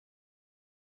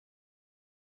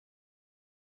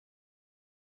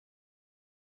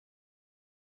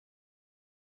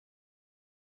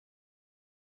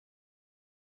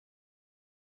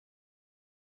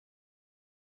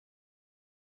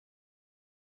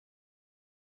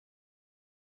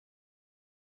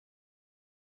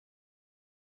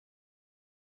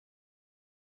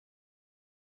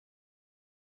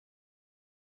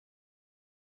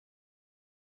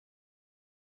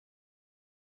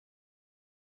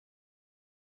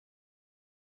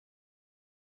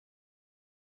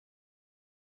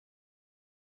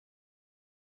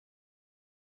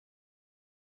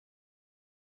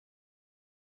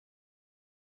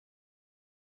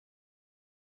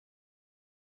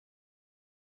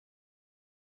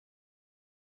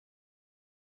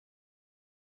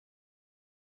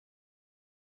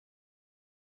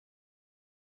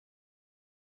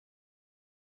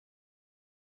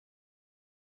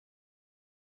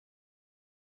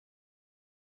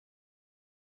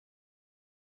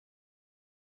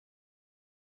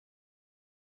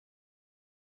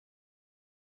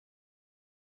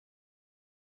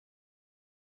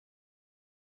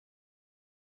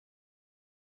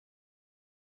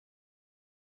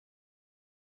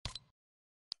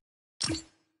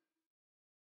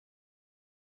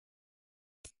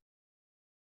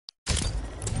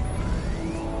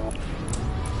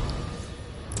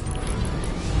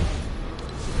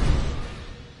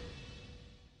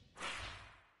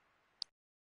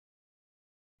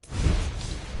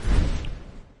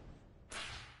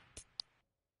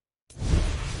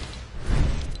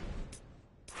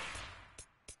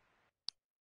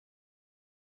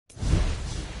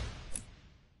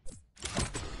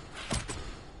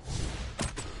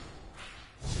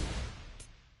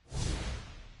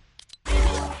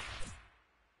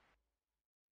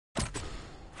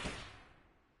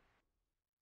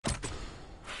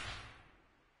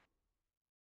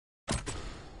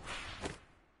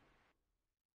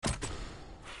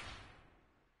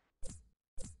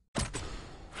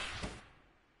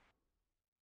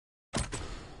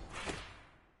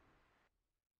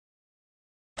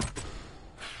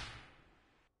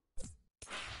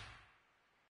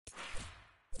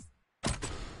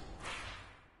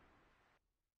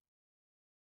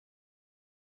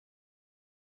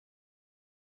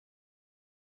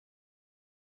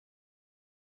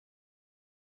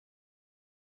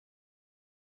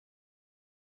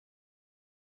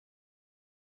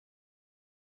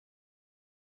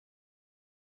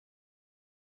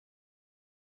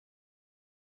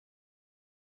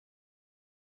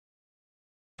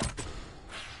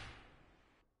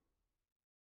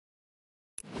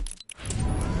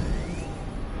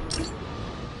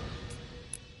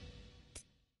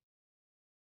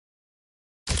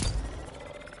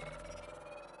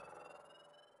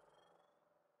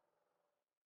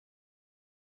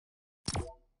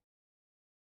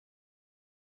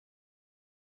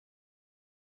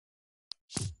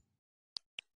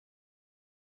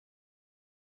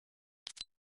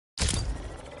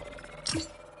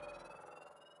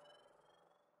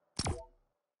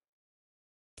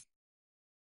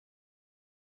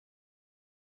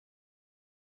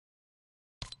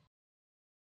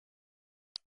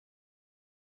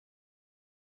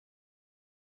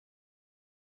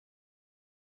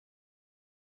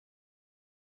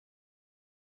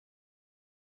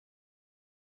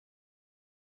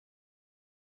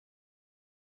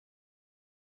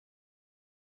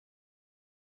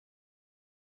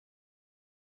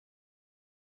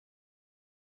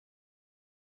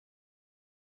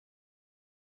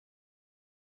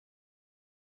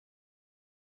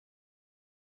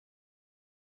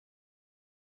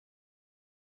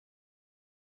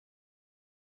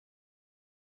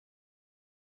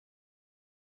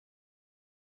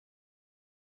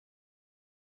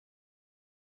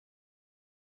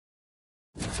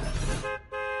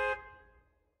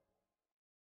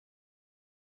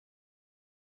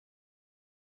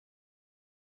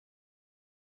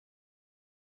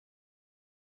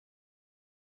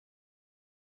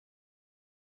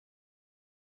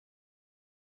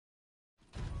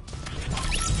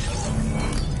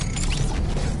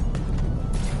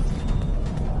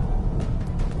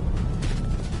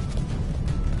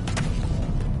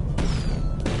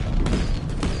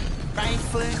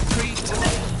foot creep,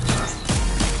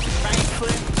 right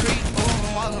foot creep. Oh,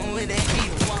 I'm walking with that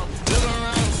heat. Look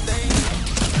around, stay.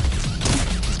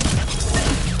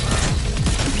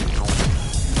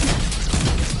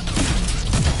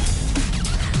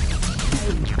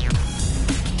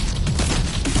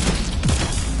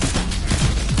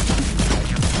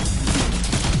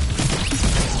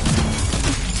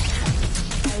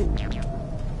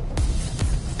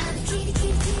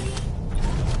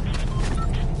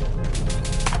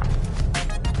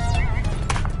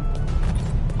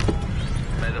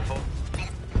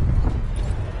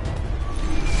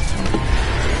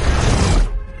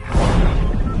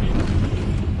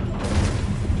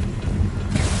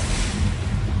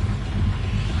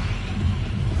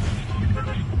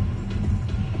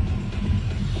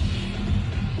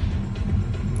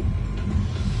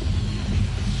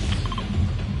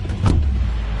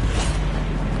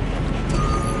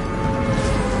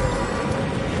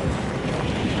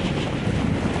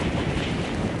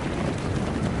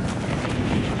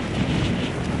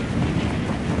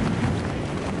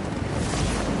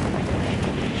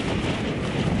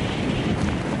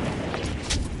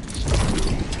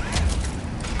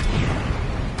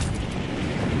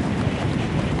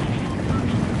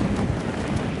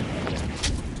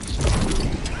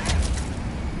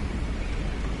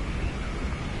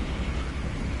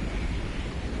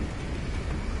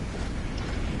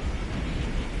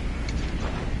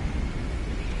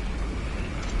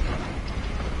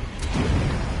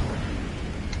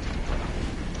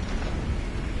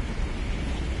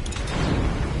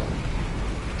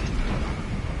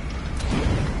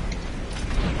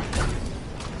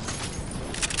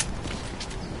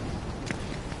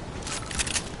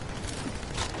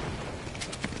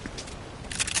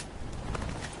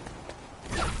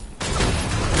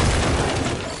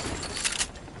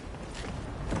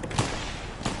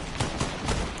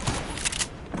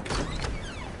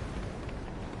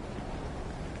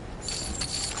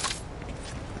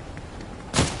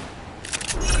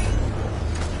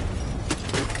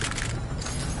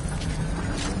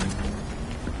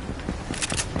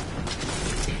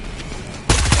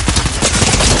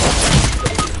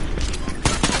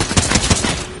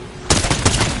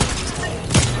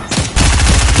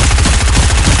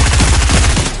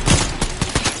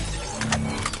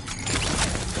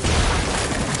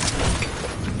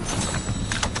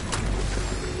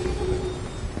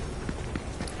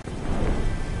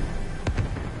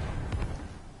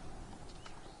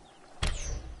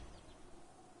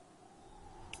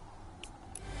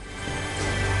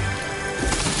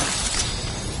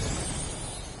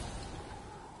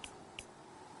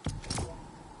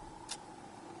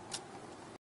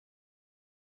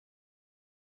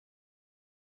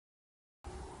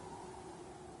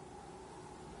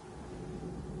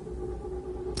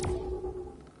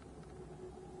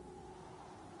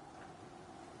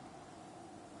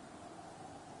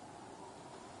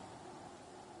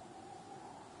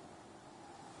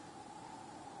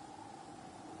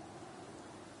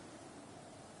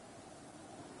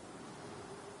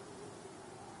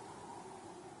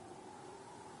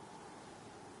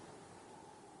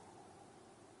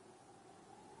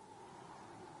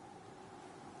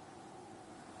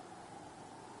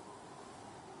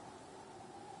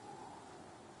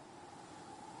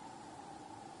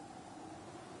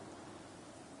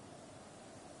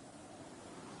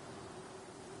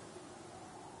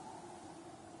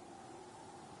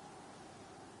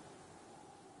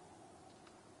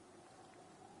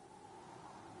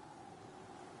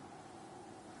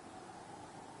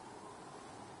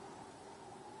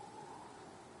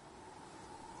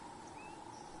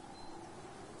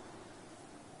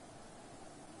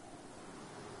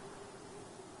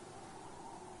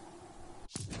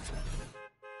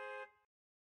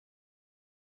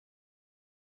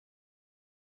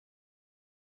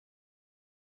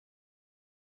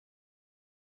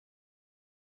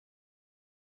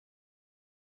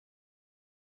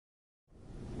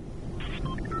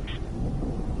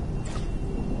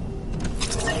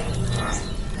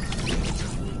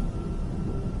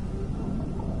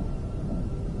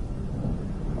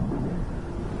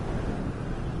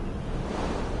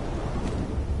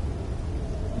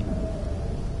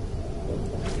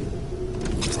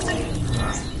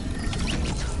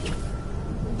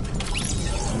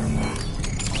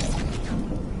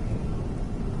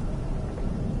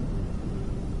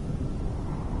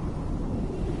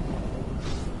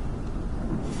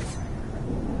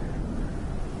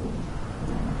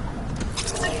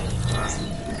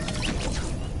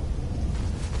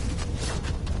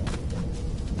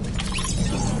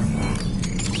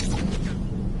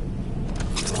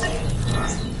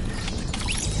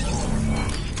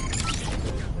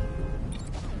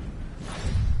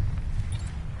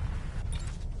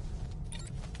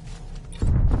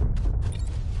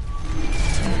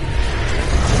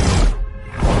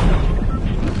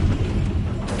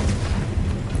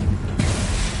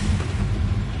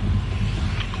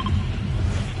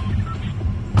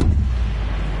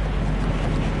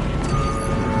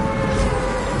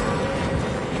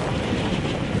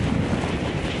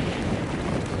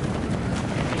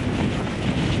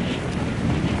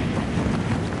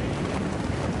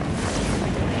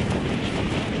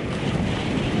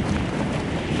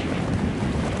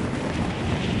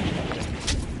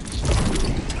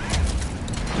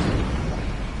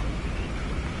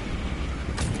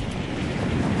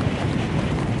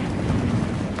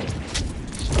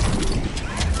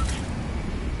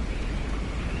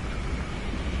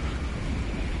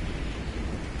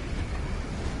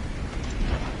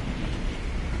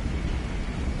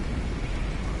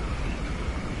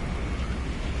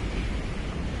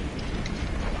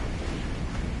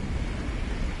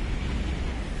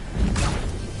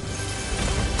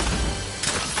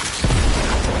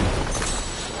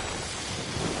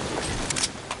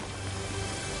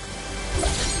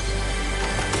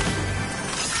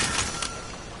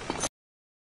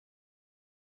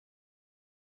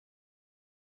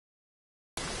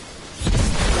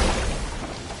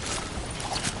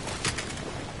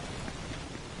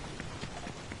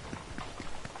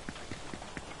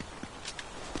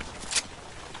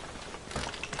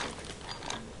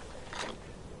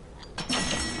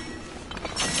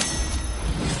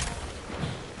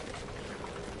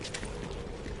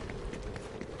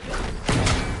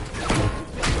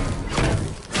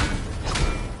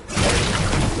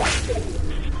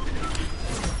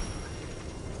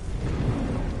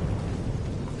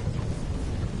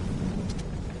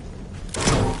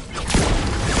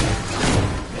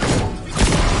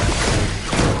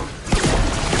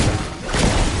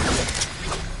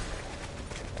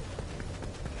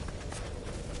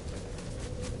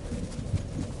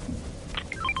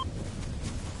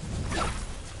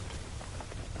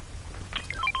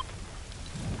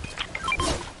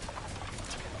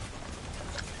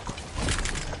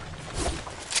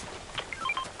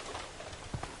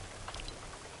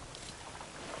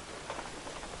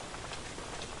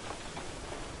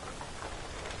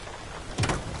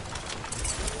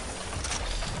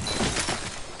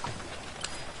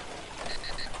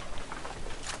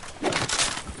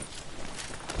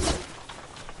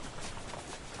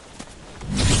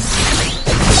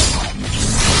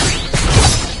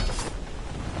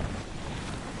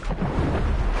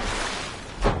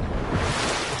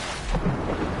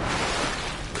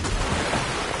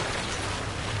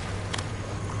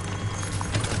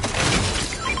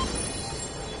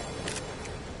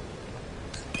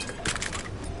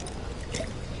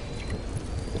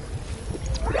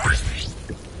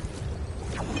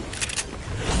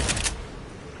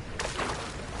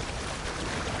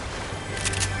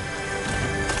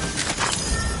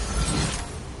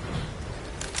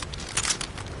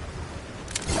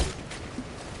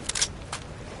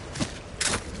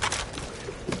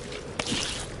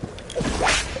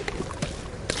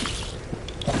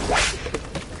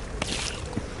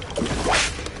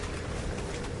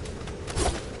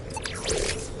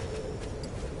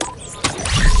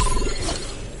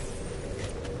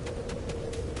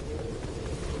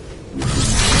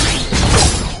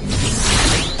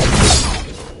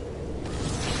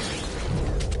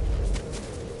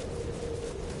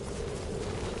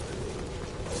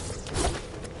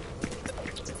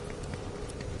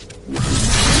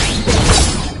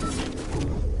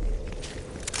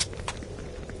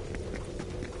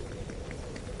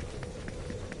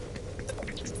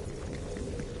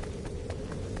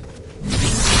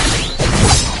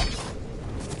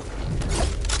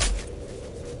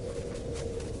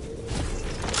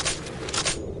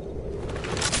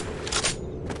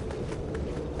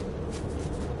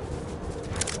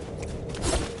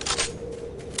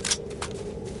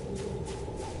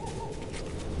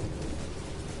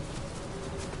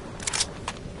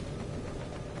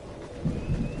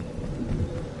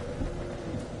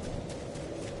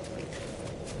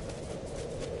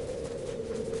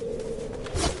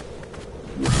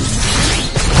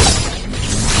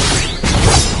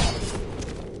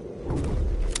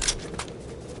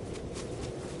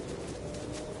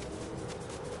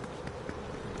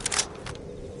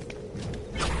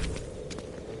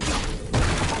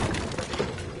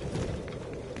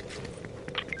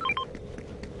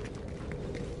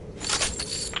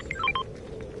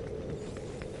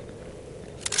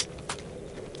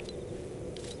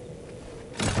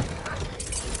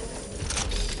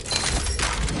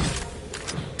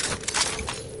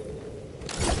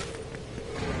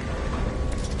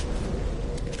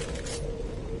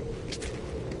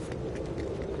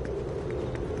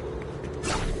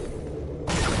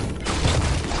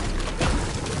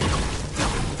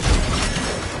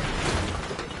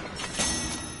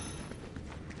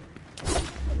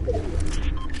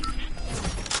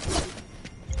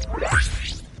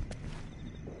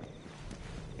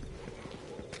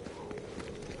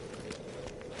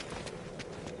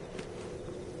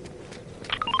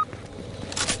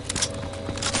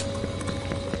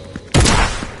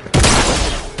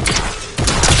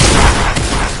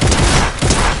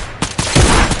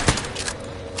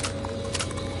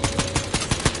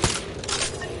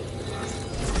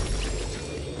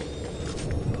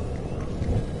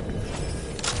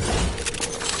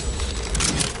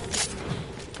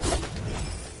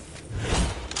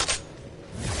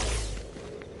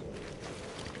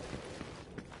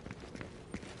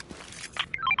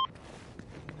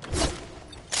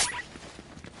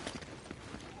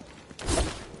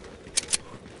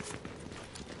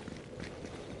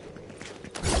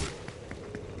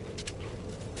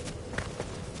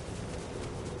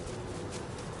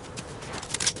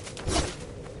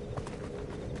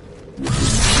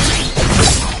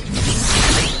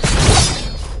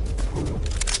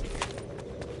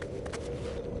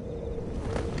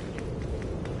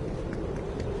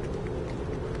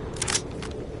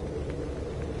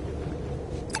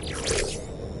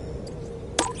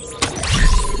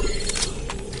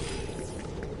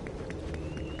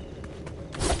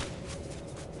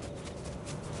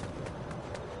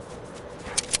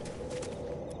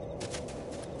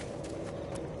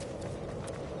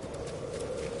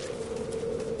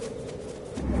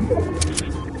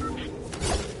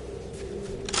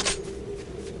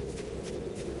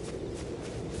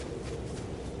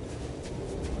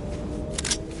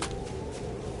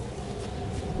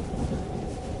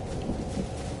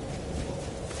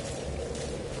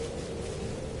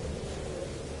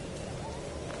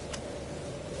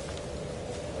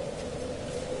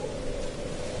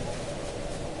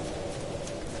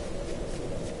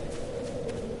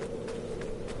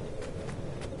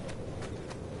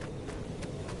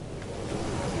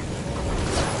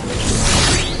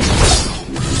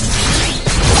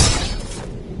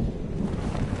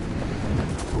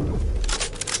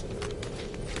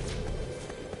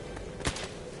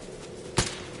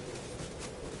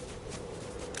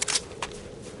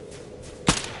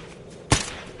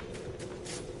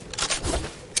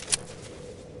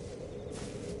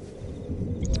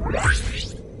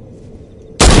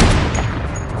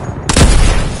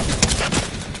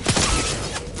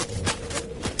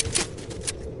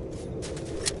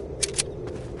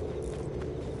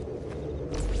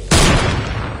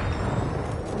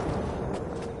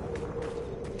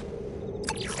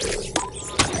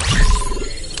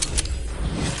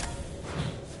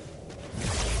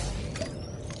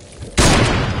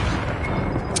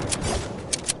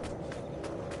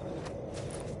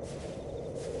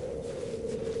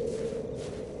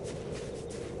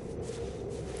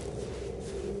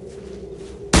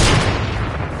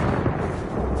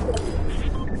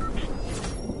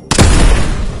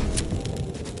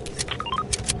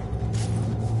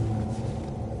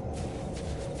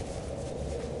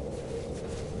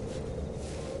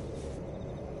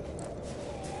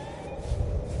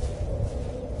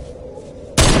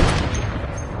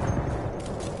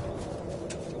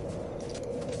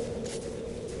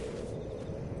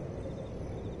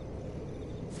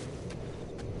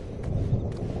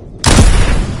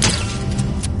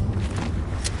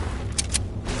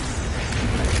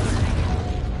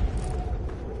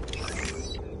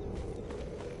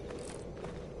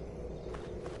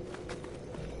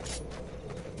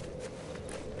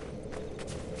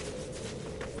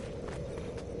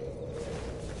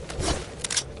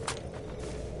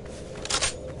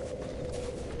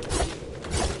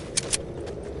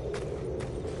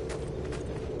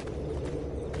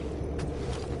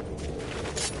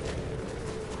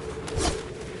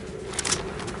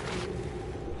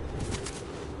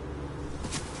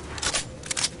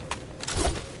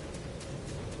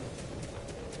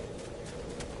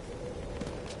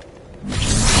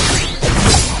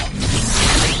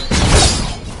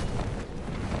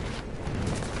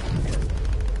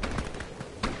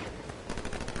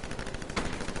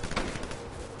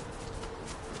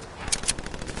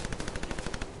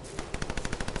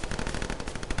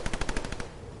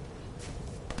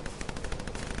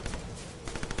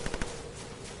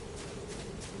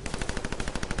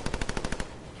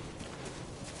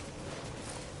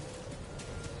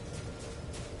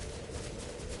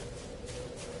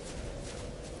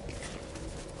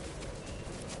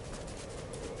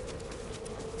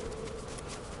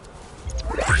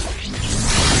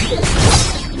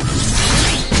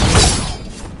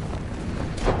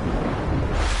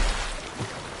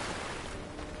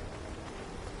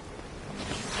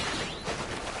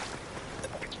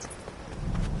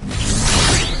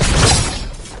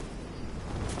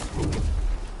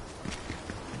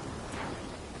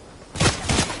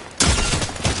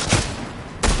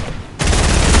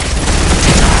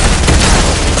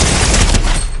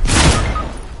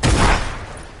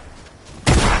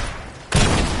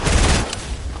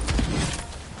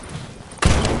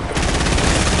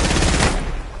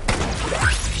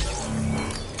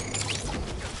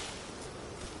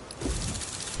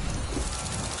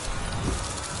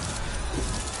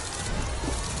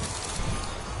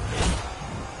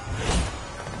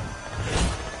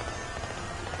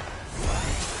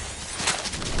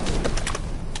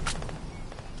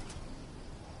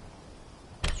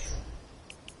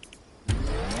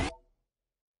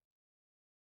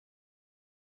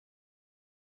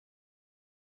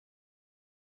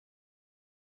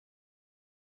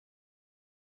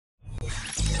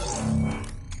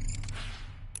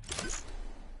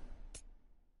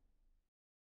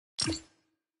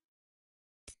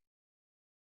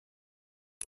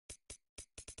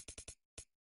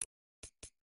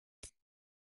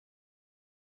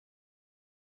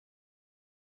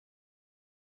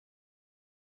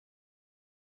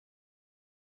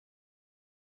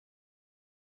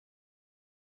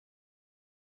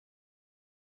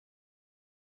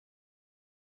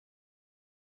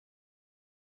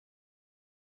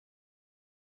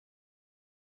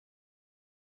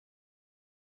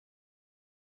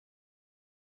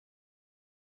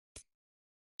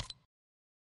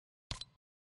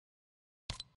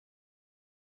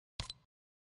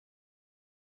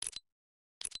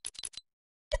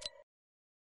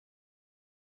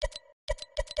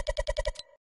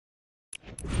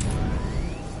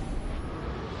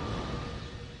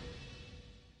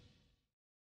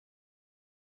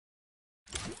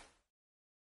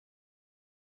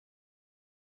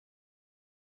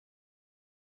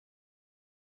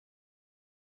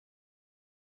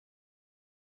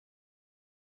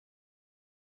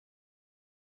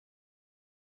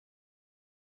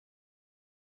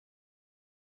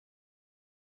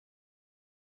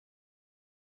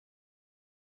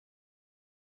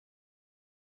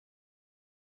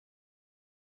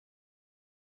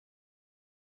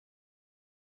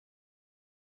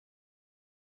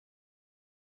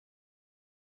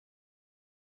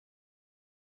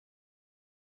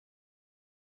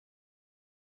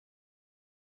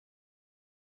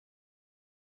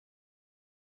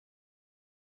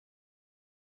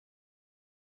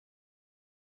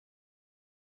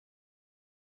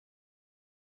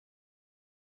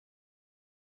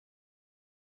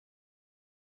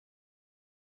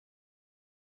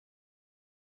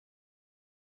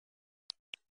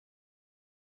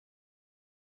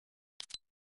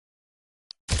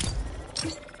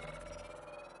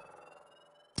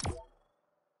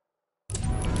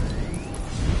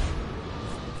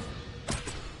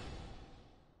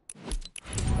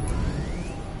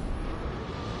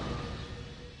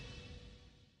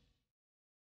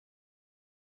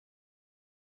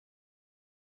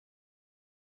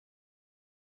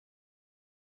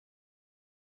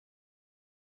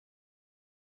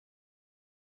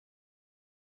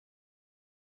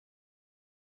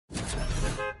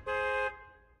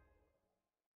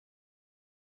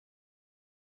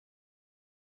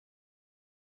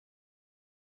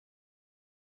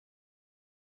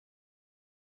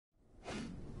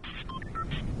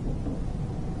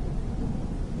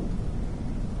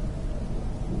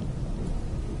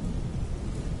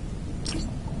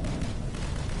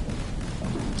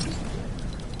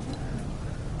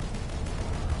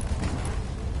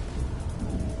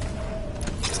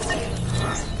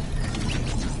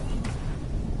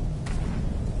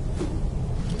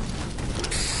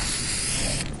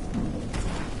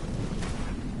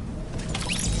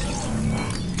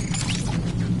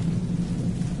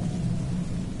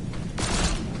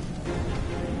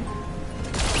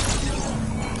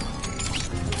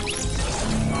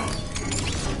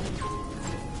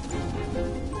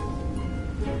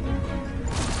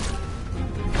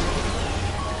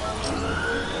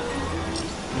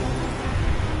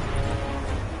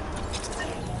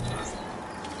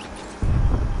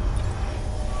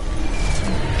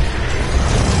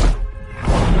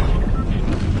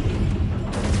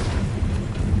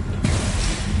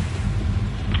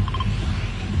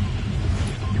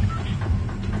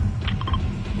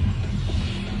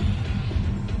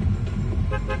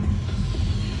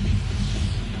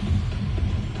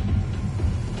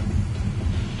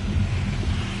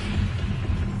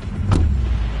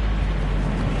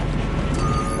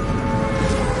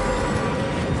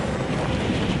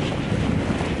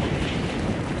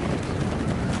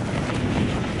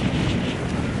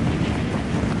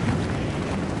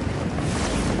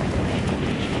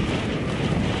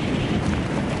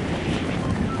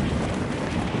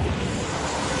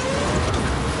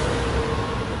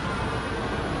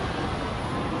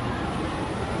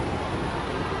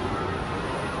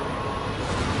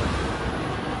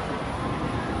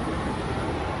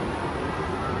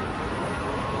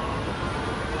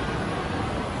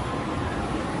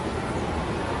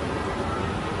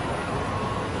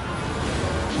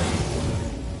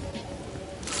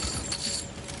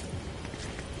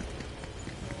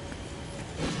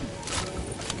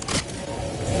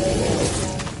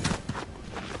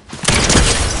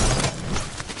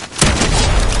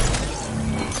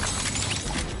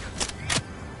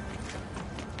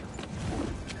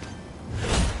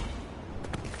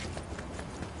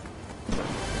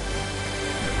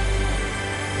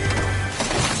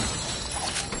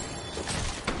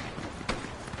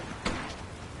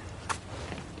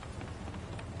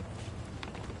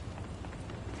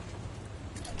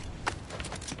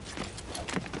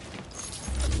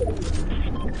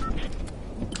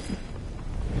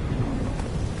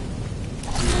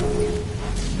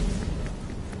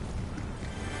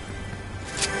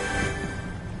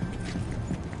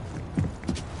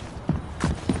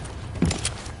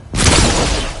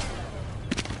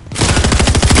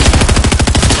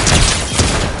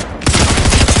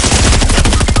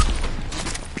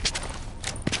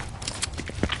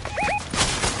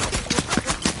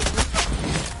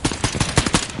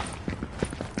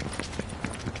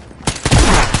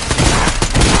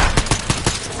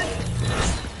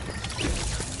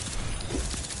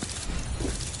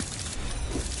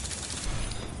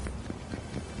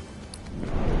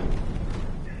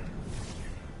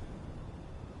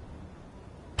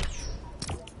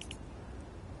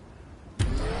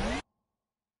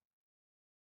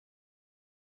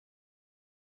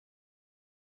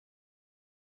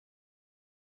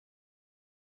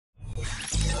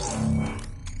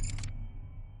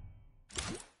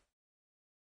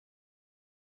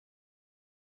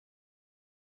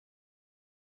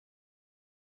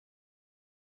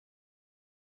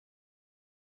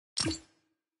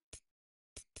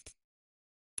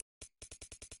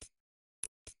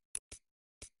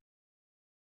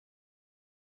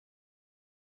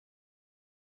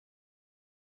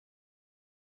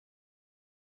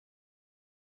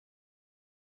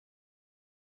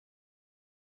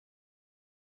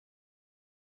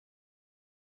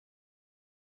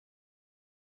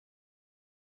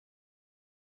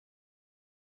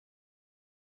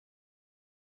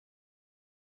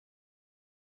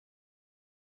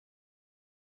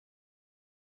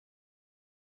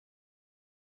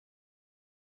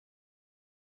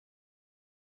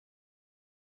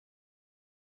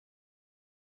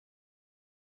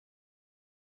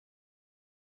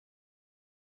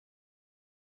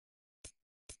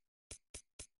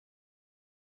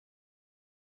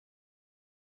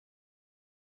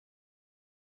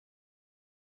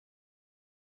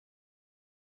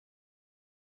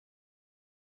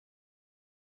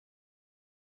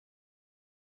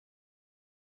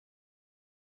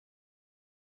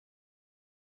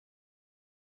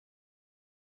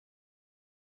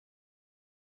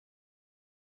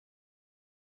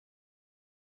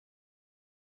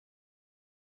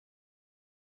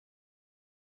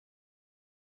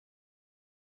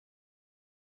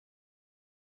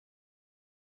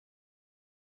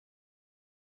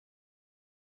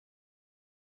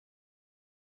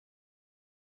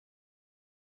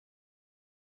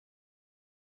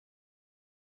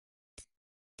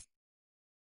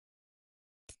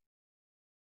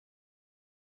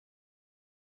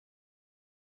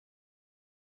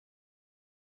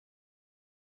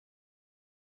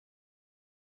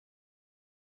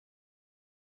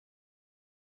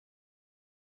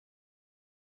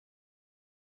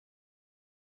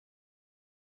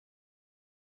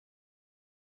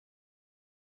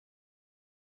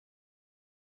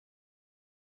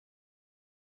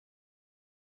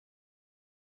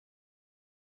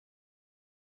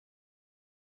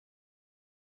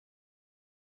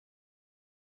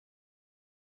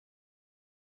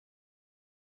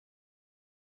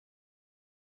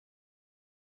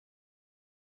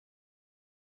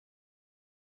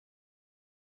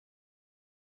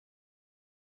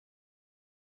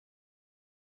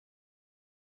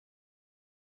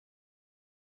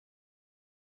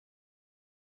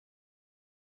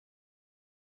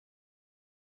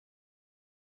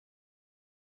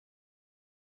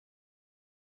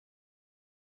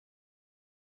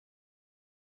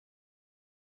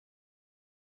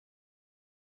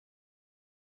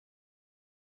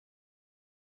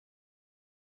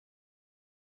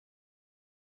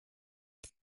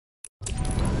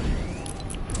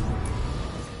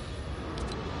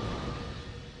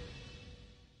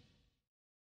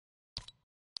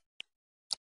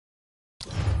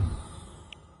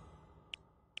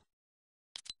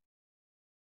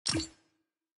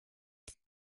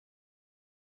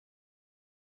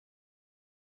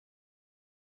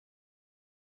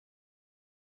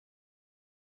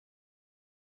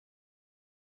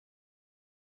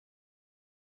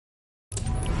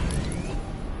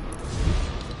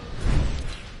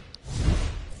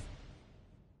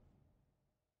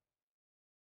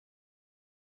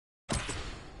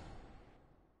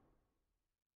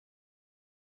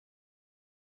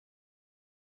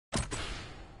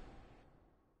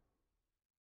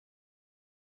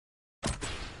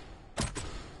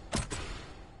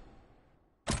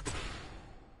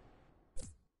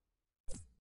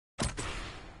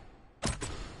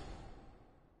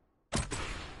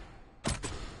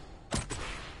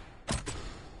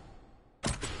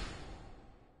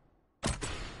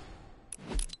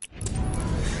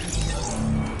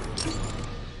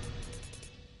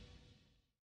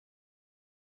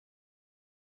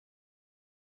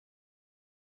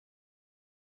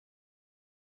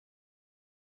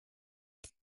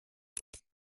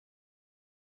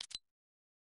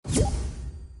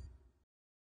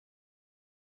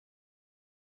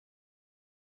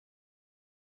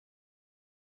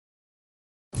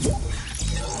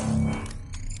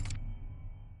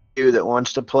 queue that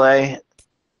wants to play.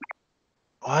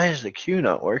 Why is the queue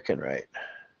not working right?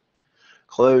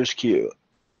 Close queue.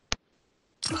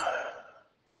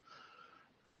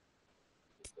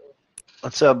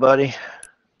 What's up, buddy?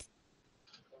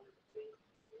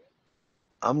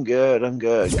 I'm good. I'm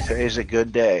good. Today's a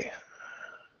good day.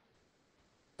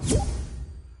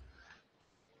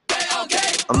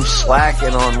 I'm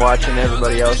slacking on watching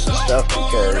everybody else's stuff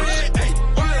because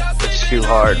it's too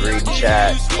hard reading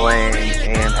chat, playing,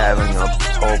 and having a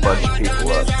whole bunch of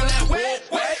people up.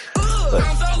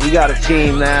 But we got a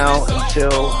team now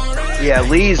until, yeah,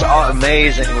 Lee's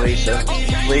amazing, Lisa.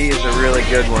 Lee is a really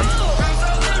good one.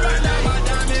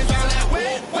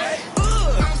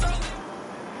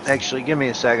 Actually, give me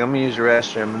a second. I'm going to use the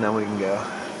restroom and then we can go.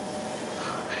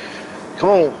 Come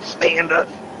on, stand up.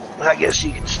 I guess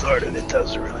you can start it. It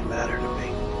doesn't really matter to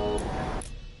me.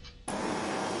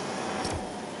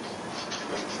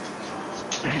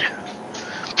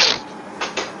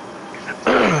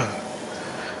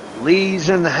 Lee's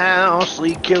in the house.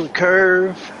 Lee Killer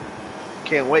Curve.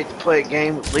 Can't wait to play a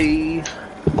game with Lee.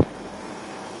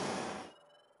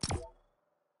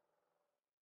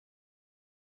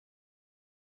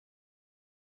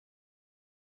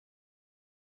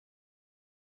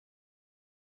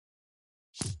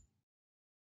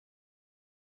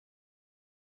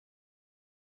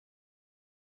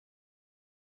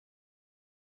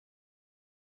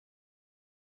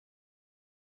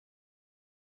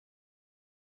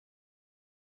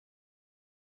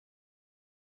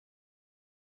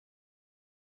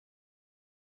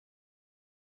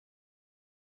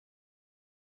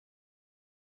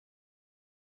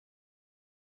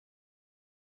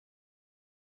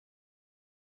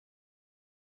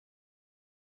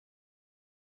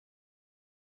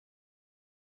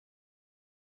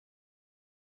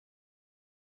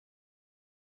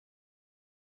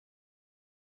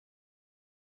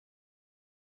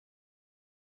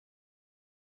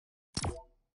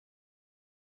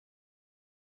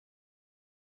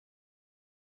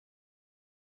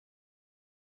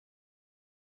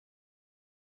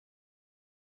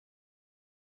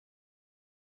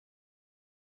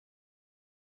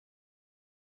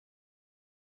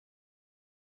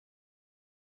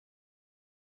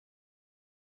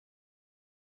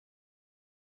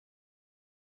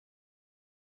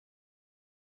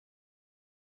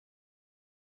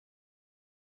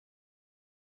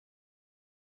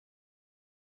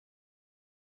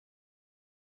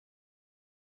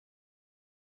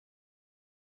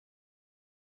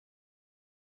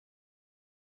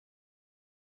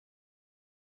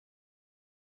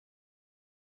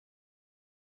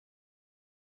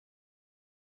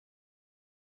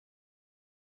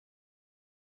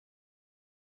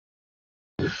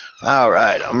 All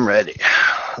right, I'm ready.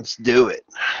 Let's do it.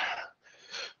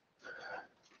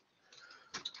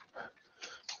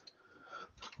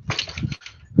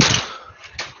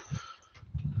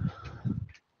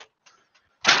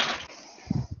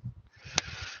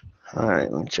 All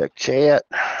right, let me check chat.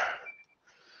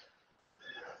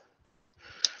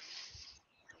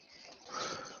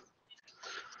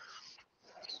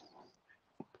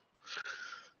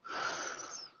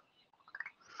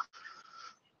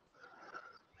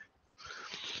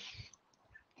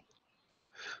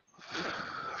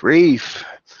 Reef,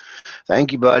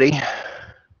 thank you, buddy.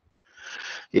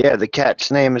 Yeah, the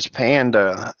cat's name is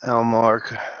Panda,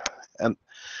 Elmark,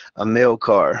 a mail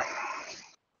car.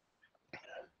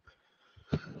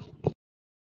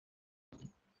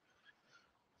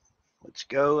 Let's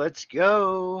go, let's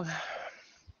go.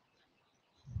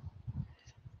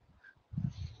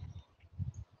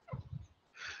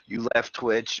 You left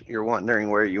Twitch. You're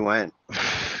wondering where you went.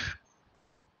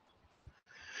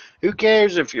 Who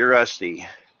cares if you're rusty?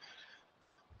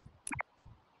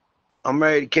 I'm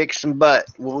ready to kick some butt.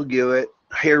 We'll do it.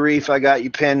 Here, Reef, I got you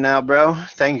pinned now, bro.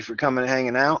 Thank you for coming and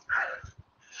hanging out.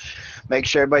 Make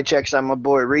sure everybody checks out my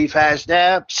boy Reef Has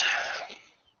Dabs.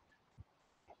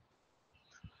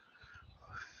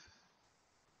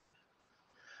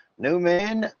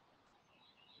 Newman,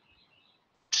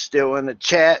 still in the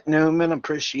chat, Newman.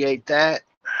 Appreciate that.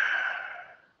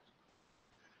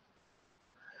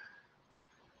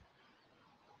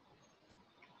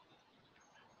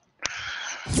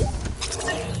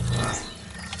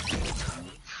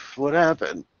 What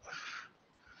happened?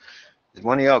 Did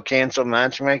one of y'all cancel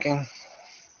matchmaking?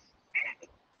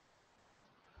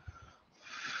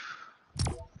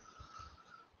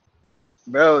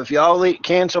 Bro, if y'all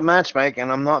cancel matchmaking,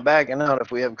 I'm not backing out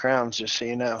if we have crowns, just so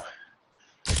you know.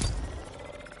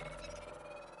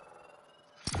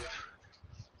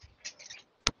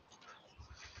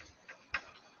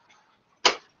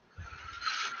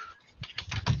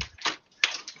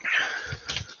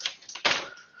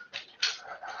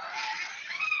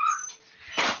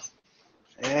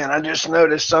 And I just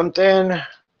noticed something,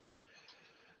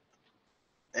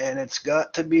 and it's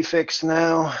got to be fixed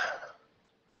now.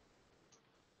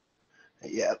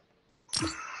 Yep.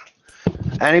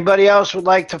 Anybody else would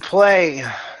like to play?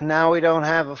 Now we don't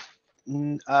have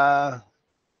a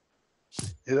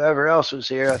whoever else was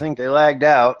here. I think they lagged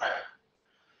out. For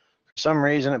some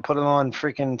reason, it put them on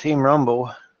freaking Team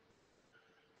Rumble.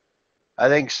 I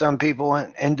think some people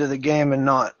went into the game and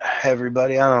not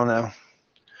everybody. I don't know.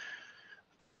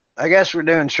 I guess we're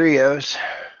doing trios.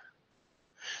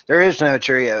 There is no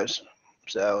trios,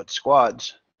 so it's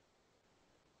squads.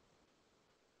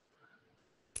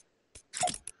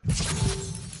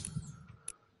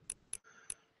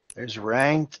 There's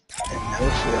ranked and no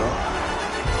fill.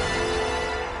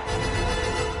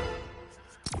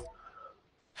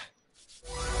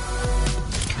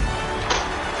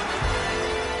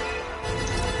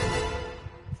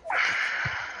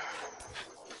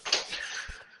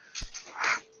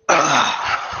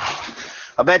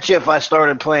 I bet you if I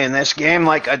started playing this game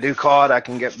like I do COD, I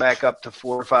can get back up to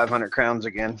 400 or 500 crowns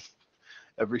again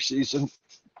every season.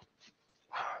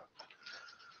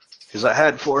 Because I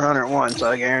had 400 once, so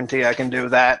I guarantee I can do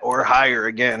that or higher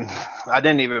again. I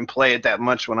didn't even play it that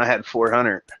much when I had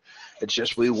 400. It's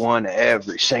just we won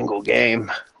every single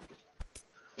game.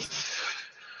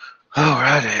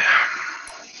 Alrighty.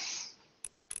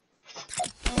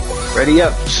 Ready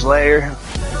up, Slayer.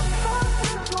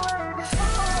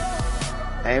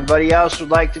 Anybody else would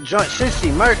like to join?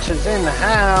 Sissy Murta's in the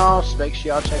house. Make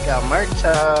sure y'all check out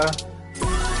Murta.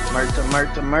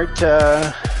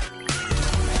 Murta.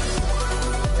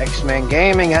 X-Men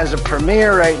Gaming has a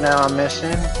premiere right now I'm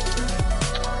missing.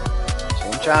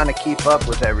 So I'm trying to keep up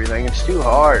with everything. It's too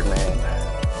hard, man.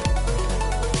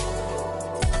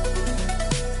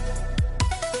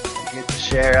 Get the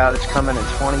share out. It's coming in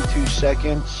 22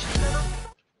 seconds.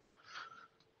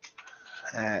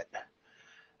 At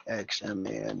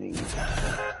XMANE.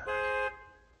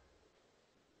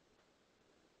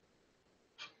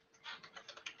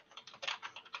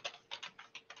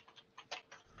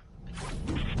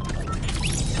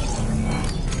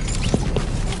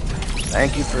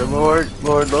 Thank you for Lord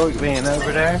being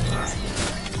over there.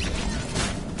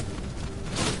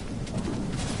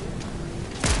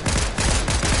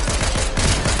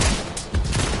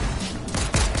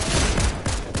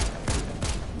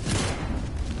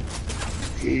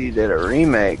 He did a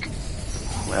remake.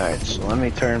 Alright, so let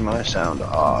me turn my sound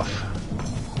off.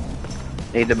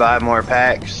 Need to buy more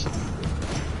packs.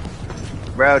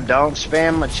 Bro, don't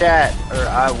spam my chat or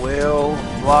I will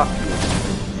block you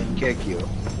and kick you.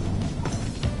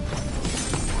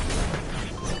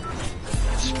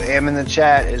 Spamming the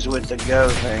chat is with the go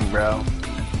thing, bro.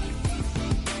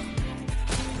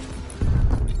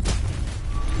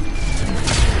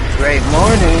 Great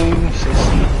morning,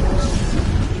 sissy.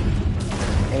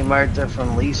 Hey, Martha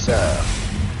from Lisa.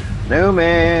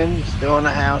 Newman's still in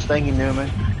the house. Thank you,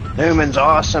 Newman. Newman's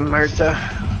awesome, Martha.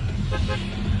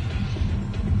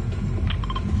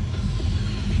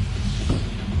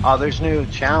 Oh, there's new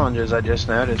challenges. I just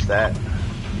noticed that.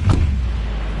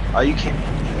 Oh, you can't.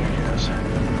 There it goes.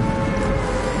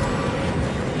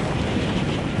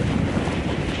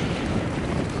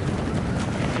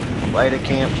 Light a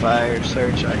campfire,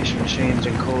 search ice machines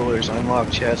and coolers, unlock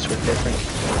chests with different...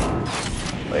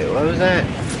 Wait, what was that?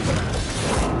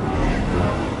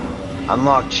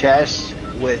 Unlock chests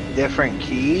with different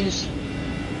keys?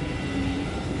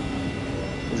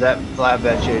 Is that... I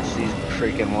bet you it's these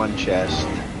freaking one chest.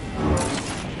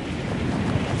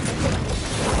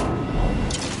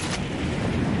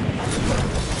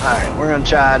 Alright, we're gonna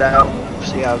try it out,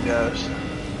 see how it goes.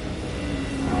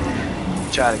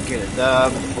 Try to get it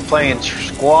done. We're playing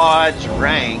squads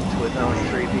ranked with only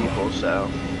 3 people, so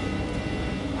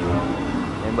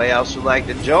anybody else would like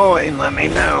to join, let me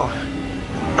know.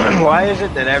 Why is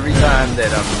it that every time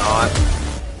that I'm not,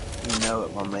 you know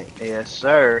it, my mate, yes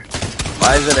sir,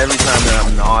 why is it every time that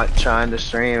I'm not trying to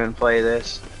stream and play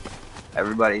this,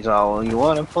 everybody's all, well, you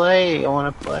want to play, I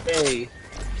want to play.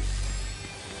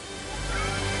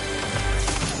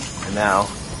 And now,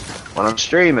 when I'm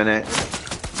streaming it,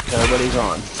 nobody's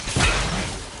on.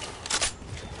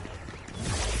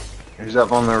 He's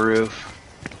up on the roof.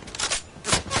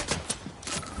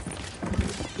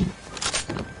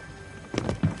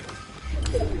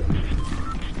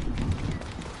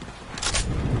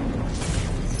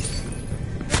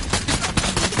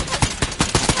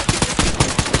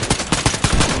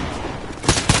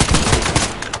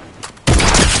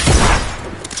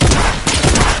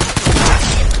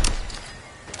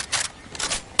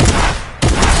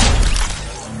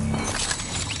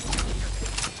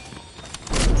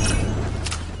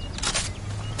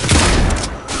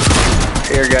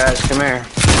 here, guys. Come here.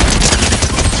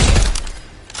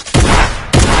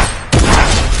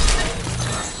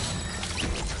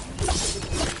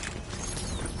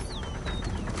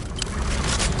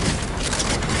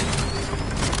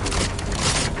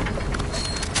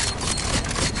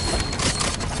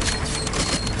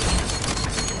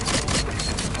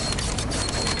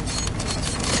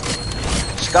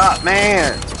 Scott,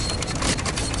 man!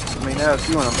 Let me know if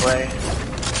you want to play.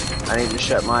 I need to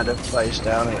shut my device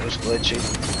down. It was glitchy.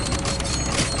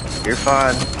 You're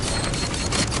fine.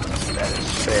 That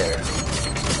is fair.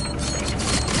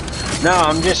 No,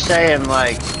 I'm just saying,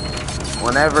 like,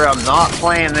 whenever I'm not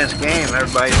playing this game,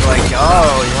 everybody's like,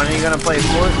 oh, when are you going to play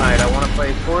Fortnite? I want to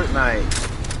play Fortnite.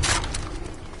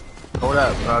 Hold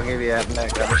up, I'll give you that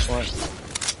back. I just want...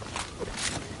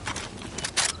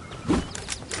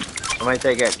 I might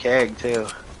take that keg too.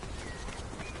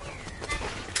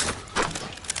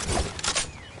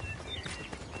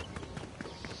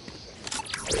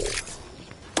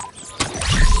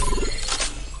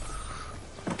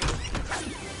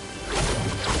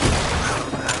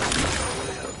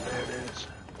 There it is.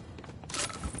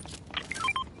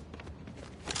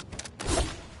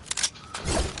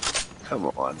 Come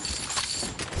on.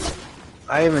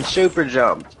 I even super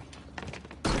jumped.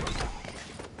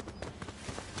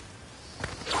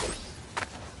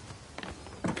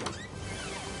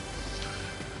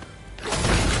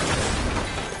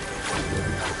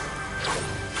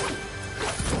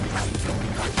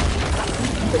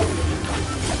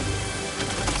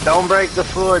 Don't break the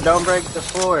floor, don't break the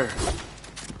floor.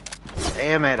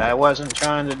 Damn it, I wasn't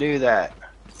trying to do that. I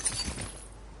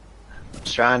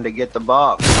was trying to get the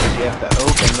box. You have to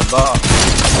open the box,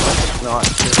 not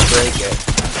just break it.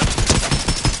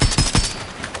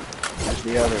 There's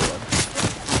the other one.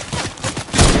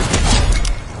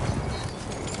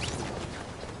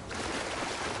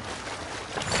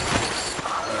 I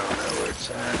don't know where it's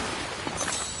at.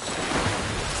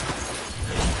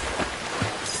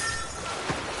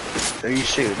 Are you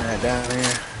shooting that down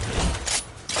here?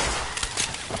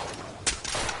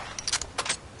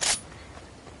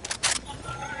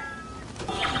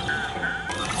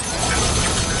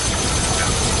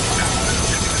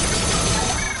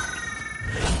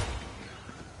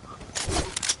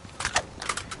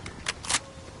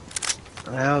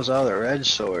 How's all the red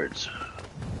swords?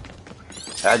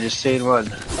 I just seen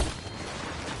one.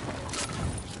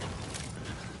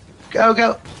 Go,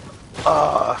 go!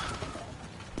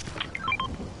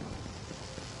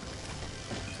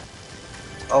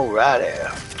 Alrighty.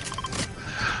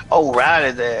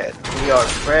 Alrighty then. We are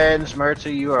friends.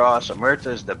 Murta, you are awesome. Murta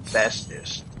is the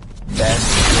bestest.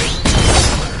 Bestest.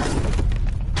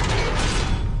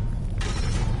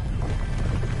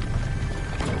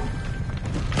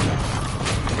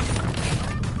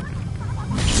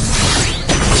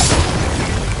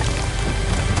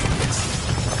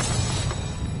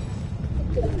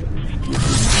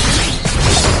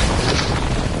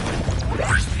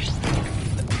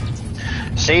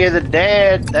 Sea of the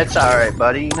Dead. That's alright,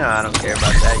 buddy. No, I don't care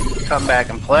about that. You can come back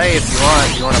and play if you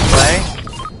want. You want to play?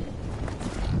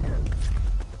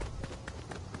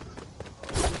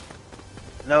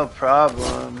 No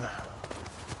problem.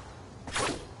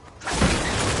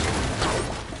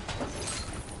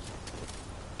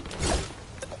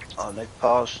 Oh, Nick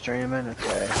Paul's streaming?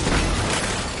 Okay.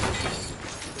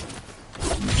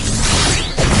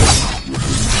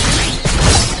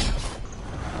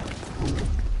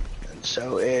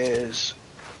 So is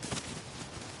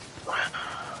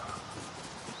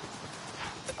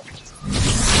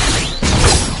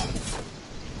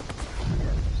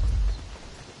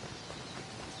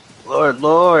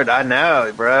Lord, I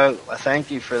know, bro. I thank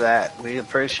you for that. We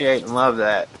appreciate and love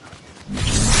that.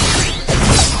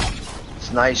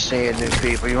 It's nice seeing new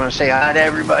people. You want to say hi to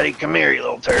everybody? Come here, you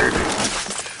little turd.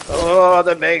 Oh,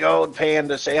 the big old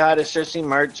panda. Say hi to Sissy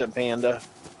Mertza, panda.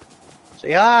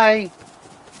 Say hi.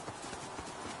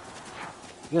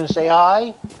 You gonna say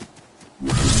hi?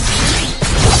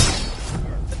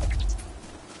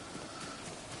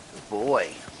 Boy.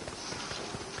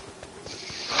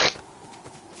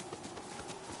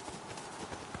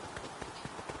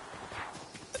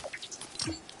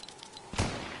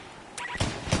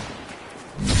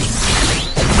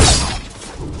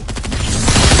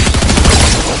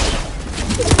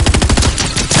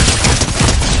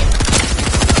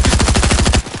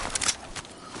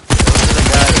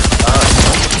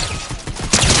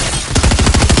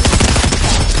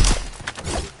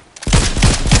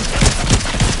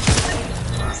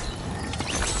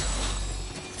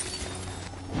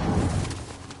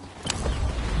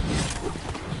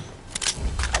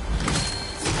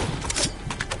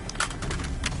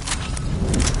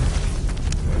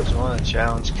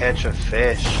 Challenge, catch a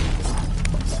fish.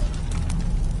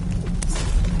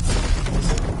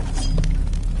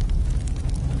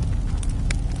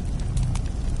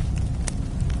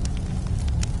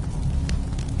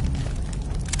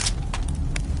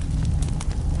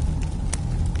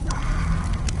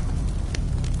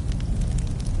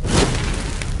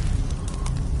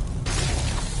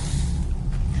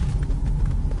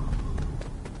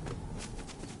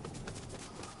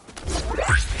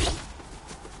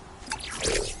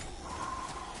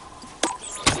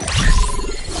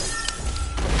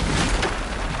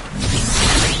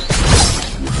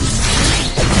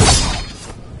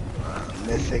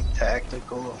 Mythic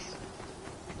Tactical.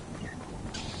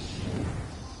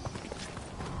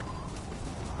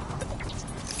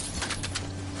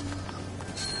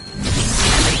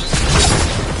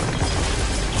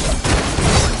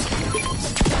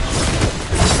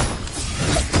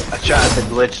 I tried to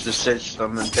glitch the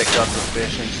system and pick up the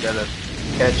fish instead of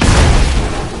catching it.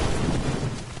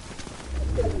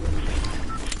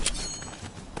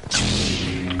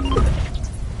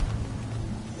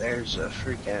 There's a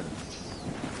freaking...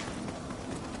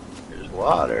 There's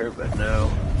water, but no.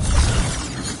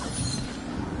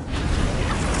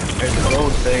 There's the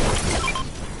old thing.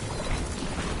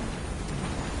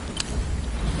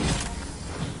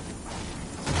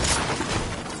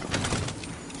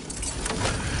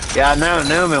 Yeah, no,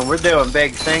 Newman, we're doing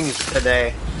big things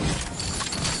today.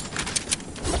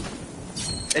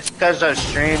 It's because I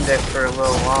streamed it for a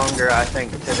little longer, I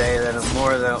think, today than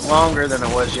longer than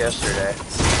it was yesterday.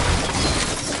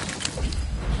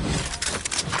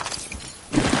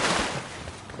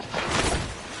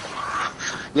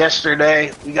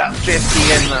 Yesterday, we got 50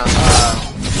 in the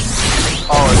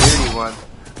Call of Duty one.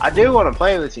 I do want to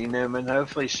play with you, Newman.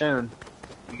 Hopefully soon.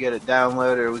 You get it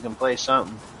downloaded or we can play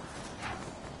something.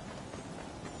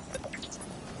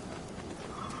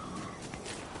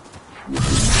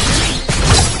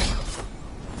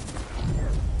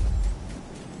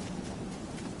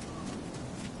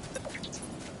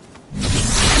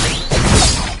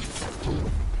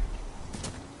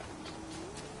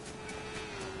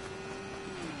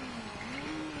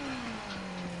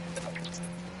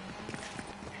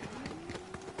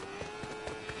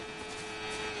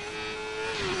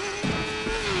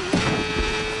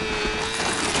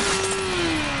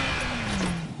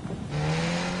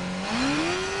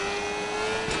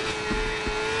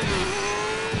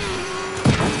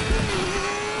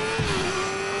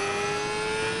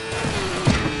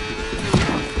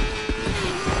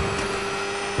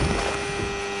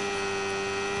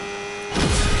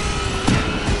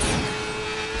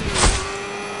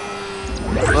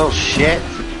 Little shit.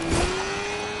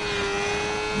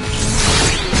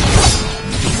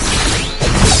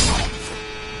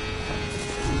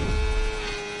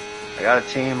 I got a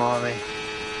team on me.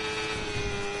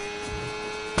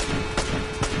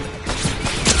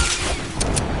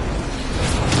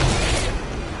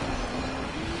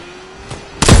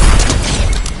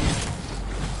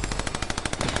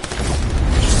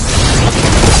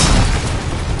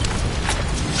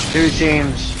 Two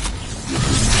teams.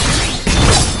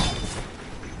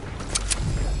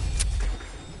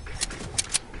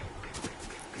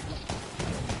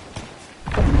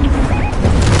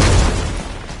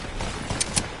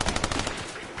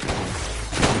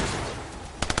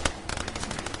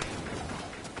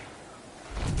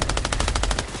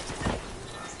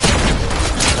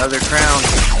 Another crown.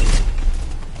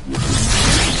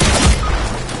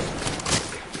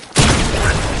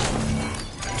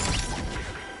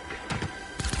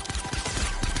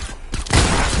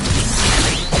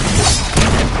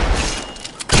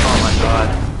 Oh my God.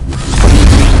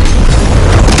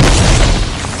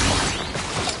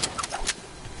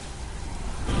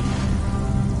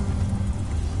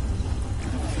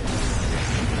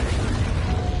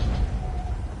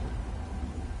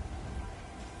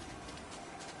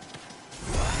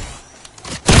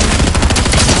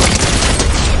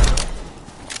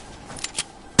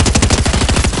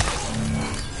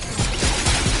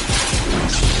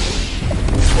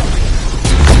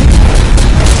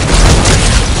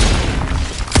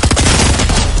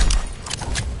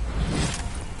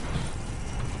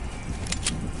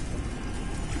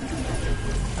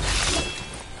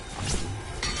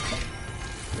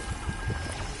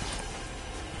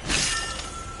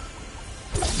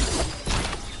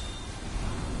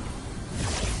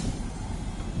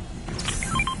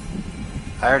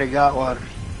 I already got one.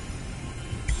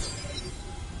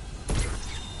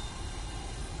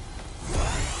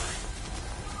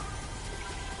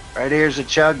 Right here's a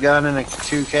chug gun and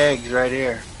two kegs right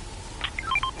here.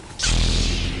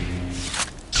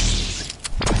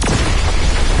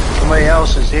 Come somebody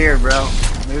else is here, bro.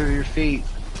 Move your feet.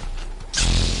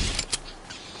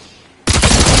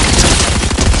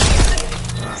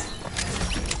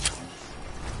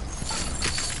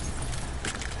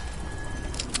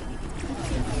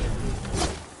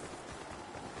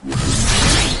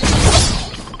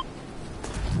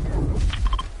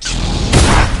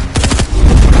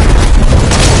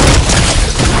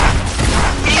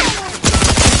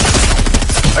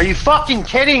 Are you fucking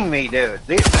kidding me, dude?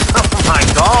 Oh my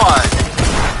god.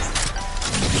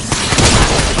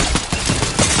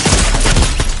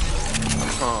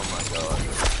 Oh my god.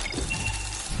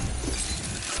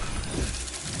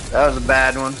 That was a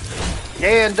bad one.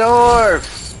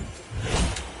 Gandorf!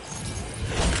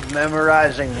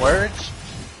 Memorizing words?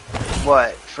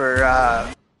 What? For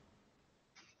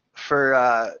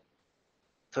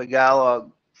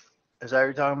Tagalog. Is that what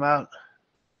you're talking about?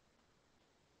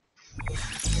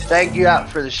 Thank you out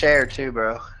for the share too,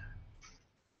 bro.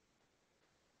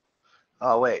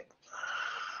 Oh wait,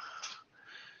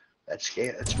 that's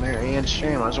Mary Ann's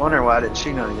stream. I was wondering why I didn't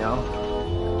see none of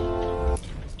y'all.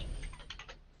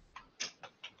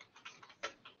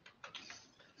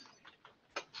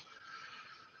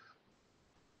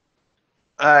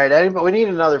 All right, anybody? We need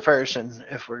another person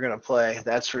if we're gonna play.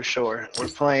 That's for sure. We're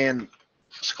playing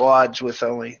squads with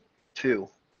only 2,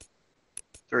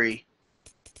 3.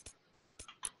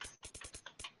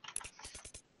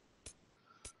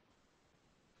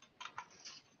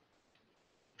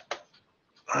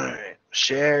 All right,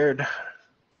 shared.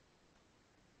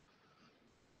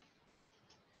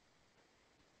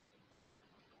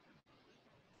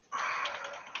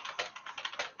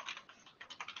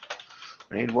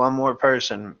 We need one more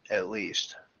person at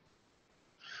least.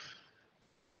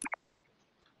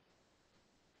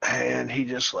 And he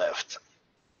just left.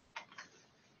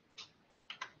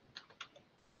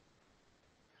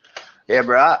 Yeah,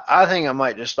 bro, I think I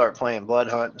might just start playing Blood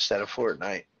Hunt instead of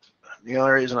Fortnite. The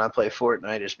only reason I play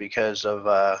Fortnite is because of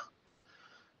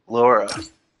Laura.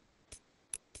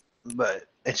 But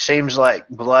it seems like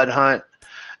Blood Hunt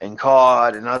and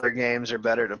COD and other games are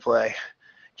better to play.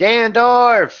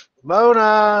 Gandorf!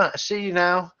 Mona! I see you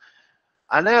now.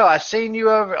 I know, I seen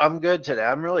you over. I'm good today.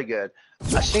 I'm really good.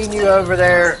 I seen you over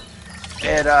there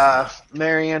at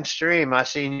Marianne's stream. I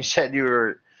seen you said you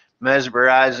were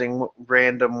memorizing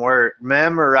random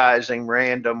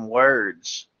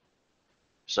words.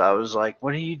 So I was like,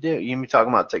 what do? You be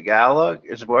talking about Tagalog?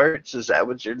 Is words? Is that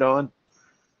what you're doing?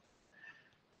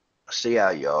 See how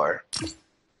you are.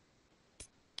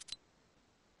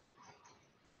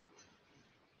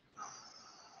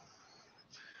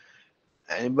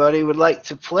 Anybody would like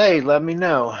to play, let me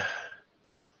know.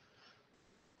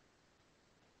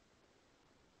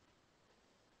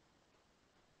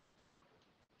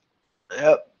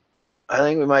 Yep. I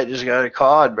think we might just go to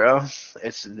COD, bro.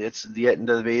 It's getting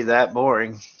to be that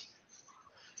boring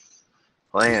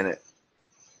playing it.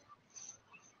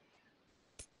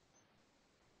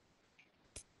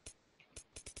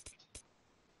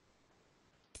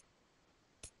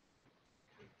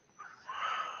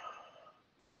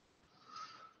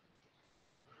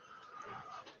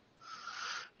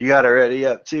 You got to ready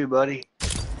up too, buddy.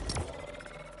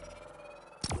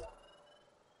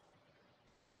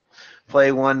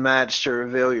 Play one match to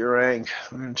reveal your rank.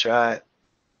 I'm going to try it.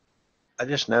 I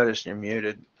just noticed you're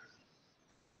muted.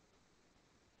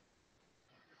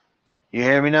 You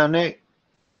hear me now, Nick?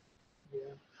 Yeah.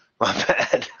 My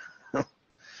bad.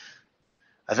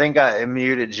 I think I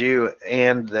muted you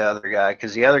and the other guy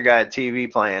because the other guy had TV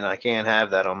playing. I can't have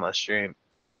that on my stream.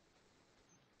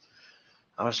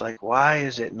 I was like, why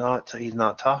is it not? He's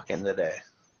not talking today.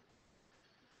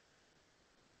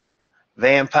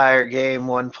 Vampire game,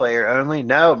 1 player only?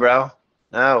 No, bro.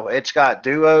 No, it's got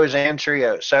duos and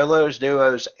trios. Solos,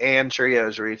 duos, and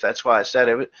trios, Reef. That's why I said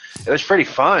it was pretty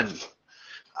fun.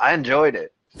 I enjoyed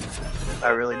it. I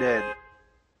really did.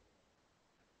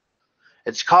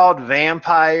 It's called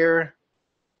Vampire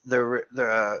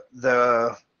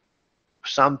the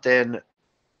something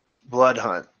Blood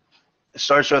Hunt. It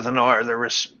starts with an R. The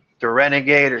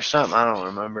Renegade or something. I don't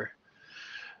remember.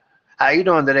 How you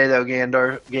doing today, though,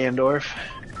 Gandorf?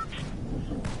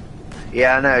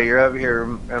 Yeah, I know. You're over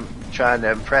here trying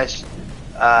to impress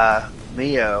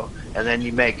Mio, and then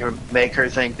you make her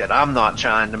think that I'm not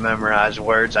trying to memorize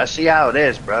words. I see how it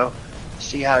is, bro.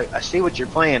 I see what your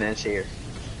plan is here.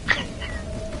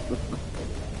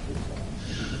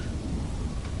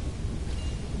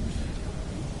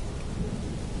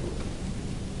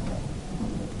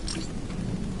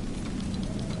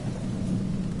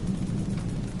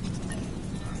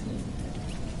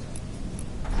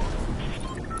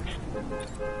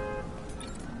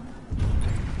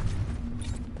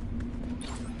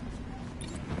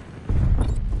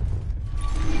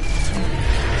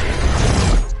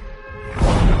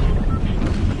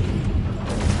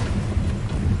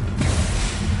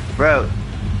 Bro,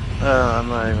 I'm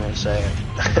not even gonna say it.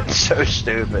 It's so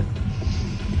stupid.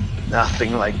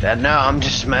 Nothing like that. No, I'm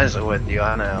just messing with you,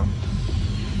 I know.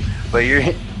 But you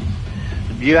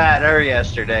had her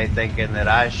yesterday thinking that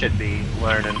I should be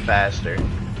learning faster.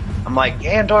 I'm like,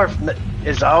 Gandorf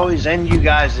is always in you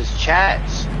guys'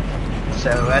 chats. So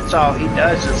that's all he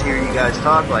does is hear you guys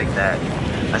talk like that.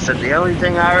 I said, the only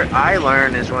thing I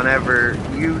learn is whenever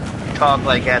you talk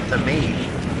like that to me.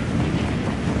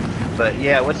 But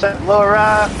yeah, what's up,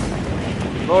 Laura?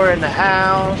 Laura in the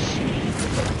house.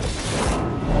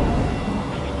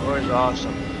 Laura's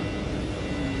awesome.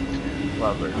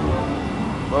 Love her.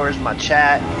 Laura's my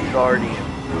chat guardian.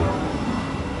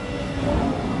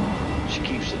 She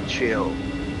keeps it chill.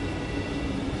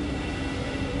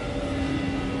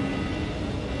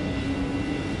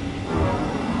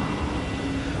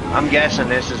 I'm guessing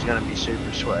this is going to be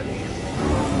super sweaty.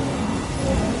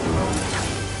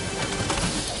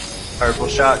 Purple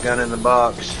shotgun in the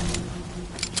box.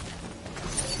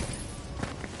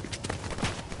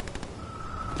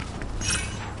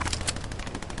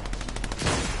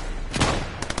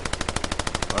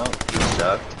 Well, he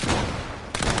sucked.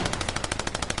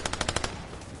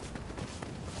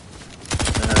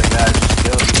 Another guy just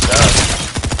killed, he sucked.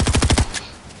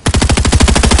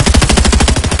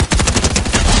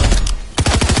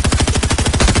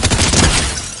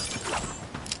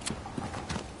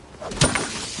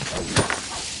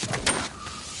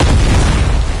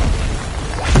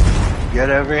 Get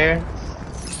over here.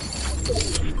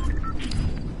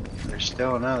 There's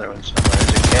still another one somewhere.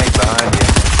 There's a keg behind you.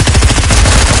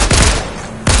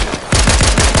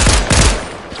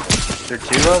 Is there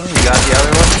two of them? You got the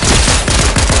other one?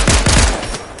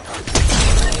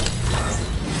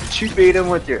 Did you beat him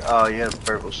with your... Oh, you had a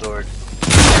purple sword.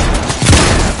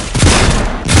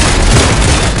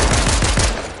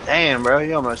 Damn, bro.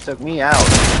 You almost took me out.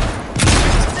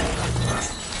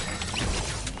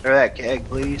 Throw that keg,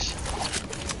 please.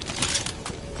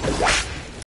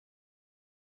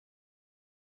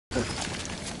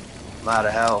 A lot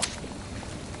of health.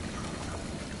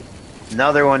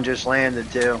 Another one just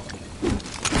landed too.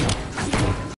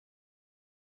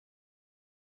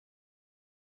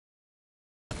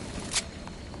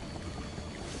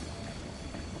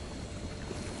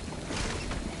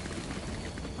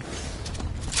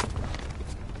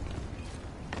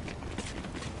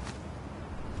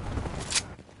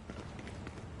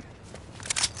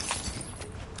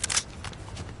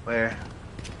 Where?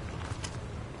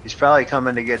 He's probably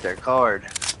coming to get their card.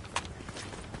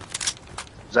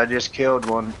 'Cause I just killed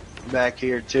one back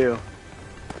here too.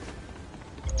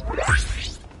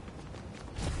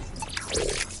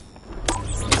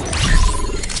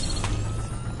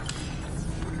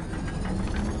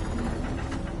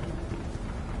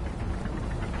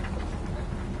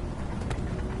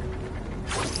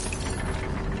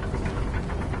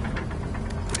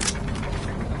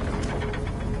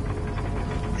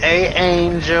 Hey,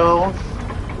 Angel.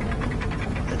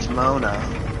 It's Mona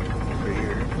over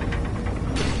here.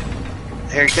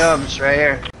 Here he comes, right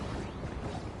here.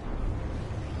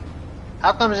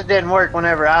 How comes it didn't work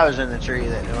whenever I was in the tree?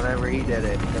 That whenever he did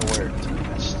it, it worked.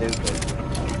 That's stupid.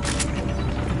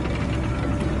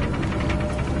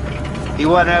 He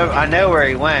went over. I know where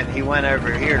he went. He went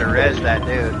over here to res that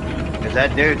dude, because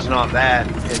that dude's not bad.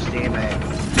 His teammate.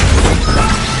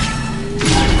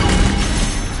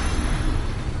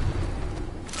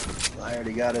 I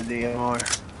already got a DMR.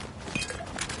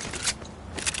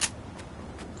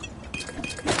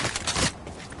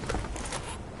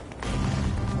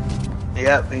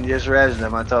 Yep, he just rezzed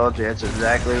him. I told you, that's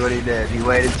exactly what he did. He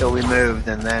waited till we moved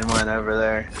and then went over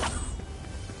there.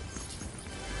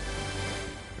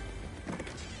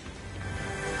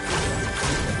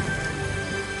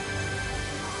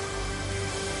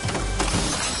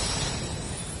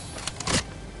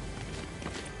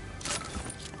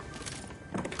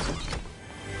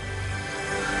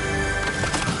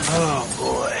 Oh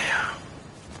boy.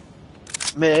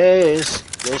 Miss,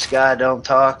 this guy don't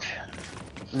talk.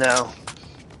 No.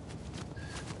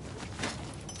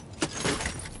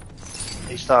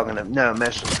 He's talking to, no,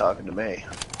 Miss was talking to me.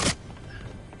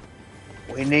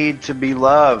 We need to be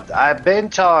loved. I've been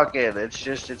talking. It's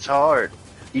just, it's hard.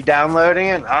 You downloading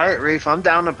it? Alright, Reef, I'm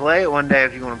down to play it one day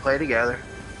if you want to play together.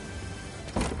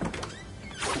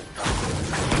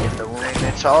 Get the win.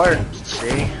 It's hard.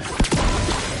 See?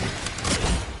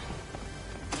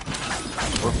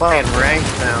 We're playing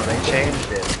ranked now. They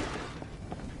changed it.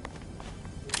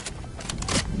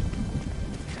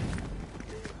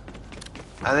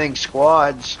 I think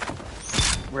squads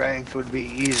ranked would be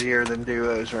easier than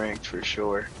duos ranked for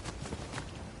sure.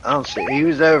 I don't see. He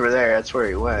was over there. That's where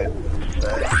he went.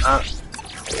 But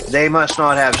They must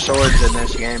not have swords in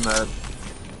this game mode.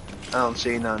 I don't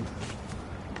see none.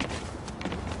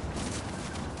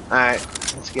 Alright,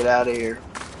 let's get out of here.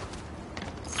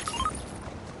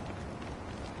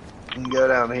 You can go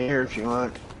down here if you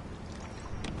want.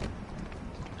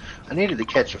 I needed to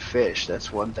catch a fish.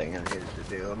 That's one thing I needed to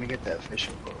do. Let me get that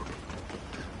fishing pole.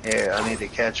 Yeah, I need to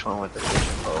catch one with the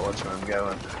fishing pole. That's where I'm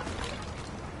going.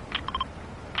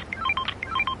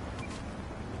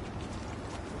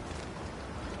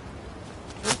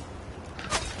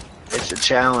 It's a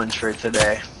challenge for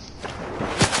today.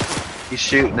 He's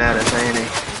shooting at us, ain't he?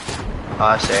 Oh,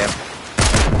 I see him.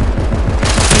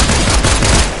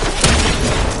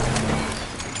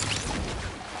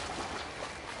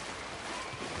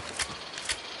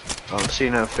 I don't see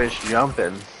no fish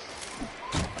jumping.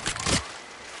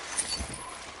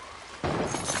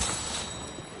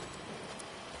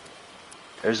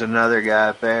 There's another guy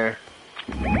up there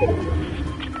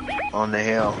on the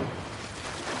hill.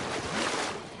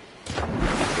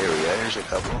 Here we go, here's a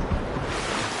couple.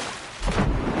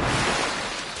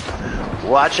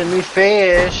 Watching me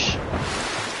fish.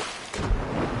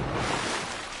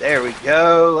 There we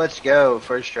go, let's go,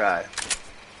 first try.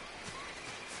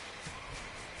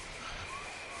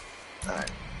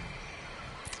 Alright.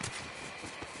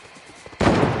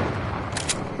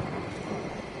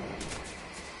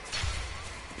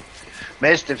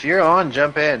 Mist, if you're on,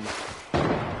 jump in. Who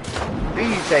are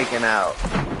you taking out?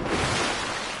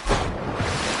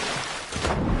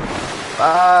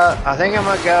 I think I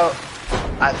might go.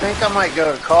 I think I might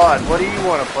go to COD. What do you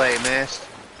want to play, Mist?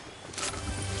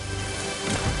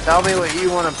 Tell me what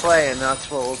you want to play, and that's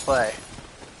what we'll play.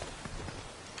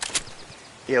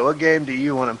 Yeah, what game do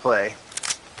you want to play?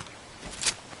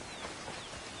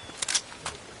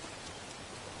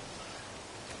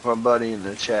 My buddy in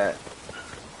the chat.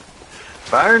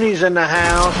 Bernie's in the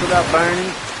house. What up,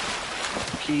 Bernie?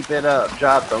 Keep it up.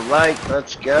 Drop the like.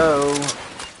 Let's go.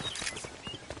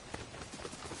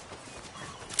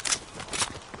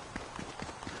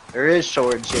 There is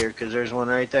swords here, because there's one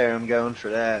right there. I'm going for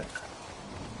that.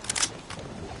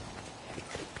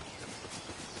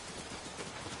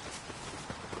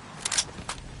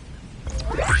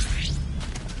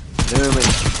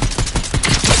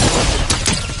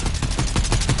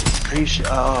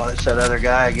 Oh, it's that other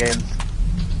guy again.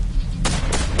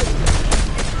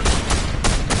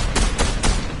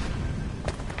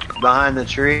 Behind the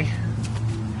tree.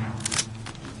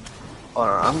 Hold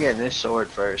on, I'm getting this sword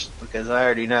first because I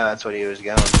already know that's what he was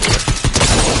going for.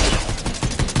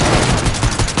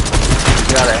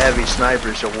 He's got a heavy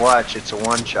sniper, so watch, it's a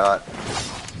one-shot.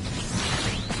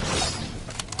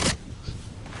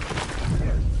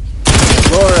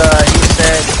 Laura, he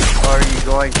said, are you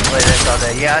going to play this all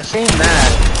day? Yeah, I seen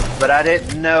that, but I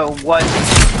didn't know what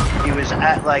he was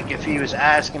at, like if he was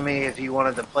asking me if he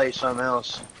wanted to play something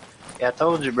else. Yeah, I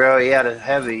told you, bro, he had a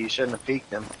heavy, you shouldn't have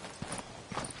peeked him.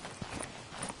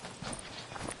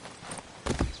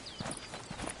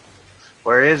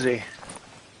 Where is he?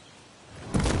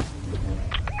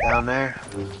 Down there.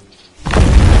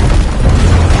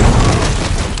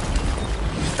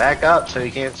 Back up so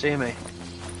he can't see me.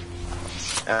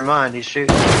 Never mind, he's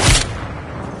shooting.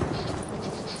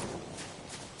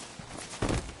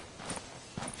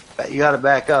 But you gotta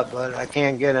back up, but I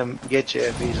can't get you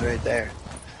if he's right there.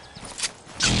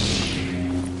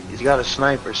 He's got a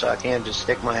sniper, so I can't just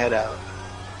stick my head out.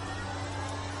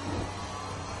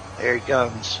 There he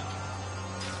comes.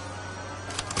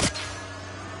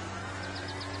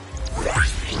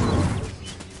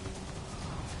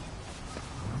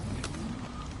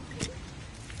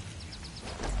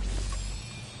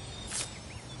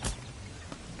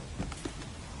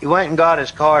 He went and got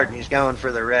his card and he's going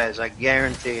for the res, I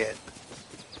guarantee it.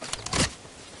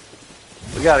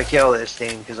 We gotta kill this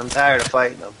team because I'm tired of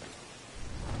fighting them.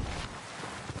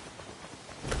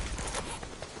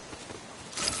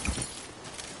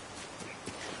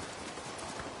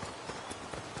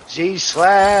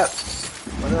 G-Slap!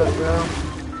 What up, bro?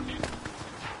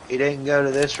 He didn't go to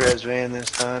this res van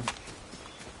this time.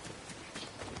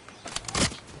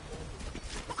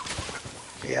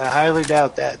 Yeah, I highly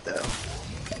doubt that, though.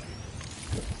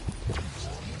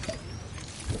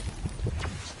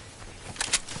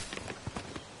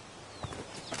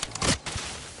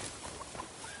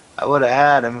 I would have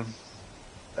had him,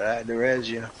 but I had to res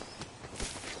you.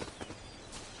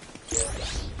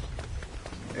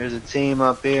 There's a team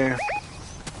up here.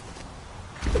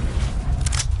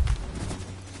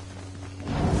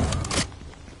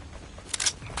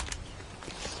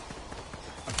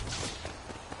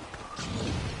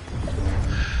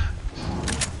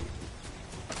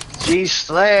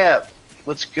 G-Slap,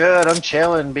 what's good? I'm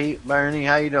chilling, Bernie.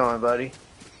 How you doing, buddy?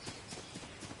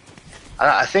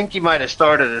 I think he might have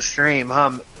started a stream,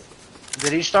 huh?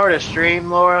 Did he start a stream,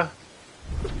 Laura?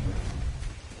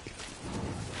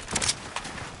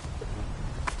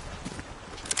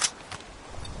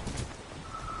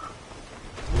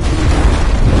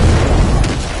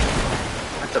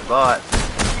 That's a bot.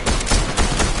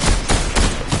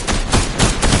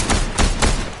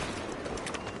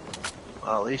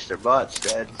 Well, at least their bot's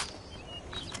dead.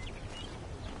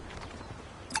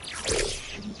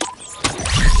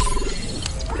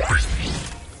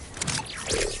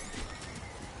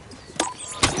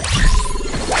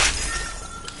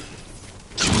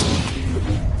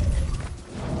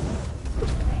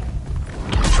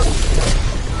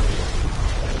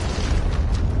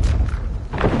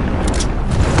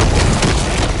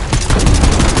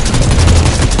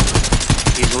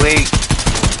 He's weak.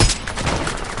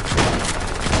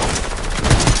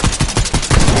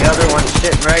 The other one's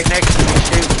sitting right next to me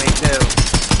shooting me too.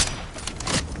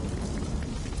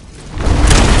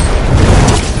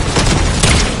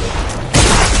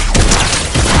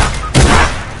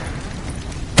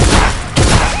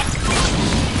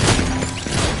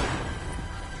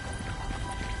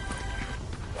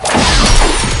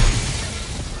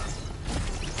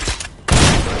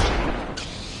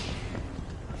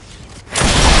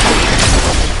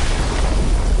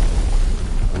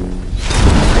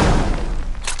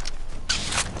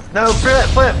 No,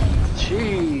 flip!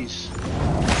 Jeez.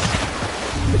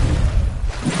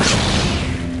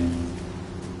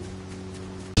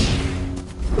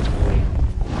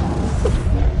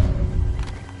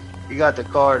 You got the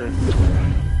card.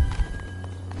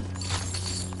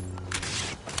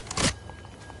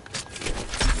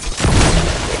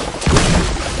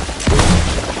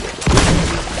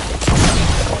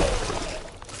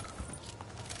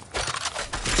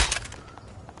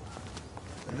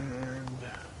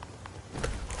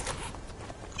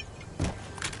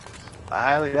 I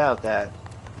highly doubt that.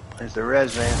 There's the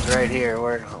res vans right here.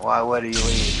 Why would he leave?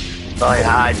 He's probably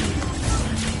hiding.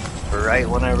 For right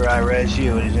whenever I res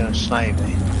you, and he's gonna snipe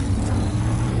me.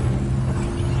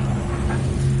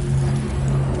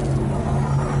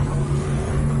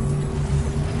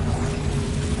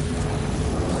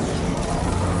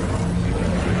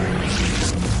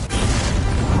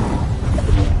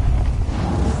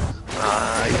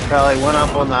 He probably went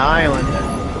up on the island.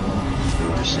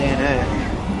 Just seeing it.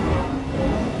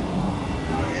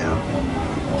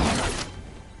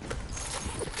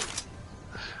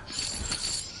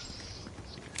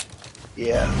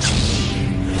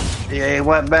 Yeah, he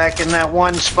went back in that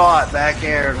one spot back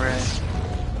there, man.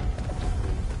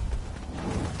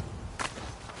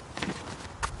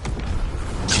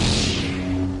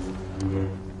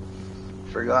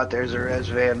 Forgot there's a res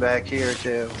van back here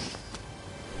too.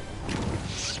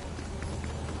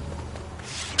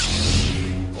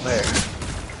 Where?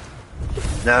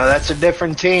 No, that's a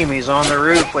different team. He's on the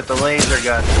roof with the laser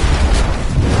gun.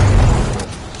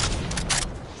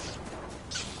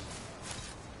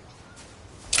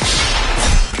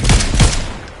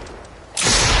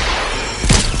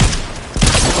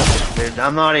 Dude,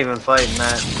 I'm not even fighting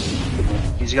that.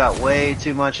 He's got way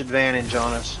too much advantage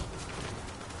on us.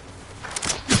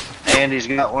 And he's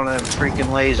got one of them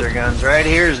freaking laser guns. Right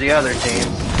here's the other team.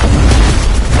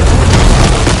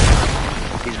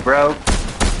 He's broke.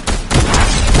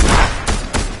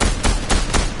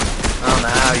 I don't know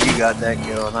how you got that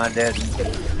kill and I didn't.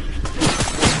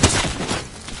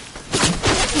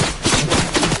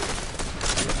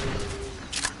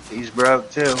 He's broke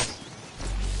too.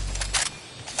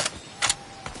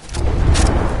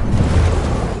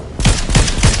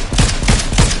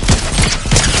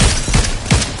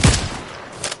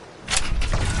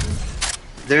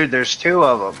 Dude, there's two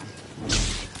of them.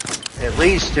 At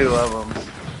least two of them.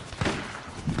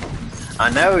 I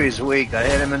know he's weak. I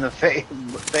hit him in the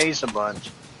face a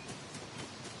bunch.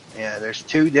 Yeah, there's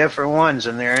two different ones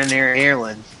and they're in there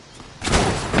healing.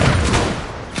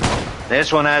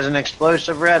 This one has an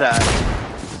explosive red eye.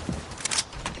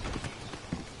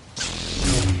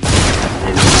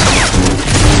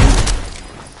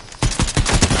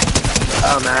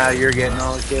 I don't know how you're getting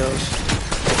all the kills.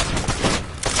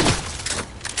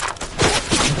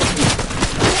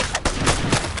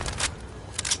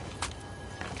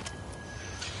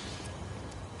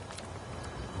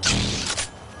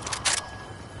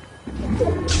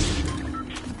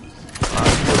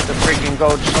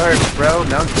 Gold slurps, bro.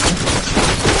 No.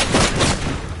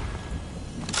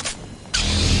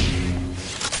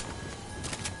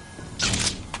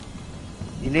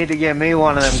 You need to give me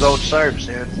one of them gold slurps,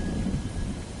 dude.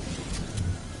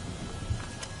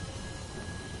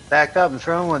 Back up and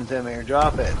throw one to me or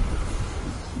drop it.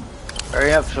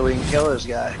 Hurry up so we can kill this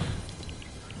guy.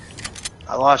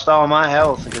 I lost all my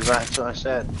health because that's what I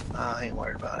said. I ain't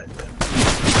worried about it.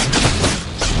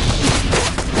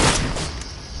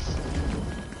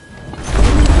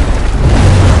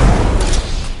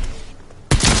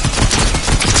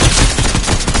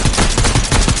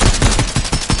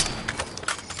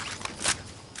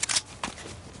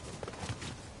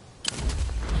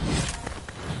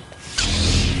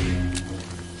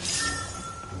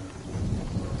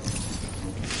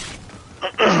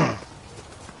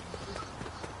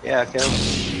 Yeah, Kevin.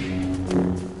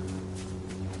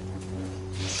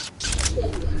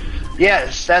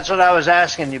 Yes, that's what I was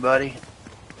asking you, buddy.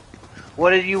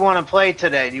 What did you want to play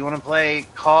today? Do you want to play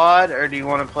COD or do you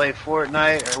want to play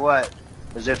Fortnite or what?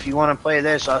 Because if you want to play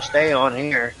this, I'll stay on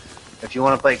here. If you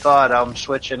want to play COD, I'm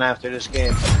switching after this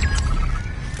game.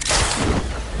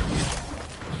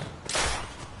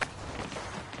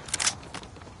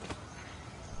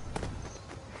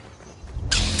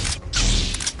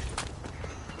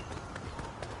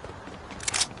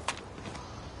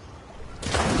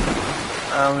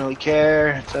 I don't really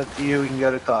care. It's up to you. We can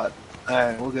go to COD.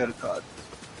 Alright, we'll go to COD.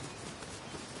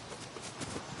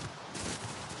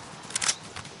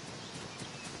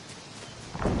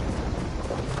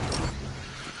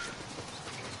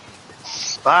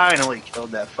 Finally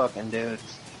killed that fucking dude.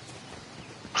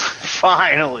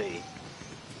 Finally.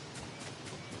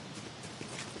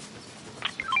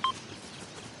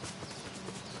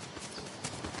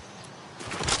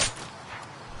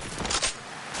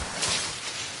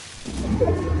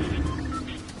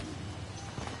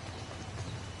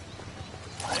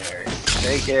 There.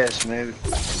 Take this, maybe.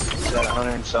 He's got 100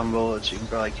 and some bullets. You can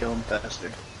probably kill him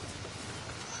faster.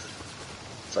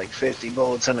 It's like 50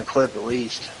 bullets in a clip at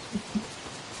least.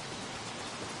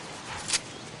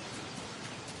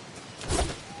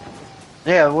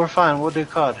 Yeah, we're fine. We'll do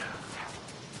COD.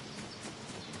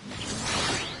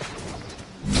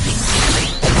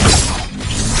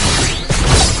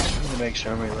 Let me make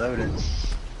sure I'm reloaded.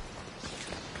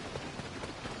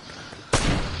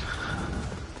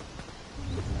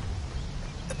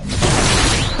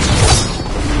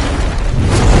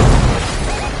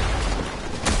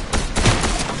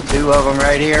 Two of them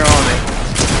right here on me.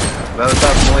 Both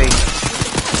of them weak.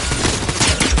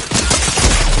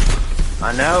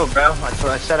 I know, bro. That's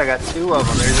what I said. I got two of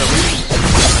them. There's at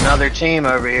least another team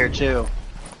over here, too.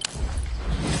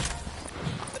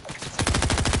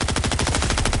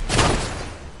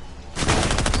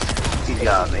 He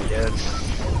got me, dude.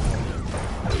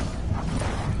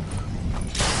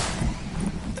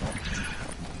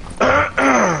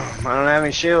 I don't have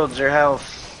any shields or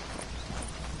health.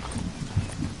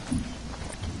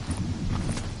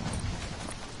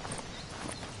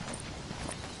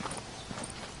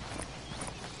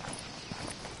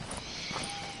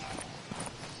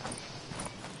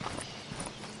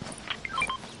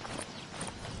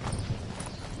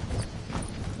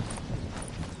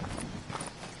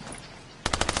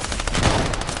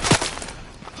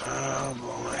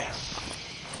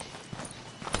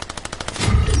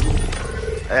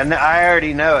 And I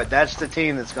already know it. That's the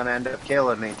team that's going to end up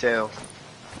killing me, too.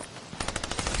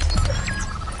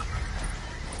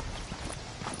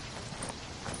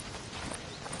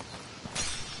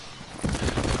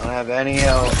 I don't have any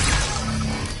help.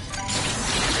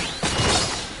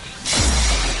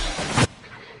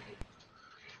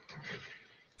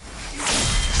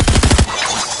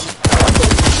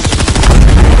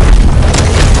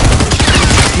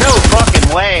 No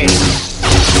fucking way!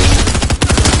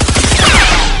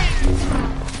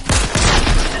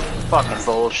 Fucking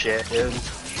bullshit, dude.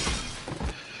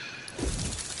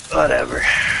 Whatever.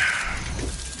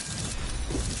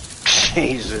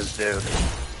 Jesus, dude.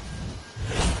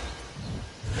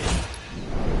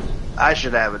 I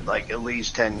should have like at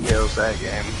least 10 kills that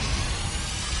game.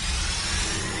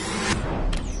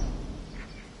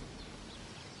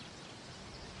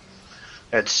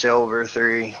 That's silver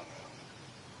 3.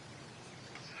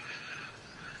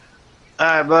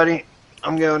 Alright, buddy.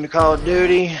 I'm going to Call of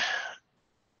Duty.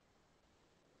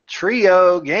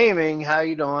 Trio Gaming, how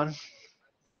you doing?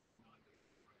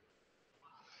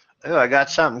 Oh, I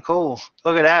got something cool.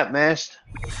 Look at that, mist.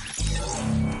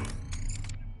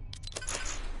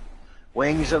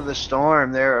 Wings of the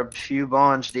Storm. There are a few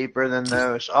bonds deeper than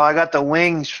those. Oh, I got the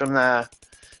wings from the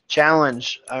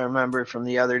challenge I remember from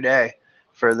the other day.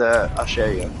 For the, I'll show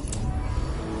you.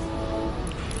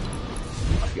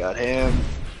 I got him.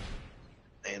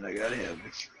 And I got him.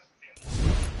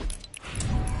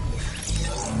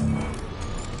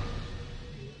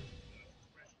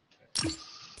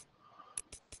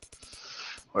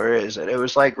 Where is it? It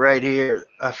was like right here.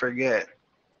 I forget.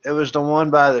 It was the one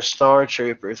by the Star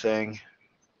Trooper thing.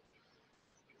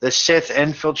 The Sith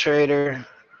Infiltrator.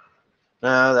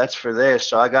 No, that's for this,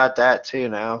 so I got that too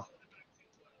now.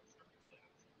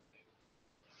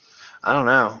 I don't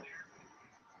know.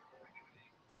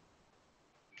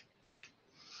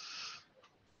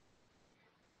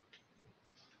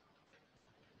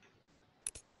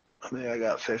 I think I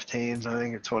got 15s. I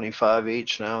think it's 25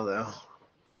 each now, though.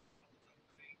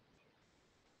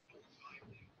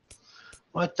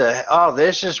 What the? Oh,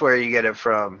 this is where you get it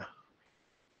from.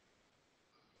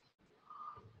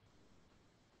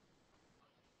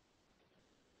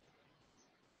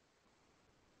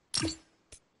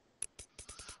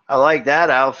 I like that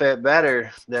outfit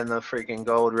better than the freaking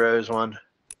gold rose one.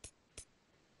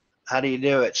 How do you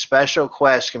do it? Special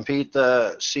quest. Complete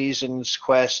the season's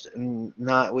quest in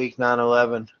not week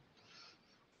 9/11.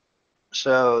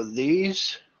 So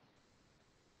these.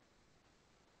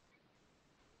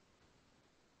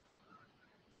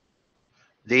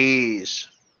 These.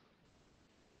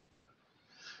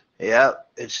 Yep,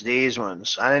 it's these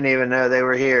ones. I didn't even know they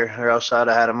were here, or else I'd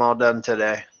have had them all done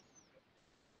today.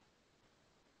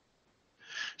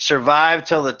 Survive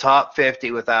till the top 50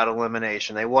 without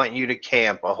elimination. They want you to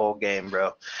camp a whole game,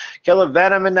 bro. Killer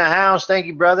Venom in the house. Thank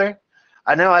you, brother.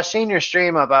 I know I seen your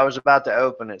stream up. I was about to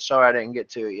open it. Sorry I didn't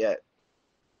get to it yet.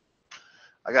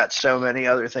 I got so many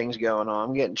other things going on.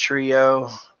 I'm getting trio.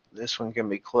 This one can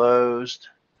be closed.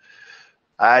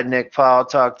 All right, Nick Paul.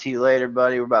 Talk to you later,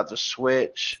 buddy. We're about to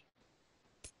switch.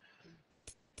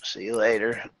 See you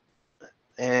later.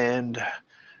 And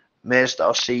Mist,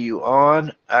 I'll see you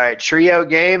on. All right, Trio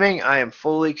Gaming. I am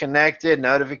fully connected.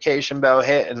 Notification bell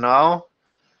hit and all.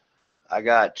 I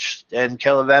got, and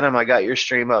Killer Venom, I got your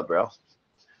stream up, bro.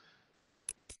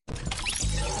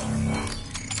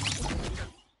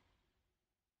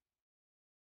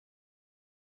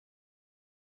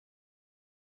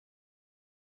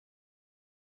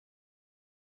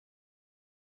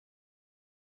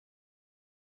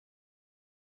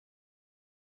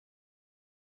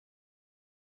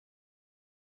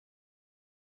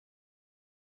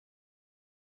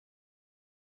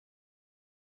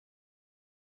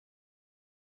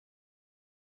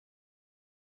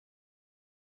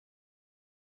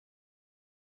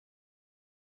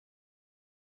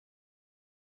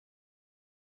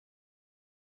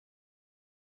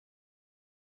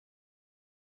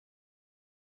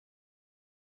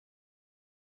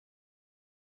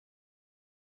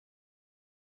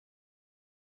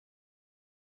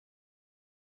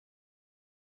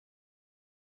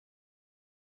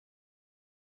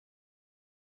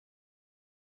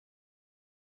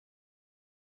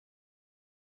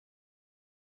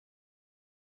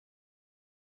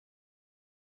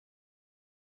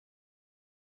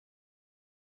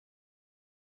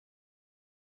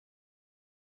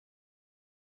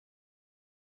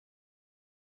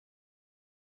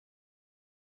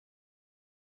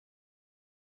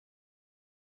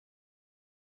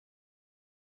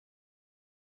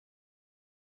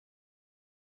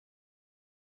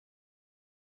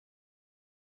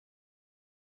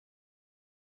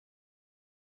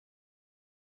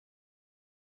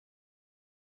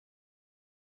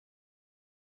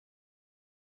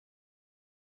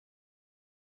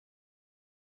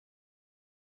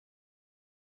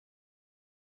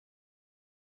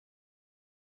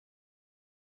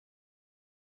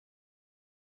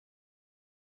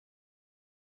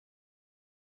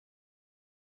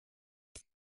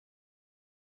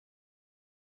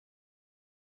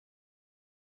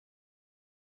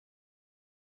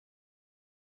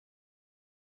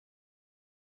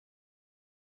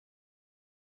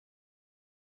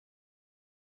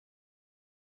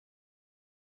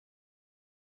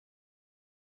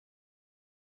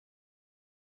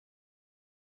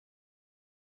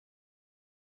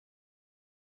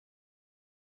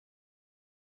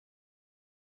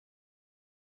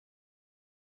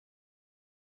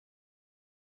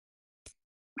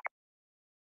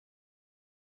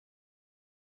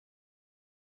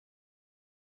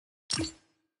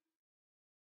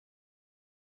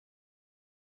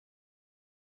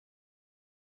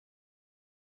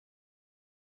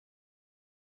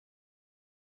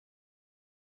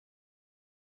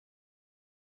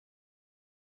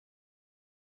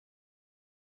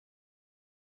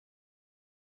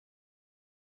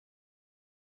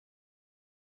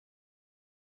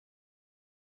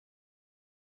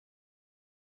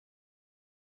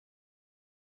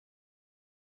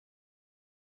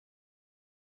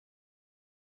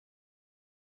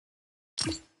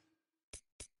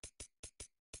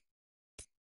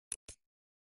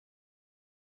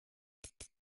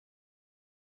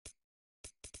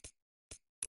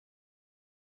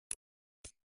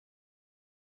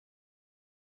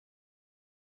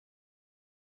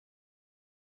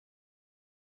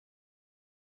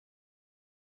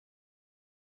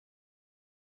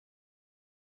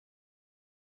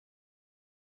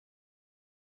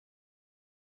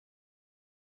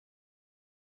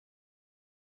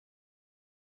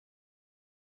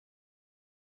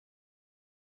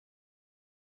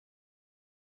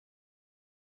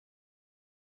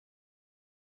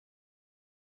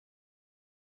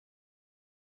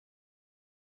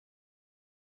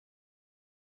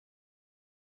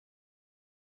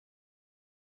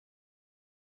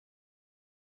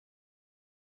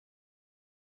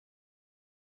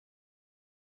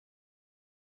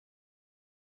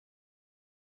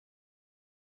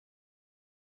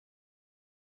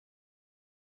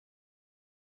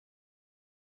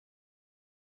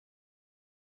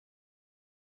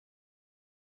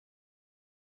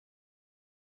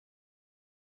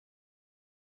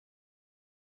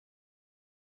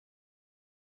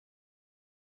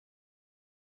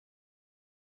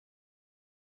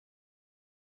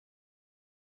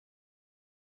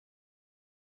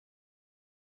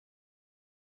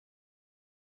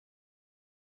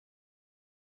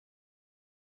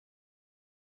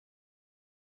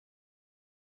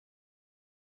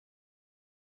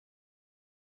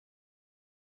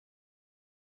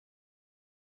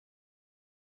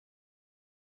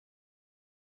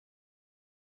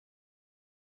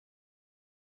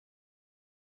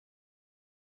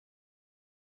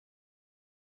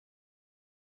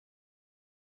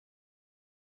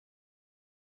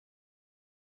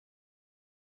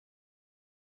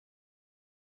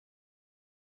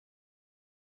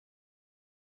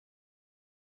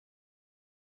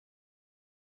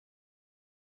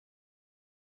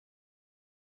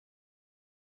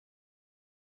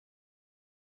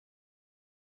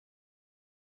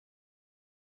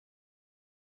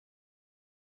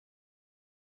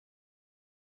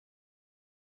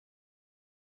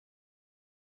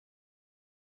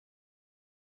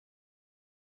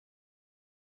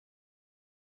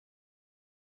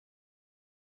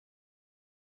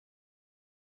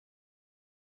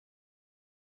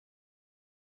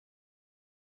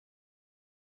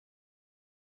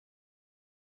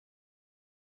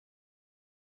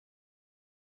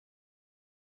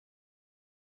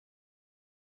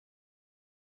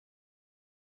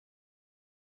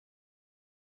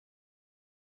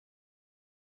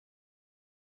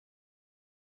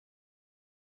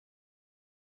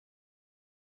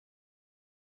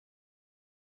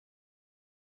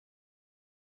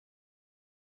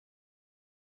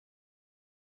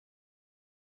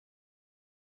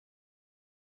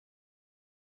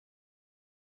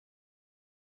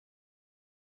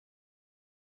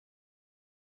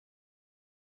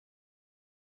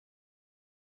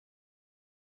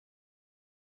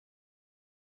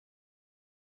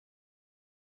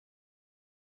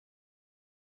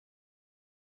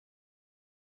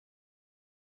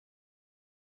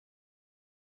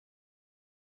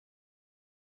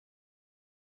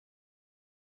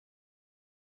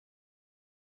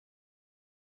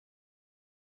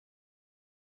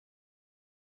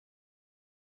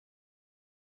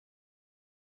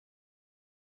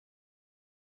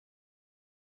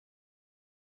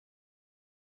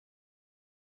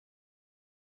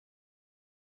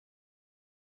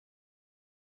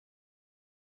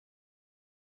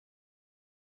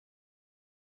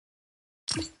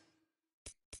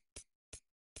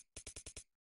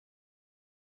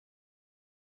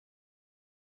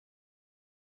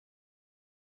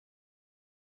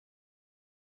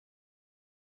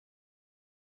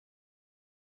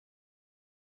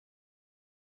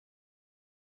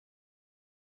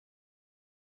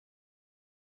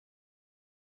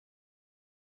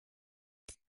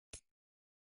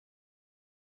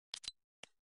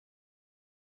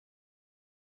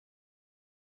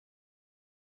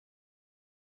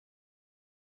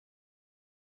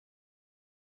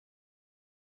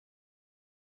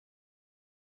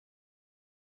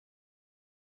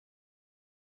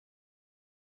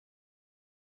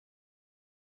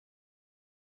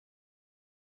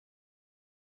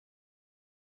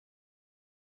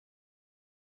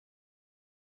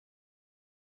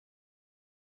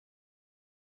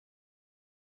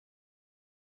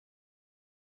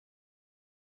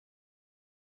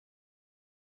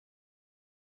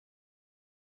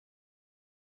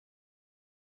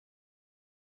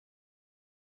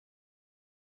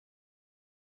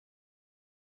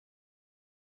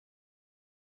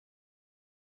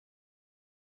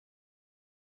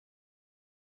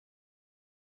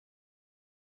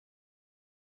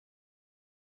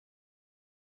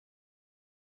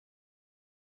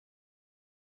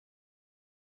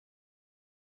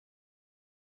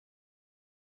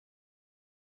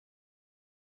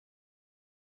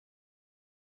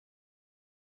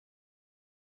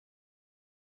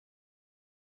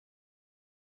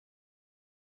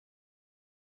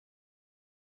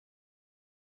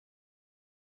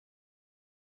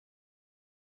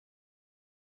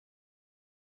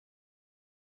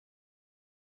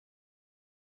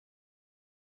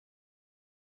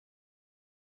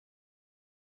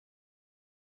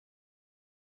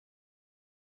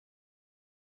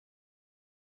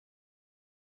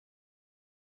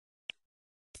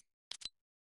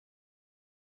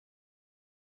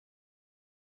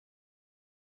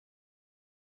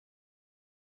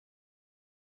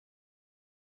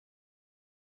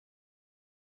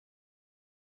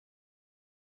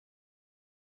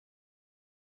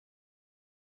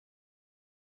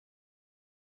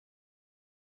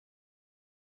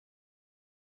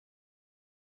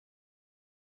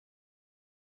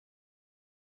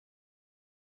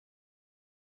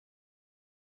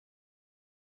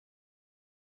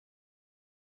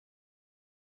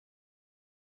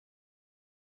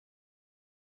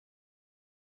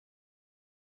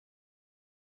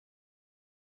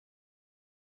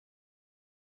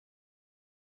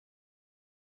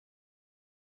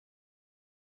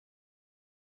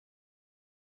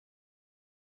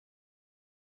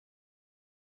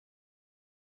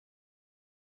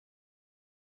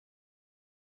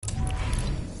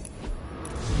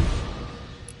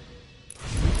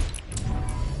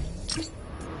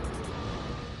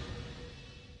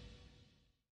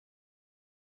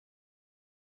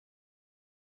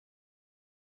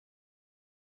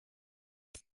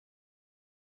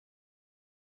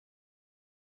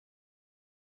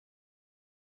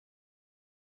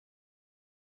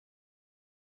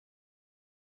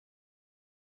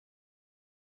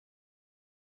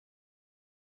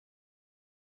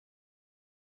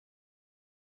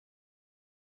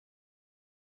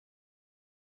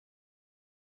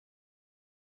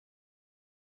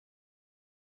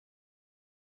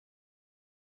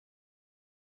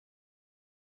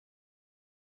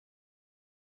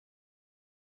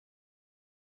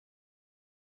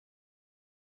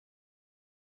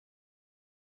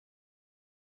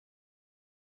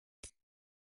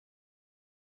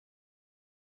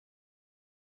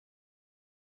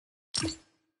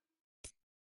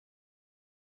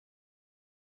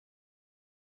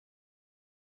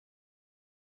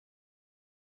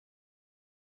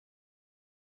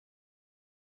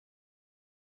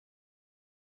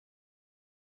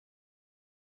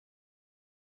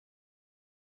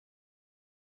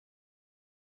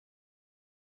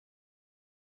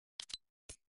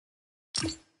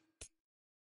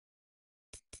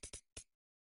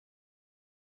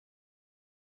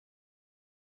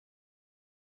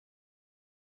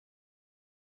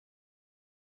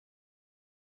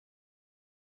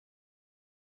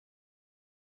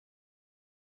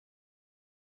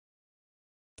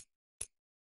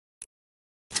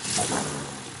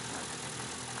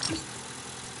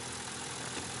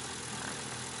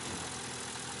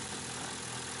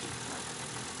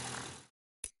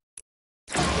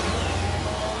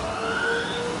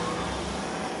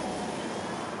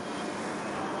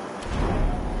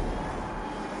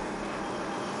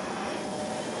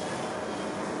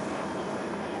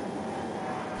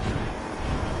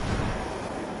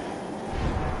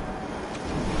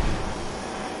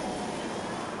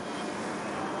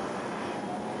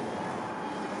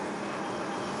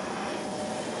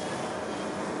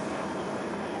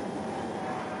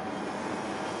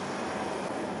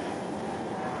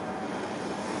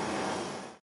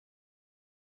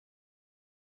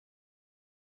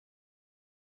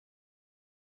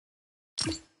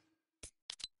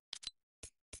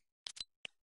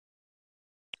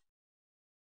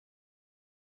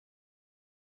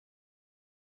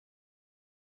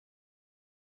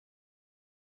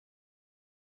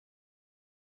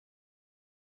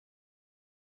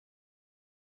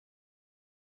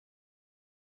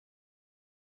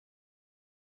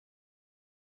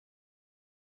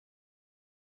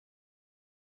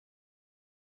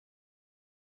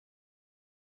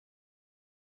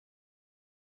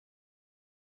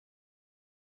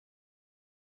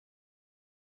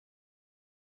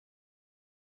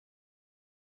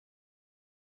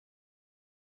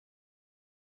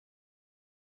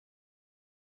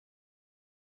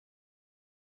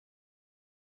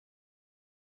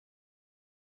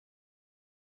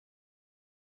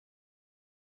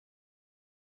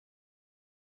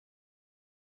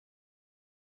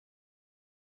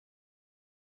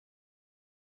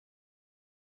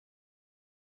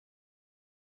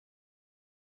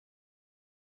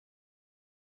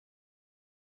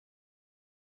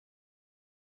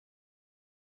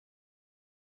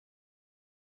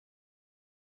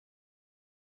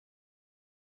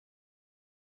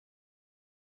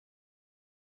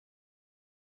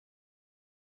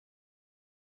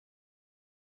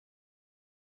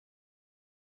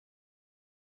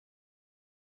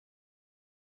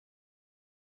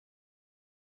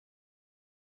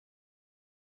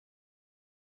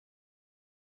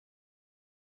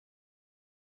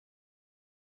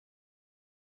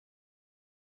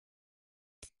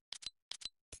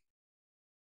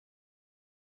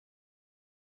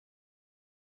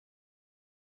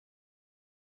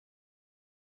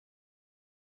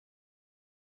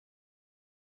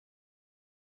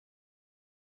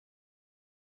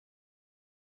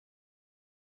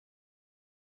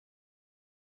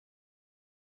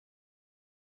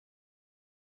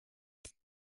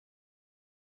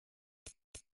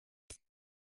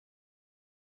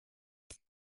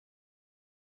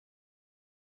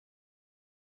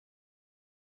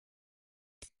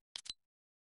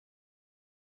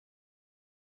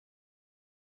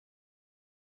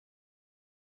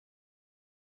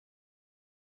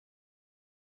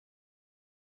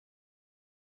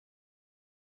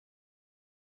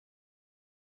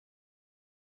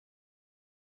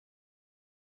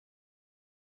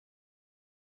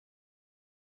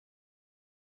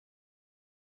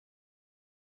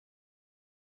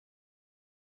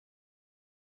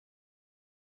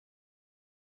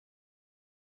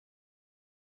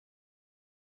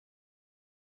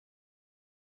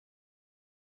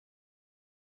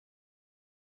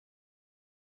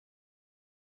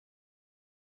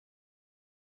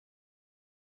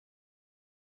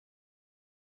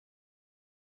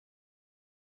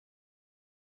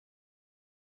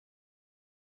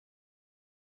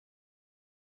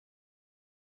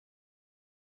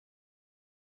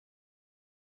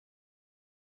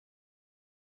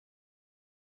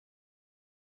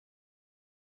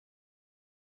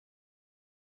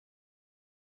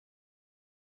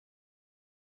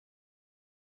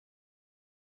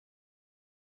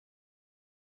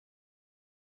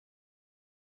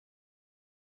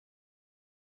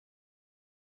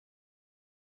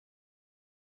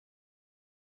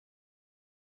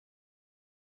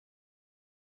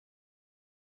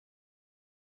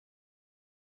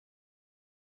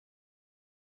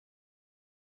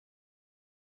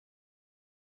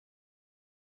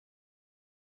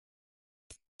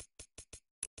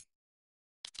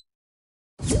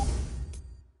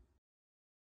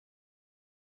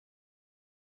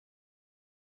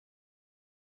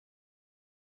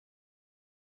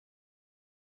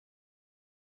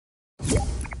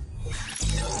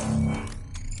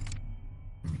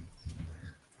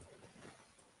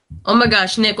 Oh my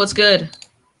gosh, Nick, what's good?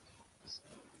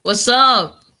 What's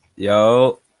up?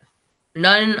 Yo.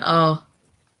 Nothing. Oh.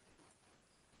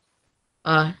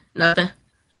 Nothing.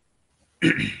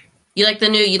 You like the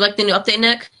new update,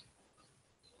 Nick?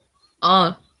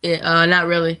 Oh, yeah, not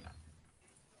really.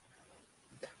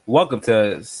 Welcome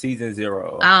to season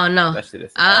 0. I don't know. That shit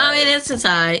is I mean, it's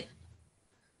alright.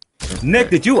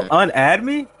 Nick, did you unadd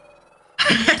me?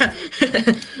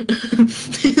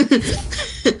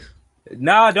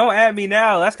 Nah, don't add me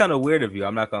now. That's kind of weird of you.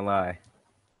 I'm not gonna lie,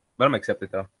 but I'm accepted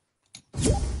though.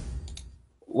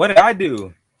 What did I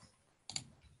do?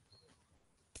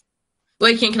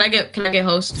 Wait, can I get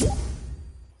host?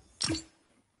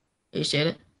 You said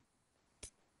it.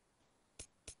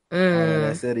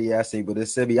 That city, yeah, I see, but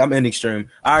this city, I'm ending stream.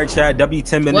 All right, Chad. W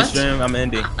 10-minute stream. I'm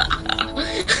ending.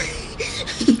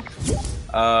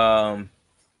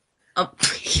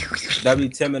 W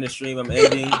 10-minute stream. I'm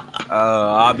ending.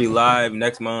 I'll be live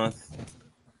next month.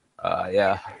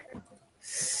 Yeah.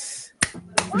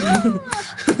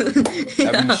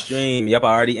 W stream. Yep,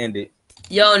 I already ended.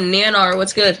 Yo, Nanar,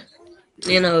 what's good?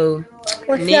 Nano.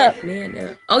 What's up?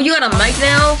 Nano. Oh, you got a mic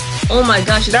now? Oh my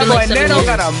gosh, it's That been like boy 7 Nano years.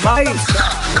 got a mic.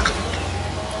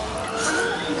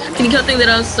 Can you tell me that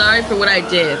I'm sorry for what I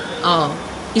did? Oh,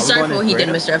 he's sorry for what he did,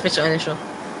 creative? Mr. Official Initial.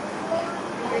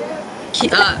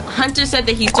 Hunter said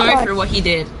that he's sorry for what he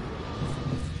did.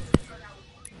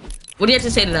 What do you have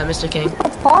to say to that, Mr. King?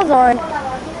 Let's pause on.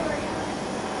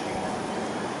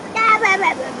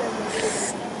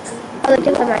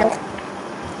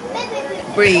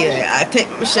 Breathe. I take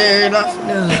my shirt off.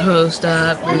 No,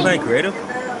 stop. You playing creative?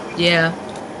 Yeah.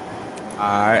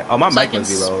 Alright. Oh, my So I mic can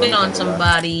must be low. spit on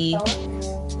somebody.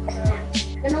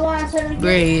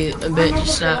 Breathe. Bitch,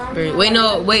 stop. Breathe. Wait,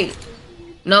 no, wait.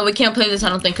 No, we can't play this, I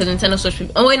don't think, because Nintendo Switch.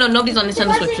 Oh, wait, no, nobody's on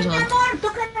Nintendo Switch. Is on.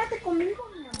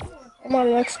 I'm on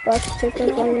Xbox.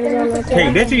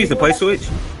 King, didn't you used to play Switch?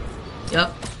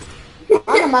 Yep.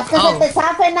 Oh.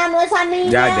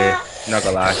 Yeah, I did. Not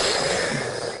gonna lie.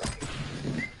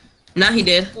 Nah, he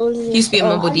did. He used to be a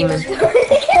mobile demon.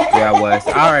 Yeah, I was.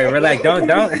 Alright, relax. Don't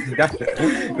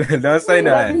say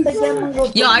nothing.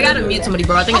 Yo, I gotta mute somebody,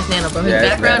 bro. I think it's Nano, bro. His Yeah,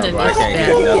 it's background Nano, bro. I is can't bad.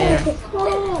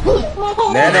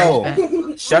 hear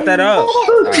Nano, shut that up.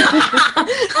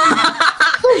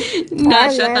 Nah,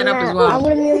 shut that up as well.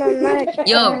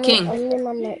 Yo, King.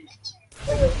 King.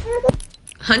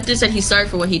 Hunter said he's sorry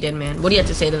for what he did, man. What do you have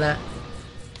to say to that?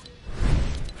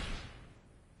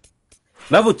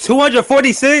 Level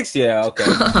 246? Yeah, okay.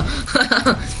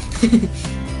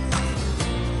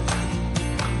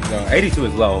 No, 82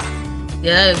 is low.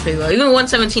 Yeah, that is pretty low. Even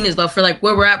 117 is low for like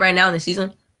where we're at right now in the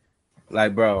season.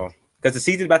 Like, bro. Because the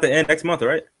season's about to end next month,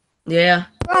 right? Yeah.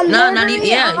 No, not even.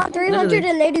 Yeah.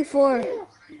 384.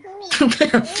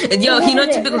 Yo, you know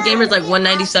typical gamers like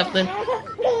 190 something.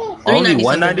 Only 190?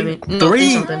 190? No,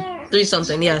 3? something. 3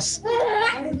 something, yes.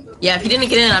 Yeah, if you didn't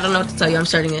get in, I don't know what to tell you. I'm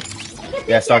starting it.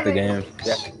 Yeah, start the game.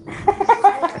 Yeah.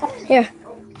 Here.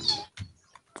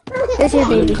 Here's your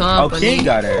baby. Oh, King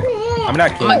got it. I'm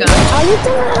not King. Oh my god.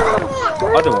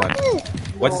 Other one.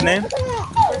 What's his name?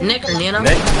 Nick or Nano?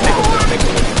 Nick.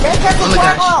 Oh my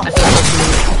gosh. I feel so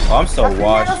smooth. Oh, I'm so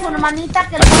washed.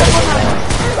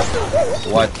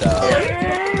 What the?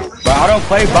 Bro, I don't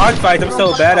play box fights. I'm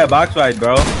so bad at box fights,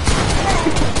 bro.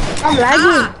 I'm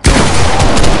lagging.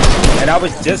 And I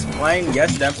was just playing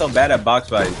yesterday. I'm so bad at box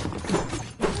fights.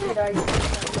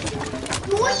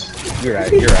 You're right.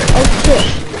 Oh shit.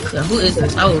 Yeah, who is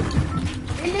this? Oh,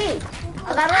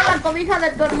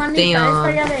 damn.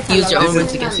 Use your own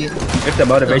to get season. If the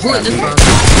motivation Who is this is from?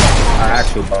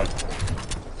 actual bone.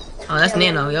 Oh, that's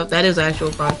Nano. Yep, that is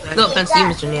actual phone. No offense to you,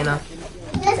 Mr. Nano.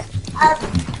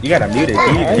 You gotta mute it.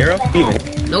 Can you even hear him?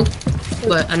 Even. Nope.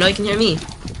 But I know you can hear me.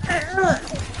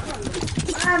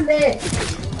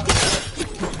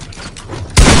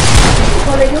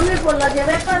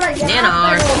 Nano.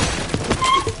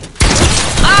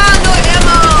 Ah, no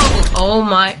ammo! Oh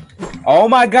my. Oh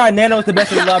my god, Nano's the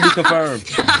best in the lobby, confirmed.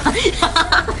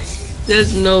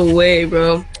 There's no way,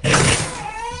 bro.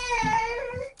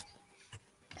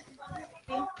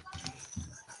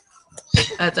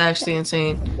 That's actually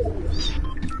insane.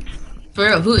 For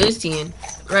real, who is Tien?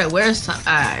 Right, where's Tom?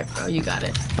 Alright, bro, you got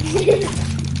it.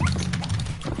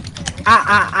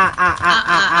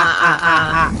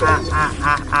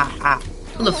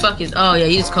 Who the fuck is? Oh yeah,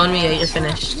 you just called me. Yeah, you're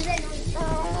finished.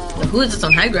 Yo, who is this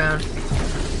on high ground?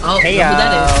 Oh, Hey, who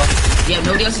that is? Yeah,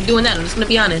 nobody else is doing that. I'm just gonna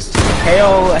be honest.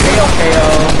 KO.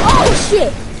 Oh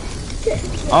shit.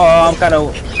 Oh,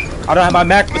 I don't have my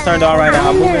max turned on right now.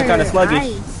 I'm moving kind of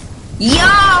sluggish. Yo,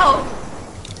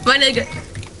 my nigga.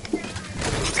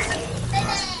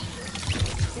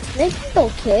 It's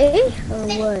okay, or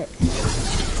what?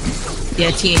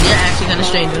 Yeah, T, you're actually kind of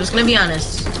strange. I'm just gonna be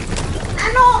honest.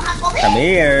 Come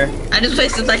here. I just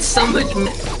wasted like so much.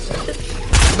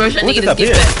 Bro, I need to up get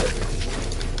here? back.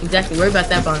 Exactly. Worry about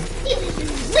that bomb.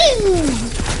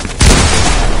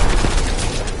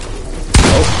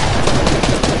 Oh,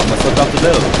 I'm gonna flip off the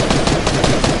build.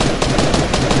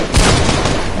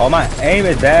 Oh, my aim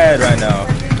is bad right now.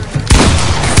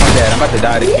 I'm dead. I'm about to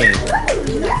die to King.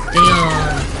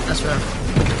 Damn, that's rough.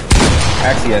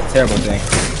 Actually, a terrible thing.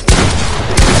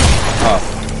 Oh.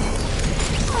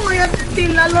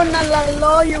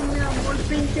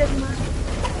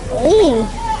 Hey.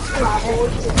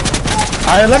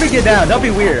 Alright, let me get down. Don't be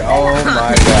weird. Oh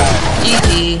my god.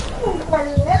 GG.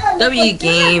 W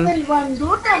game.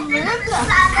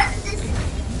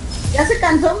 Ya se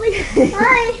cansó mi.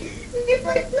 Ay, ni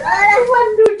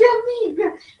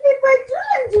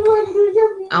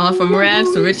I went from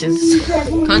rags to riches.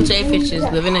 Country fishes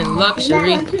living in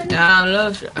luxury. Down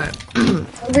luxury.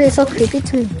 It's so creepy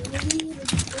to me.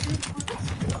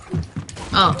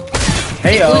 Oh.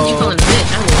 Hey Who you yo. calling a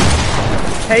bitch? I will.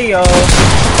 Hey yo.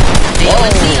 Hey, yo,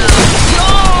 let's see, yo!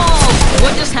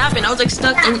 What just happened? I was like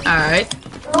stuck in. Alright.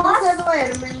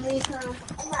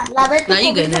 Now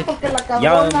you good, Nick.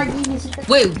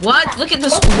 Wait, what? Look at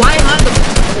this. Why am I the.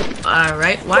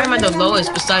 Alright. Why am I the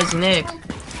lowest besides Nick? I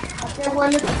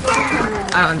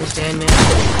don't understand, man.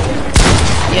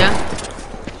 Yeah?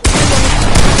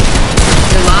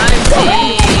 You're live?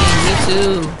 Dang, me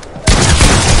too.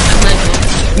 That's nice, man.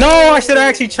 No, I should have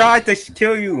actually tried to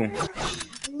kill you.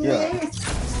 Yeah.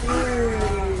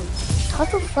 How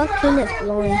the fuck can it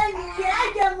blowing?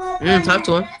 Talk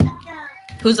to him.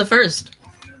 Who's the first?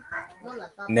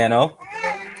 Nano.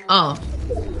 Oh.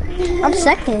 I'm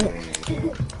second.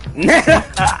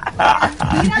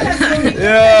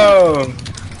 Yo.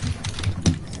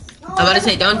 I'm about to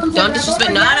say, don't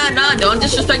disrespect. No, don't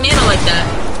disrespect Nano like that.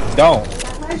 Don't.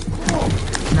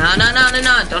 No.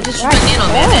 Don't disrespect Nano,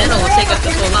 man. Nano will take up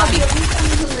the whole lobby.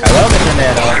 Hello, Mr.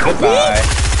 Nano. Goodbye.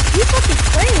 You fucking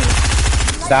crazy.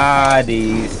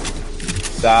 Sadi,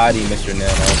 Mr.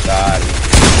 Nano. Sadi.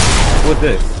 What's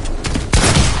this?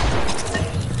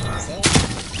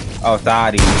 Oh,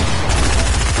 Sadi.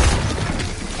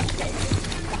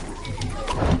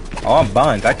 Oh, I'm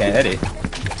buns. I can't edit.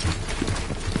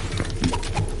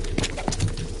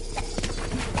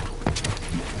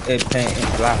 It paint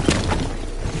and block.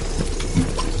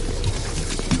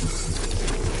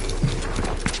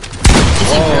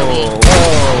 Whoa.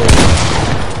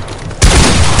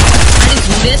 I just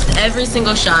missed every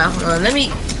single shot. Hold on, let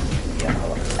me. I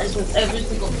just missed every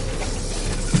single.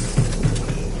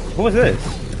 Who is this?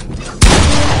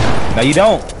 No, you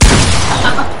don't.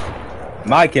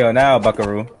 My kill now,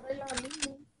 Buckaroo.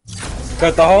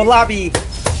 Cut the whole lobby.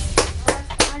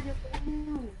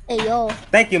 Hey yo.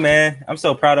 Thank you, man. I'm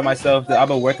so proud of myself. I've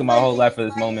been working my whole life for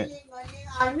this moment.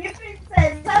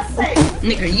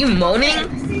 Nick, are you moaning?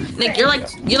 Nick, you're like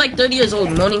 30 years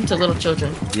old moaning to little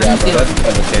children. Yeah, bro,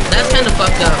 That's kind of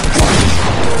fucked up.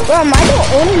 Bro, am I the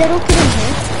only little kid in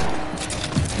here?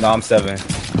 No, I'm 7.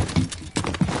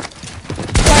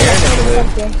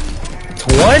 40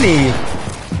 20?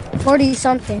 40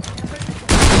 something.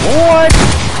 What?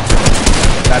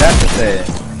 Now that's the sad.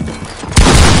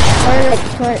 Or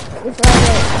like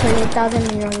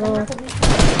 20,000 in your lower.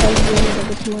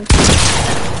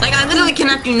 Like, I literally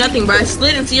cannot do nothing, bro. I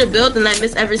slid into your build and I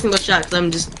missed every single shot because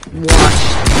I'm just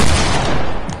washed.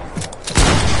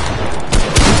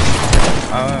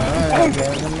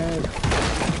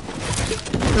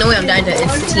 No way, I'm dying to it.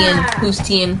 It's Tien. Who's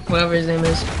Tien? Whatever his name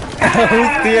is. Who's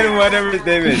Tien? Whatever his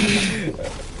name is.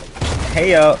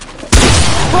 Hey, yo.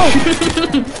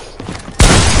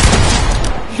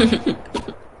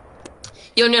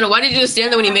 Yo, Nana, why did you just stand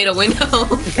there when he made a window?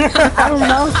 I don't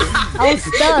know. I was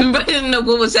stuck. But I didn't know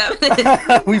what was happening.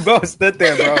 We both stood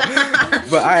there, bro.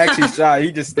 But I actually shot.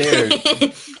 He just stared.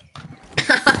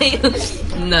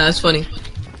 Nah, it's funny.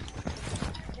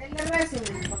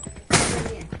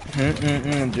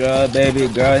 Drug baby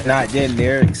girl, not getting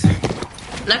lyrics.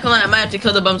 Not gonna lie, I might have to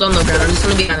kill the bums on the ground. I'm just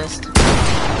gonna be honest.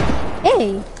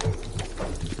 Hey.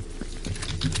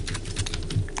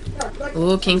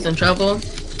 Ooh, King's in trouble.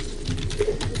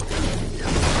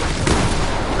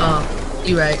 Oh,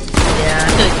 you right. Yeah, I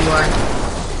feel like you are.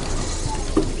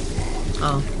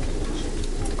 Oh.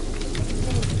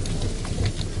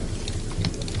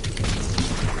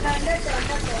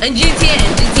 And GTA,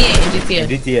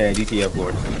 GTA, of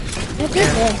course. What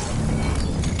is this?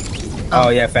 Oh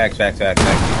yeah, facts.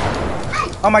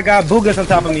 Oh my god, Booga's on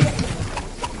top of me.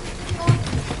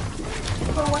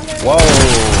 Whoa.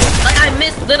 Like, I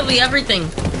missed literally everything.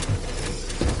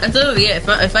 That's literally it.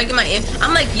 If I get my aim,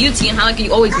 I'm like you, T, and how like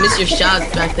you always miss your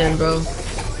shots back then, bro.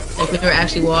 Like when you were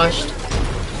actually washed.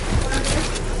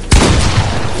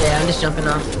 Yeah, I'm just jumping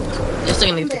off. You're still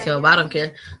gonna get the kill, but I don't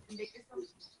care.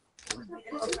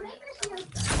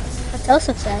 That's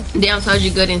also sad. Damn, so how's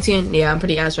you good in 10? Yeah, I'm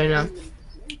pretty ass right now.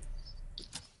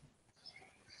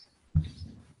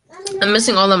 I'm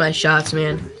missing all of my shots,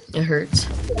 man. It hurts.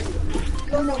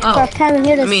 Oh,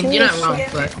 I mean, you're not wrong,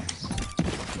 but...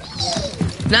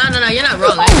 No, you're not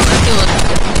wrong.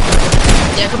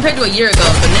 Yeah, compared to a year ago,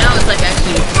 but now it's like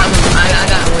actually, I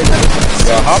got way better.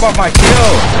 Yo, how about my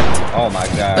kill? Oh my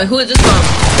god. But who is this from?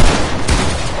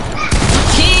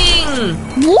 King!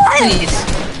 What? Please.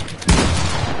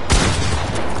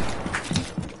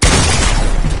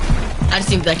 I just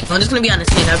need that kill. I'm just gonna be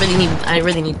honest, King. I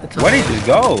really need the kill. Where did you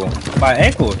go? My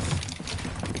ankles.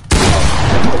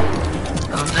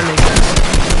 Oh, that makes sense.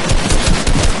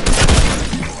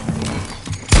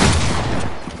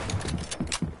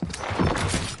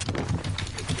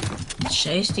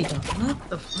 Shiesty dog. What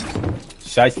the fuck?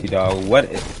 Shiesty dog. What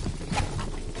is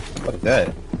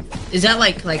that? Is that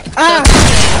like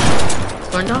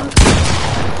corn dog?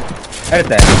 Edit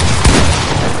that.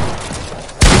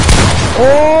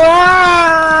 Oh!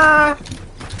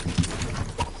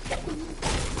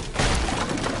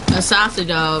 A sausage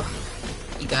dog.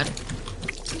 You got it.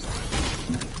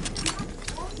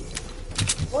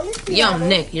 Yo,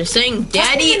 Nick, you're saying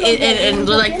daddy and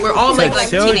like we're all like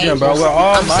children, teenagers. bro. We're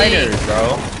all minors,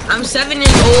 bro. I'm 7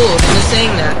 years old and you're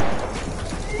saying that.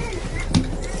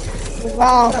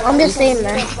 Wow, I'm just saying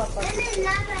that.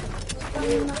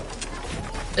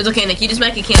 It's okay, Nick. You just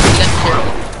make it cancel. You got the kill.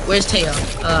 Where's Teo?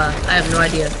 I have no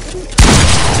idea.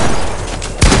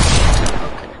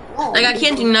 Like I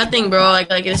can't do nothing, bro. Like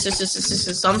it's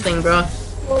just something, bro.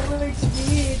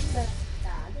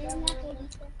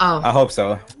 Oh. I hope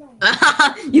so.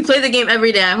 You play the game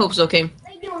every day. I hope so, okay?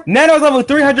 Nano's level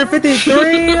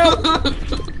 353.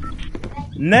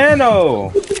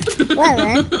 Nano. What,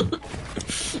 man?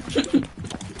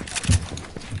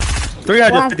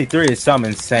 353 is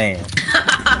something insane.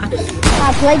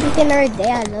 I play the game every day.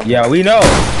 I love it. Yeah, we know.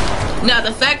 Now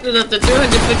the fact that the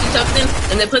 350 something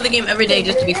and they play the game every day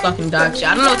just to be fucking dog shit.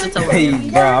 I don't know what to tell them. Hey,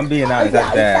 bro, I'm being honest.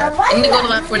 That's bad. I need to go to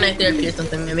my Fortnite therapy or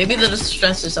something, man. Maybe they're just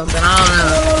stressed or something. I don't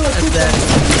know. That's bad.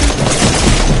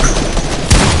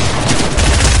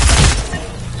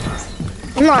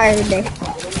 I'm not every day.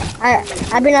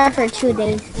 I've been out for 2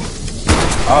 days.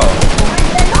 Oh.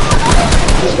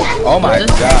 Oh my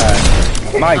god.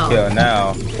 My kill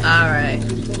now. Alright.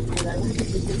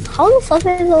 How the fuck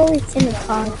is it always in the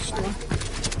college though?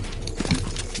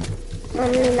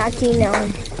 I'm really not keen now. I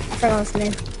forgot his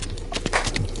name.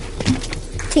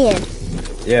 10.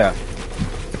 Yeah.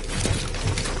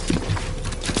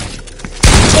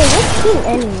 Hey, what's team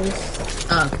anyways?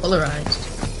 Polarized.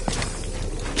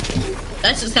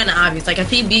 That's just kind of obvious. Like if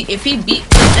he beat and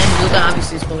Luka,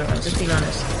 obviously is polarized. Just being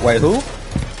honest. Wait, who?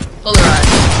 Polarized.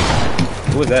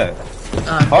 Who was that?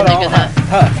 Hold on.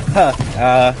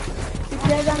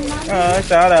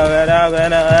 Shout out.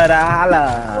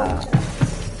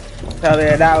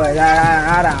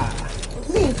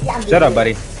 Shut up,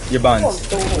 buddy. Your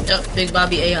buns. Yep, Big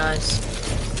Bobby AIs.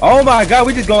 Oh my god,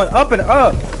 we just going up and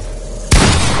up.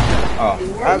 Oh.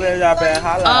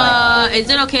 Is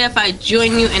it okay if I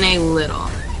join you in a little?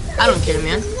 I don't care,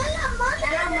 man.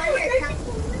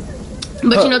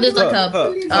 But you know, there's like a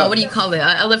what do you call it?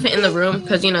 Elephant in the room,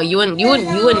 because you know you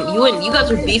guys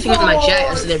were beefing with my chat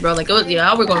yesterday, bro. Like it was,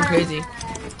 yeah, we're going crazy.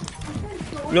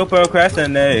 You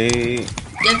procrastinate.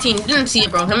 Yeah, team, you didn't see it,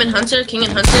 bro. Him and Hunter, King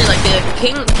and Hunter, like the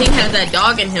King has that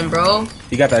dog in him, bro.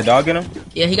 You got that dog in him?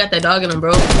 Yeah, he got that dog in him,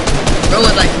 bro. Bro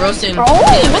was like roasting him, Oh,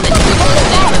 and then he was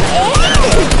roasting him.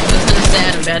 It was kind of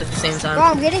sad and bad at the same time. Bro,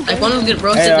 I'm getting like one would get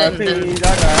roasted, then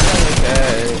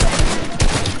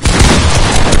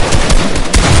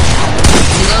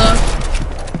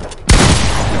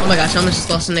oh my gosh, I almost just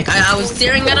lost a Nick. I was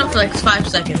staring at him for like 5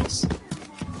 seconds.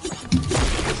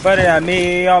 Put it on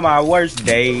me on my worst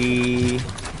day.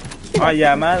 Oh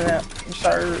yeah, my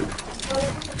shirt.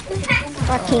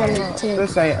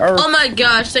 This ain't Earth. Oh my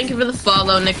gosh, thank you for the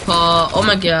follow, Nick Paul. Oh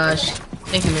my gosh.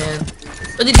 Thank you, man.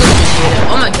 Really do appreciate it.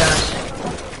 Oh my gosh.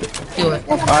 Do it.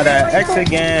 Oh, that X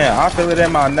again. I feel it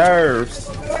in my nerves.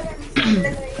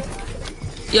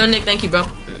 Yo, Nick, thank you, bro.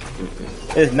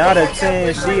 It's not a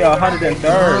 10, she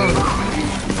 103rd.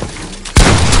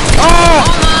 Oh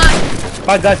my!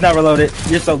 My gun's not reloaded.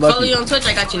 You're so lucky. Follow you on Twitch,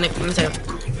 I got you, Nick. Let me tell you.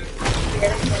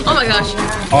 Oh my gosh.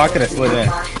 Oh, I could have slid in.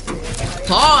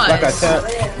 Pause. Like I said,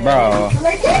 bro.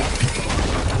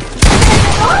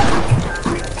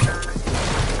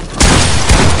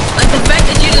 Like the fact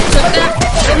that you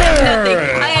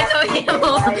I had no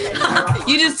ammo.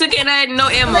 You just took it and I had no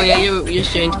ammo. Yeah, you're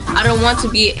strange. I don't want to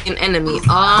be an enemy.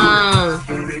 Oh.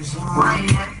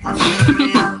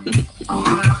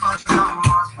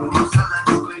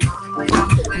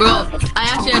 Bro, I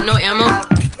actually had no ammo.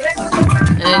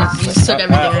 And you just took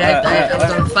everything. I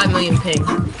was on 5 million ping.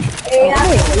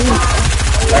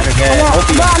 Back again.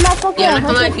 Yeah,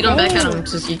 I'm not if you don't back at him,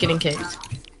 just you're getting kicked.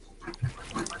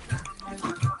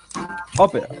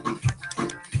 Open.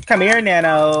 Come here,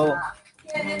 Nano.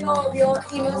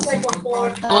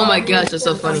 Oh my gosh, that's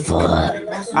so funny.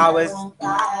 I was.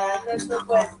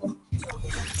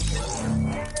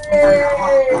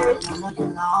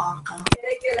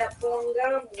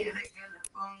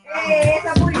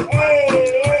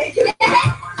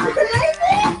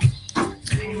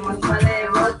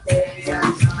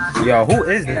 Yo, who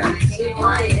is that?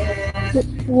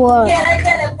 What?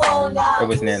 It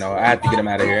was Nano. I had to get him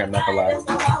out of here. I'm not gonna lie.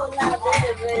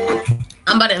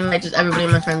 I'm about to invite just everybody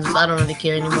in my friends. I don't really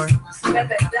care anymore.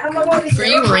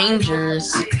 Free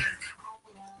Rangers.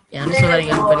 Yeah, I'm just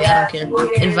inviting everybody. I don't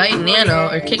care. Invite Nano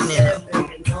or kick Nano.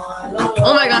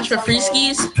 Oh my gosh, for free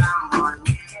skis?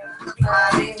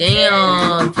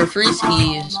 Damn, for free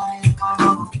skis.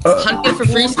 How do you get it for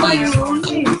free skis?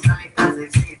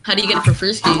 How do you get it for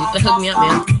free skis? Hook me up,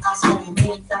 man.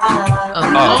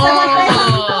 Oh.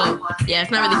 Yeah,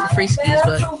 it's not really for free skis,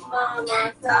 but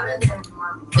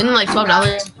isn't it like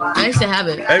 $12? I used to have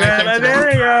it. When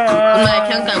my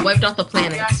account got wiped off the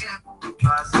planet.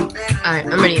 Alright,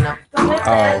 I'm ready now.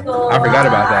 Oh, I forgot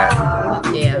about that.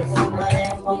 Yeah.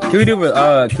 Can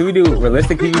we do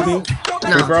realistic PvP? No.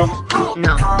 Free bro?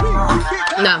 No.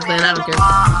 No, man, I don't care.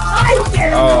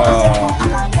 Oh.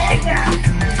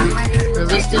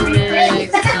 Realistic PvP.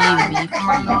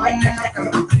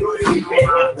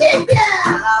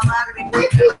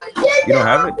 You don't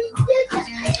have it?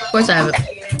 Of course I have it.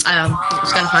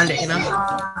 Just gotta find it, you know?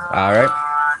 Alright.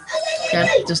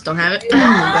 Okay, just don't have it.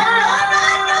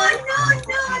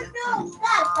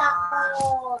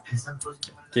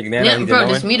 Yeah, bro,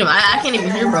 just mute him. I can't even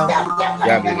hear, bro.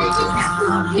 Yeah, I'm good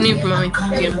too. You need to promote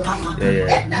me.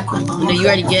 Yeah. You know, you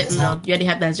already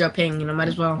have that 0 ping, you know, might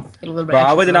as well get a little bit. Bro,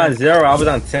 I wasn't on 0, I was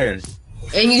on 10.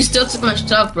 And you still took my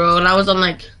stuff, bro, and I was on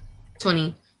like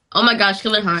 20. Oh my gosh,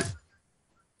 Killer Hunt.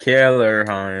 Killer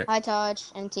Hunt. Hi,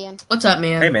 Taj and TM. What's up,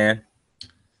 man? Hey, man.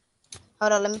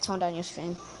 Hold on, let me tone down your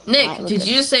stream. Nick, Right, did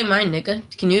you just say my nigga?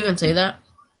 Can you even say that?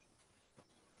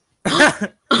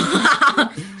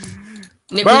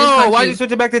 Nick, Bro, why'd you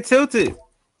switch it back to Tilted?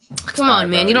 Come on,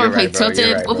 man. You don't play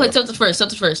Tilted. Right, we'll play Tilted first.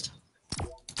 Tilted first.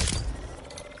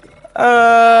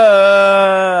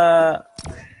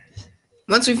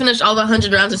 Once we finish all the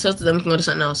 100 rounds of Tilted, then we can go to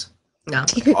something else. No.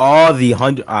 All the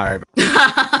 100. Alright.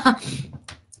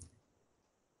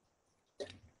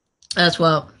 That's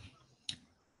well.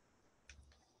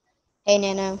 Hey,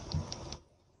 Nano.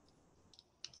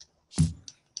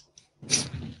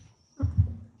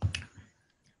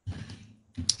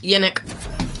 Yeah, Nick.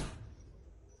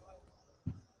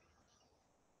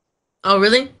 Oh,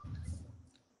 really?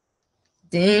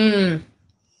 Dang.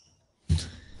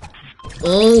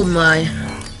 Oh, my.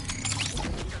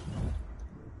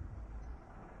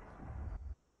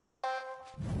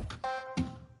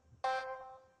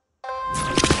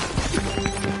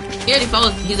 He already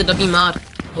followed. He's a W mod.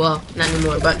 Well, not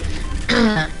anymore, but...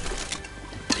 No.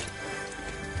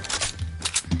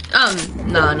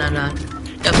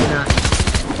 Definitely not.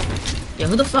 Yeah,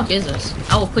 who the fuck is this?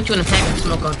 I will put you in a pack and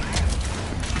smoke on.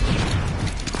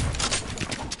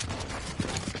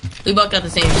 We both got the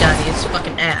same shot. It's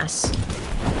fucking ass.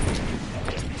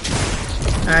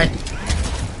 Alright.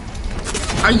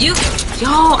 Are you...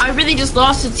 Yo, I really just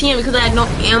lost the team because I had no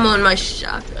ammo in my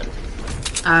shotgun.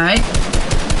 Alright.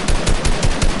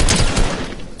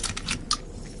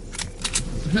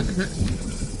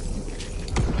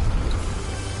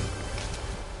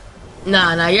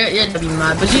 Nah, you're W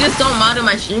mod, but you just don't mod on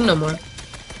my stream no more.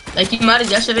 Like, you modded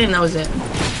yesterday and that was it.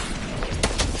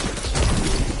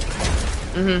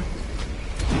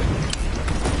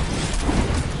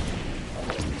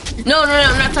 No,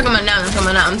 I'm not talking about now,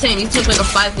 I'm saying you took like a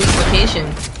 5-week vacation.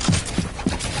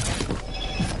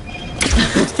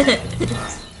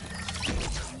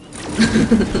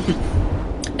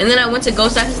 And then I went to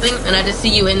Ghost Access thing and I just see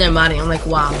you in there modding. I'm like,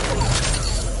 wow.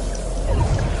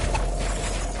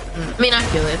 I mean, I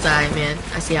feel it. It's alright, man.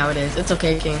 I see how it is. It's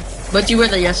okay, King. But you were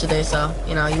there yesterday, so,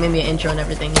 you know, you made me an intro and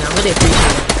everything. You know, I really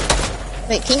appreciate it.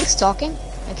 Wait, King's talking?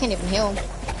 I can't even hear him.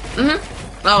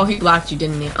 Oh, he blocked you,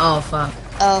 didn't he? Oh, fuck.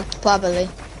 Oh, probably.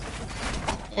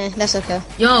 That's okay.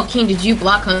 Yo, King, did you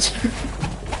block Hunter?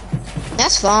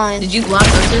 That's fine. Did you block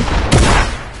Hunter?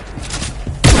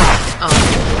 Oh.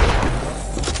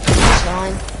 It's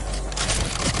fine.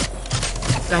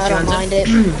 Got I you, don't Hunter. mind it.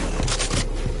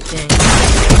 Dang.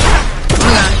 Oh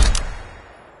my god.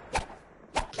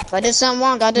 If I did something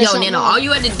wrong, I did Yo, something Nano, wrong. all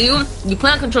you had to do, you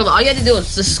play on controller, all you had to do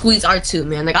was just squeeze R2,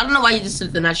 man. Like, I don't know why you just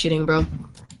sit there not shooting, bro.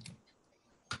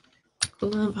 By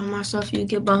myself, you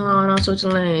get behind all sorts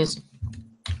of lanes.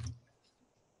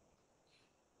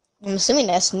 I'm assuming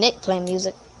that's Nick playing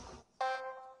music.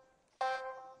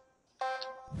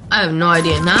 I have no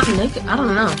idea. Nah, Nick, I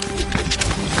don't know.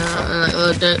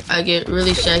 I get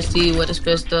really shasty with his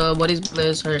pistol, what his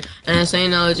bliss hurt, and I say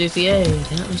no GTA.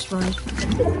 That was fun.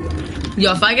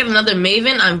 Yo, if I get another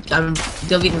Maven, I'm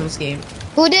deleting this game.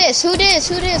 Who this? Hold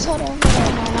on.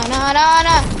 No.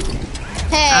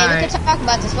 Hey, we can talk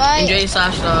about this, right? Enjoy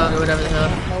Slash Dog or whatever the hell.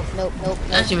 Nope.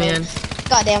 That's you, man.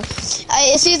 Goddamn.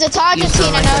 It's either Target You still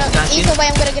team like and this, got you. either way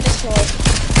I'm gonna get destroyed.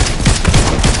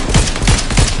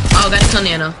 Oh, gotta kill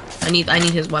Nano. I need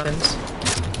his weapons.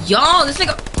 Yo, this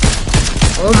nigga.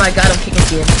 Oh my god, I'm kicking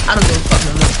Ian. I don't give a fuck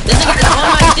no more. This nigga is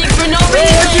on my dick for no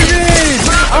reason.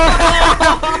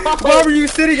 Why were you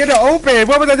sitting in the open?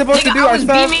 What was I supposed to do? I was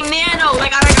beaming Nano.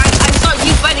 Like I saw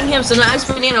you fighting him, so now I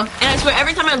spam Nano. And I swear,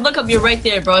 every time I look up, you're right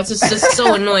there, bro. It's just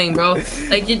so annoying, bro.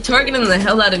 Like you're targeting the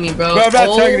hell out of me, bro. Bro, I'm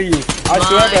not targeting you. I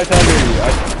swear I'm not targeting you.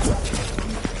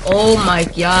 Oh my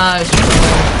gosh, bro.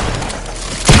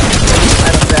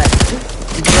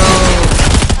 Bro.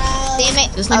 Damn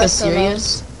it. This nigga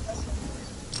serious?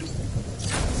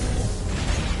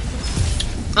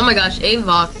 Oh my gosh,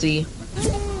 Voxy.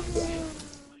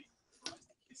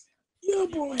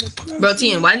 Bro,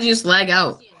 Tian, why did you just lag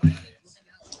out?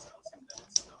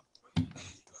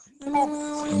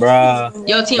 Bruh.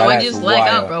 Yo, Tian, why did you just lag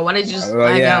out, bro? Why did you just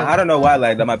lag out? I don't know why I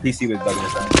lagged out. My PC was bugging or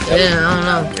something. Yeah, I don't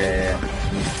know.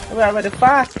 Yeah. What the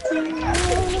fuck?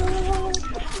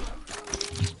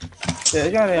 Yeah,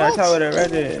 you know, I told her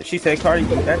that Reddit. She said, Cardi,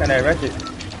 you back on that Reddit.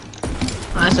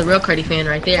 Oh, that's a real Cardi fan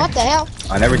right there. What the hell?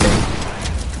 On everything.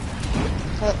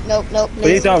 Nope.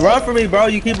 Please don't run from me, bro.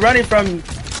 You keep running from.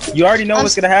 You already know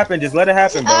what's gonna happen. Just let it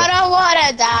happen, bro. I don't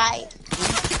wanna die.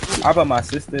 How about my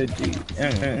sister? G.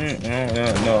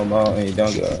 No,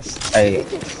 don't go. Hey,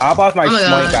 how about my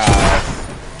smoke guys?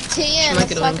 TN,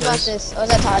 let's talk about this. Or is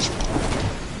that Taj?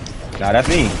 Nah, that's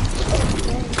me.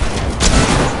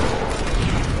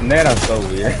 Man, I'm so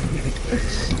weird.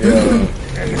 Yo.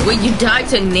 Wait, you died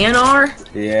to Nanar?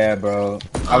 Yeah, bro.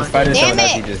 I was fighting someone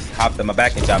else. He just hopped on my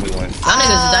back and shot me once. Y'all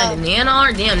niggas died to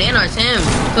Nanar? Damn, Nanar's him.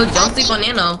 So don't sleep on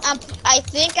Nano. I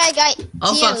think I got.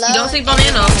 Oh fuck, you don't sleep on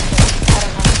Nano.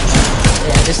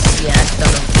 Yeah, it's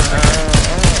dumb.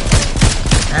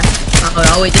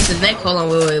 Oh wait, this is Nick. Hold on,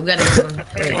 wait, we gotta get one.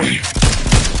 Wait.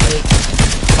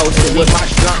 Posted with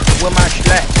my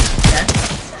strap.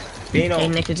 Yeah. Okay,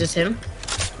 Nick is just him.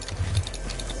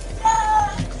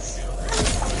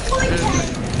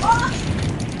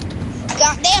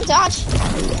 Goddamn, Josh.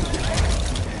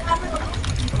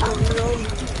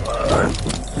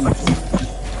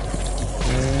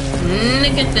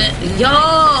 Look at that. Yo!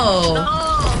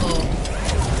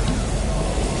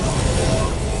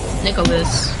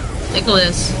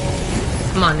 Nicholas.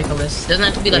 Come on, Nicholas. Doesn't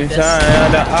have to be like this.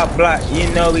 The up block, you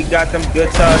know we got them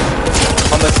good touch.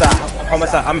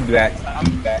 Homicide. I'm back.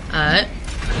 Alright.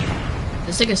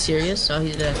 This nigga serious, so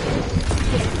he's dead.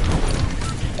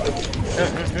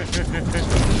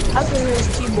 I can hear his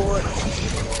keyboard.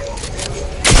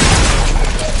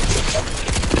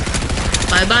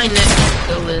 Bye,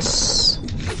 Nicholas.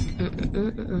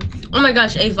 Oh my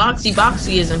gosh, hey,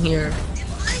 Boxy isn't here.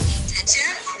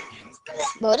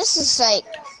 Bro, this is like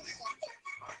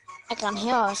I can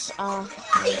hear us.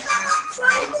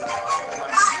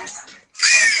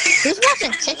 Who's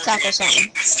watching TikTok or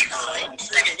something?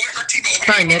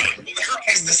 Probably Nick.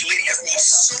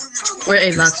 Where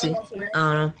is Voxy? I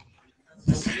don't know.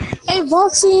 Hey,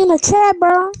 Voxy in the chat,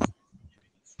 bro.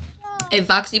 Hey,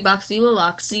 Voxy, Foxy.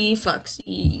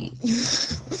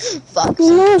 Foxy.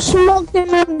 You smoking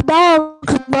them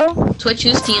dogs, bro. Twitch,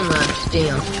 whose team left?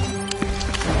 Damn.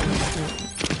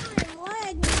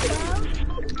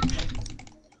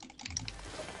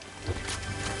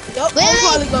 Yup, I'll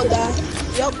probably go down.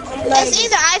 Yup, I'm lagging. It's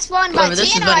either I spawned by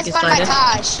Tian or I spawned by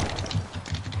Taj.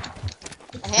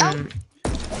 The hell?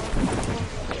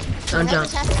 Don't jump.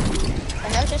 The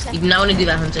hell just happened? You do not want to do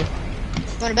that, Hunter.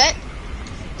 Wanna bet?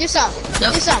 Do some.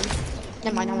 Nope. Do some.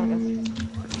 Never mind, I wanna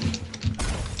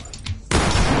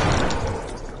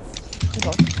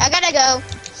go. I gotta go.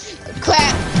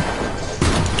 Crap.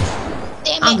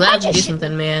 Damn it. I'm glad you did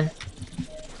something, man.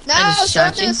 No, I just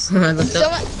shot you. I looked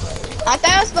up. I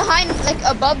thought I was behind, like,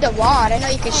 above the wall. I didn't know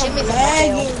you could shoot me from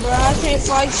Lagging, bro. I can't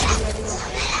fight you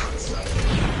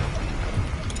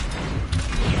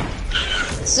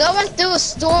Someone threw a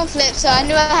storm flip, so I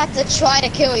knew I had to try to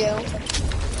kill you.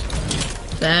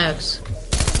 Facts.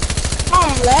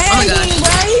 I'm lagging, gosh.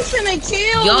 bro. He finna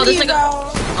kill Yo, this me, nigga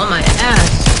bro. on my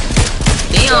ass.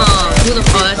 Damn. Who the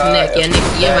fuck? That's Nick. Yeah, Nick,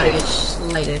 you're about to get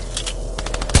slighted.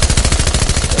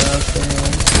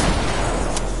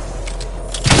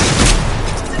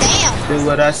 Damn. Do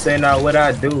what I say, not what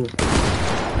I do.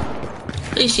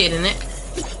 Appreciate it, Nick.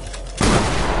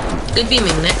 Good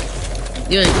beaming, Nick.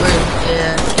 You're good.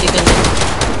 Yeah, you're good, Nick.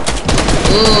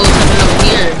 Ooh, something over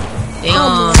here.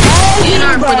 Damn.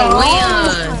 DNR for the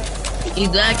win. He's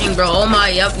lagging, bro. Oh my,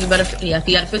 yep. You better, yeah,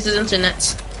 he gotta fix his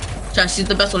internet. Josh, he's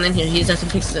the best one in here. He just has to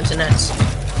fix his internet.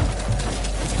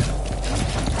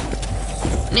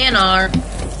 Nanar.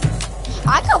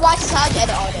 I could watch this house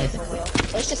edit all day for real.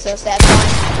 It's just so sad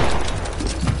fun.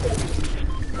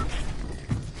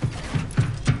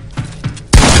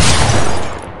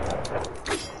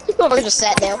 We're just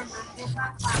sat there.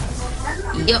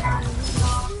 Yep.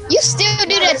 You still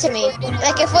do that to me.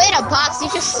 Like if we're in a box, you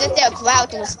just sit there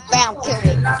crouch and just bam, kill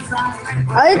me.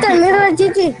 Ahorita, mira,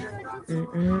 Chichi.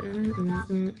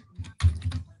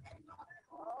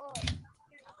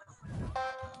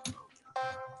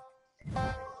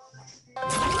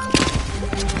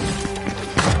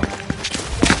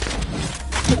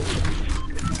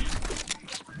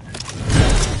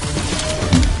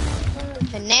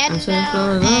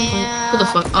 Who the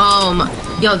fuck? Oh my.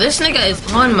 Yo, this nigga is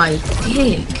on my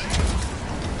dick.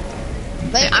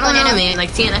 Like, I don't know, man.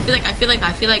 Like, Tian, I feel like.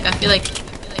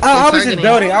 I was just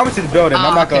building.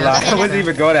 I'm not gonna lie. Okay. I wasn't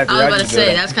even going after I you. was about to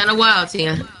say, that's kind of wild,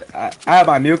 Tian. I have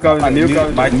my mute up.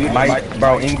 My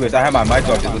bro, English. I have my mic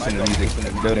off to listen to music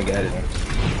and building editing.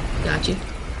 Got you.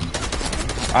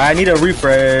 I need a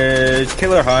refresh.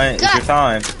 Killer Hunt. It's your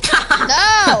time.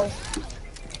 No.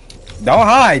 Don't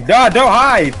hide. No, don't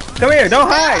hide. Come here. Don't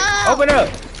hide. Open up.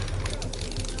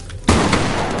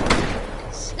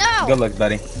 No. Good luck,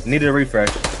 buddy. Need a refresh.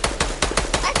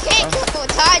 I can't kill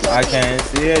Tides. I can't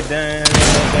see it. Then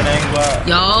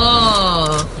Yo.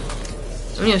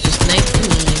 I'm just thanking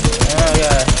me. Oh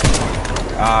yeah.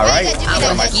 All right.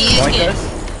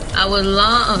 I was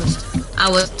lost. I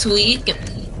was tweaking.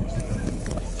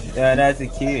 Yeah, that's the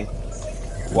key.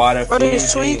 Water. What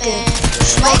is tweaking?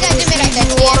 Why you gotta do me like that,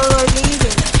 Tian?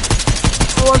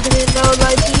 I wasn't in no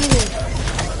like either.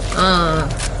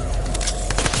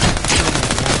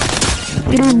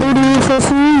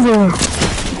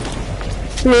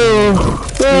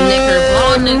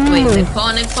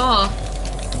 Nick Paul.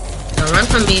 Don't run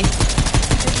from me.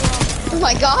 Oh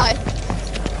my god.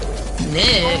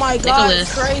 Nick. Oh my god,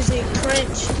 Nicholas. crazy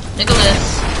cringe.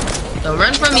 Nicholas. Don't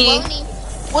run from me. Baloney.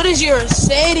 What is your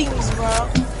settings, bro?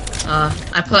 I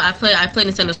play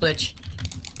Nintendo Switch.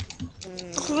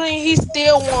 He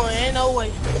still won, ain't no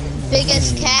way.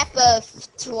 Biggest cap of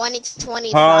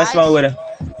 2025. Oh, let's go with it.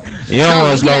 You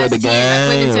almost go with the game.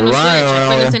 I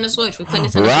play Nintendo Switch. We play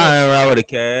Nintendo Switch. Right with a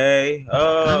K.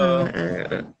 Oh,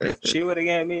 she would have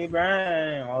got me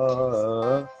brain.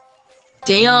 Oh,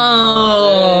 Damn.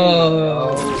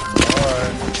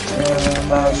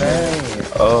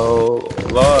 Oh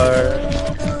Lord.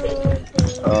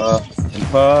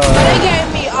 They gave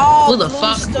me all Who the blue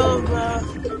fuck? stuff, bro.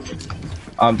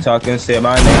 I'm talking, say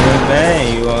my name is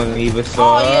Van. You won't even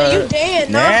saw. Oh yeah, you dead,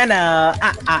 no? Nana.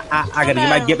 I gotta get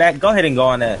my get back. Go ahead and go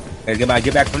on that. Gotta get my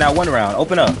get back from that one round.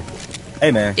 Open up.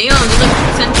 Hey man. Damn, you look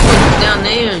central down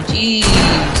there. Jeez.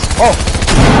 Oh.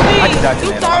 I just got You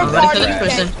you, third I'm party. gonna kill this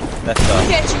person. That's tough.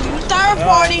 Look at you, you third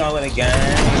party. Go with a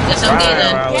gang. Yes, I'm dead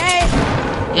then. Yeah.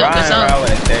 Yep, that's all.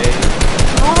 With a K.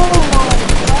 Oh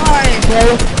my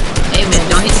god. Hey man,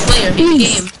 don't hit the player, hit the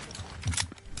game.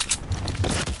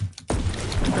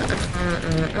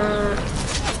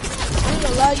 I'm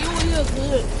gonna lie, you were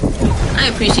good. I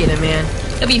appreciate it, man.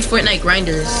 That'd be Fortnite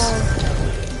grinders.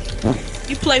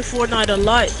 You play Fortnite a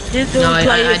lot. This dude No, I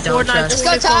plays don't Fortnite trust.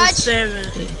 Let's go, Taj.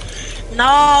 24/7.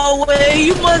 No way,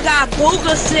 you must got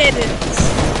booger settings.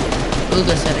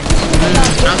 Google settings.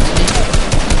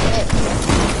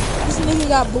 This nigga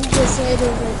got booger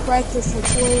settings and practiced for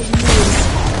 12 years.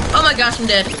 Oh my gosh, I'm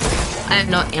dead. I have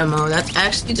no ammo. That's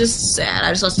actually just sad. I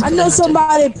just lost. I know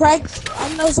somebody practice.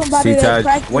 I know somebody See, that Taj,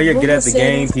 practice. when you're good at the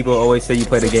game, settings. people always say you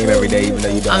play the game every day, even though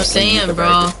you don't. I'm saying,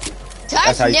 bro.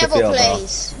 Taj how you never feel, bro.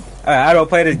 plays. I don't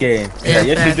play this game. Yeah,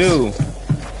 Yes, facts. you do.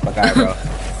 Fuck alright, bro.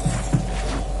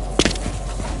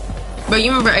 Bro, you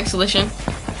remember Exolition?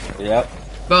 Yep.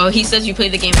 Bro, he says you play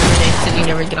the game every day. He said you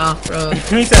never get off, bro.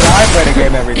 He said I play the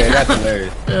game every day. That's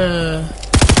hilarious.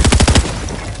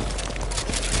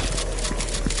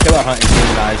 Killer Hunt is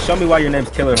Gemini. Show me why your name's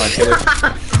Killer Hunt, Killer.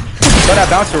 Throw that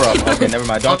bouncer up. Okay, never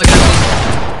mind. Don't.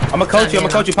 I'm gonna coach you. I'm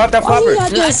gonna coach you. Pop that flopper.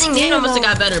 I think Nano must have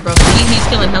got better, bro. He's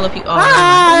killing hella people. Oh,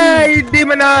 Hi,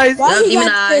 demonized. Why he got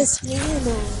demonized. this skin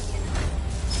on?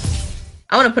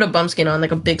 I want to put a bum skin on,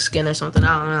 like a big skin or something.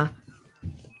 I don't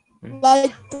know.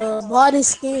 Like the body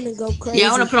skin and go crazy. Yeah,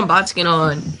 I want to put a bot skin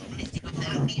on.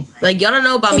 Like, y'all don't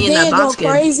know about me and in that then bot go skin.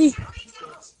 crazy.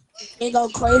 And go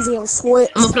crazy on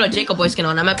Switch. I'm gonna put a Jacob Boy skin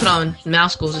on. I might put on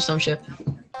mouse schools or some shit.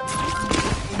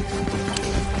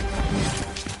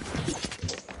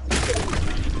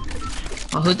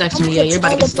 Oh, who's next to me? Yeah, you're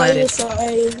about to get slided.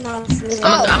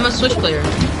 I'm a Switch player.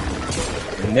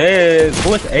 Niz,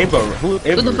 who is Abel? Who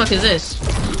the fuck is this?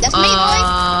 That's me, boy.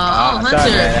 Oh, Hunter.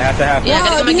 Sorry, man. I have to have. Yeah,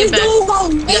 I gotta get back. You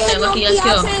got that lucky ass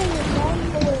kill.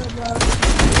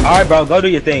 Alright, bro, go do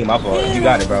your thing, my boy. You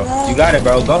got it, bro. You got it,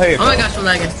 bro. Go ahead, bro. Oh my gosh, I'm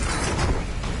lagging.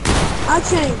 I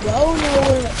can't go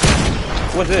nowhere.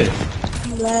 What's this?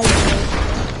 I'm lagging.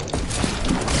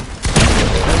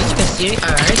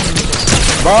 Alright.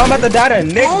 Bro, I'm about to die to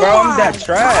Nick, bro. I'm that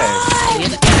trash.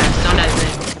 Don't die to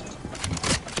Nick.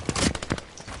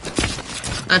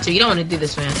 Hunter, you don't want to do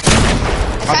this, man.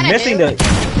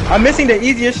 I'm missing the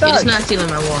easiest shot. You're just not stealing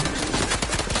my wall.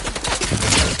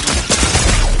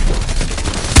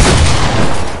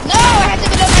 No, I had to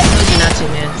do that. Told you not to,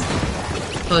 man.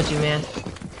 Told you, man.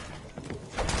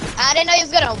 I didn't know he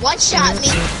was gonna one-shot me.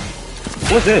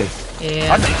 What's this?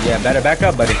 Yeah. Yeah, better back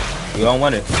up, buddy. You don't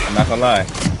want it. I'm not gonna lie.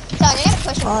 So I gotta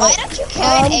push him. Why don't you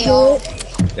carry an AO?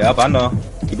 Yep, I know. Keep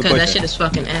it Because that pushing. shit is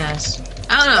fucking ass.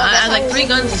 I don't know. I like 3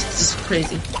 guns is just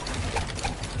crazy.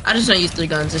 I just don't use 3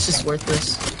 guns. It's just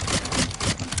worthless.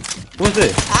 What's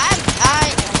this? I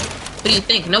know. What do you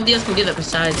think? Nobody else can do that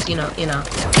besides, you know.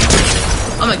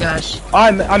 Oh my gosh. Oh,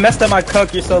 I messed up my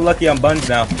cook. You're so lucky I'm buns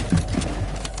now.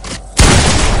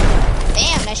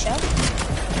 Damn, nice shot.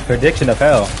 Prediction of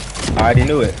hell. I already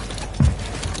knew it.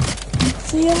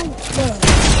 See ya?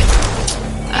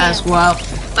 That's wild.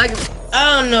 Like,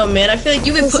 I don't know, man. I feel like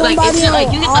you can put, like, it's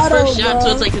like, you get the first shot,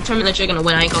 so it's like determined that you're gonna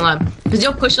win. I ain't gonna lie. Because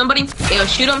you'll push somebody, they'll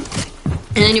shoot them,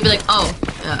 and then you'll be like, oh,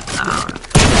 I don't know.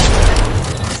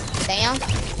 Damn.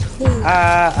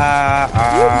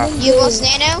 You will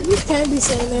Nano? You can't be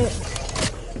saying that.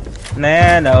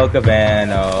 Nano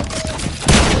Cabano.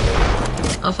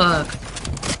 Oh, fuck.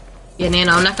 Yeah,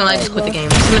 Nano, I'm not gonna lie, just quit the game.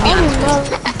 I'm just gonna be honest.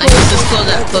 Like, just close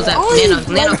that.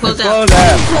 Nano, close that. I don't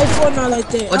play Fortnite like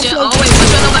that. What you, oh, wait, what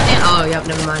you know about Nano? Oh, yep,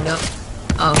 never mind, yep.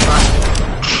 Oh, fuck.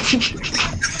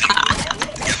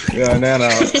 Yo, Nano,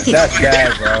 that's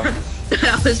bad, bro.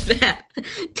 That was bad.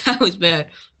 That was bad.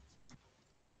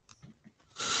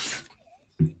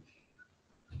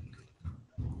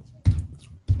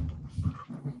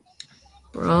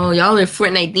 Bro, y'all are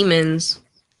Fortnite demons.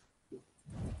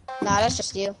 Nah, that's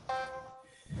just you.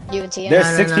 You and Tia. There's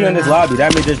 6 people in this lobby.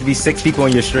 That means there's be 6 people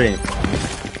in your stream.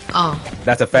 Oh.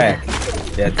 That's a fact.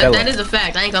 Yeah, tell that him. is a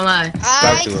fact. I ain't gonna lie.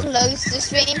 I closed the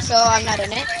stream, so I'm not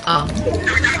in it. Oh.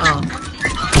 Oh.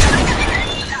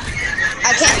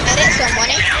 I can't edit, so I'm on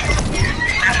it.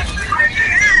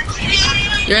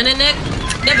 You're in it, Nick?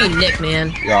 That'd be Nick,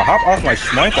 man. Yo, hop off my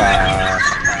schmoinka.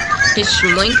 His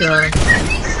schmoinka.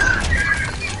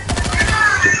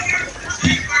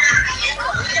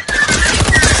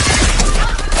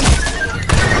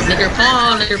 Nigger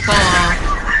Paul.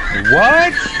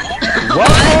 What?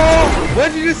 What? What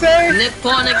did you say? Nick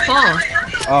Paul.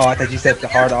 Oh, I thought you said the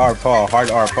hard R Paul. What?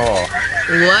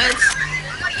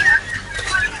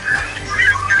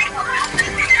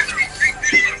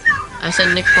 I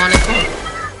said Nick Paul.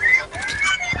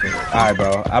 Alright,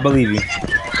 bro. I believe you.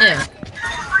 Yeah.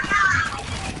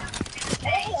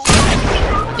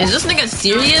 Is this nigga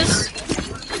serious?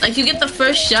 Like, you get the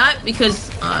first shot because...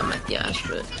 Oh my gosh,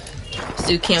 bro. This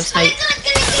dude camps hype.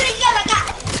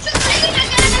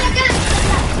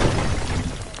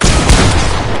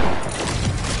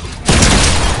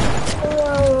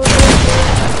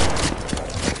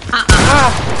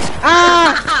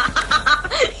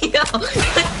 Yo,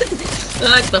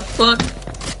 what the fuck?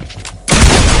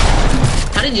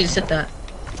 How did you just hit that?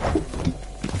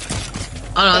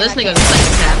 Oh no, this nigga's a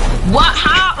psychopath. What?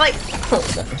 How? Like, oh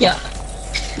my god.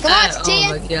 Come on, Oh Tia.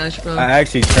 my gosh, bro. I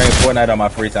actually train Fortnite on my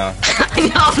free time.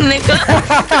 No, nigga.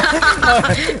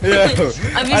 Yo,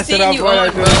 I've been I said seeing I'm you on,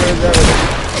 Fortnite bro.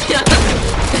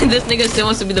 doing This nigga still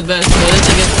wants to be the best, bro. This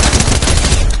nigga...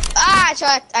 Ah,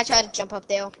 I tried to jump up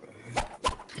there.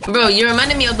 Bro, you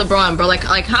reminded me of LeBron, bro. Like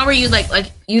how are you like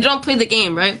you don't play the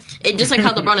game, right? It just like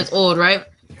how LeBron is old, right?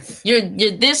 You're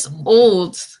this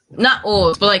old, not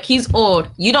old, but like he's old.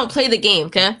 You don't play the game,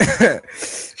 okay?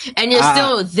 And you're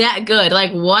still that good.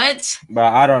 Like what?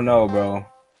 But I don't know, bro.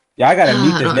 Yeah, I gotta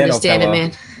meet this I don't Nano understand it, fella.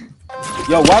 man.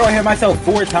 Yo, why do I hit myself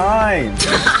 4 times?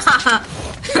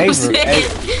 Hey,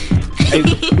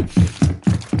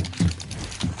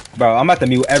 bro, I'm about to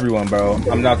mute everyone, bro.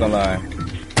 I'm not gonna lie.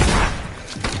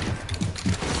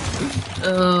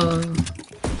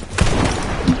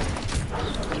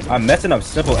 I'm messing up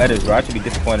simple edits, bro. I should be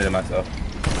disappointed in myself.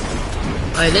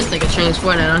 Oh, this nigga trains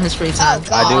Fortnite on his free time.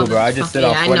 I do, bro. I just sit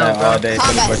on Fortnite all day,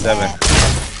 24/7.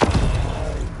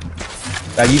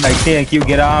 Like, you like TNQ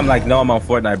get on? I'm like, no, I'm on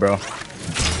Fortnite, bro.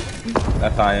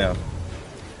 That's how I am.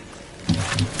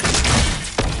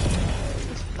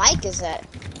 Mike is that?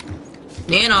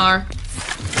 Nanar.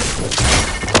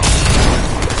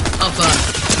 Oh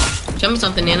fuck. Show me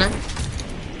something, Nana.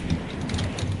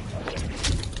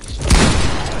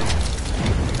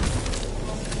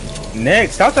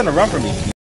 Nick, stop trying to run from me.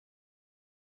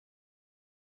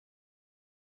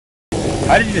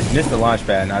 How did you just miss the launch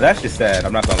pad? Now that's just sad.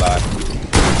 I'm not gonna lie.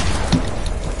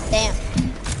 Damn.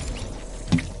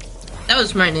 That was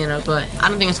smart, Nana, but I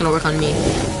don't think it's gonna work on me.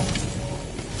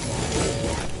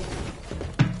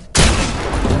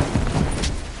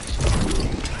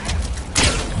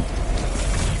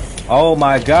 Oh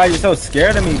my god, you're so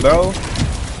scared of me, bro.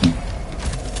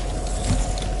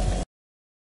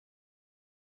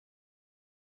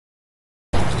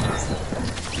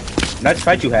 Nice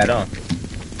fight you had, huh?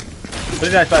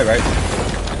 Pretty nice fight, right?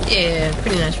 Yeah,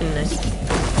 pretty nice, pretty nice.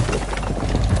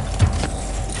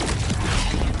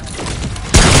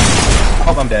 I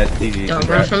hope I'm dead. GG. Don't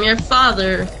run from your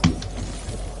father.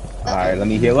 Alright, let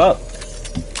me heal up.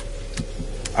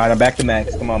 Alright, I'm back to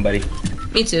max. Come on, buddy.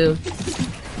 Me too.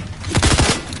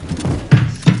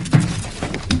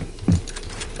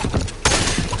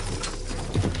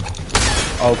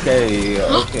 Okay,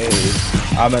 okay.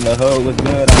 I'm in the hood, what's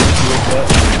good?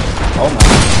 Oh my.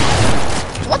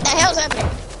 What the hell's happening?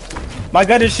 My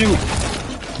gun is shoot.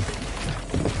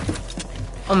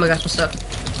 Oh my gosh, what's up?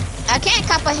 I can't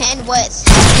comprehend what's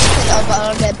happening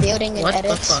about the building and What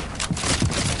edits. the fuck?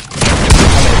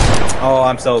 Oh,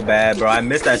 I'm so bad, bro. I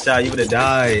missed that shot. You would have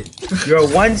died. You're a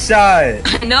one shot.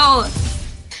 No,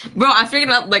 bro, I figured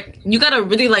out, like, you gotta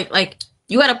really,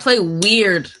 you gotta play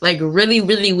weird, like, really,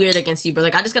 really weird against you, bro.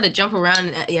 Like, I just gotta jump around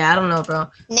and, yeah, I don't know, bro.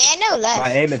 Nano left.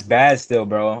 My aim is bad still,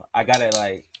 bro. I gotta,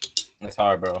 like, it's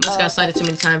hard, bro. I just got sighted too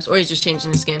many times, or he's just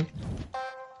changing the skin.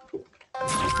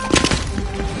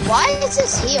 Why is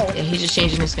this healed? Yeah, he's just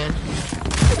changing his skin.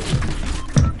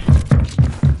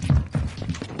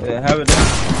 Yeah, have it.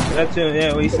 That's it,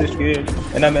 yeah, we switch gears.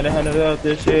 And I'm in 100 out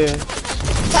this year.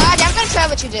 Todd, I'm gonna try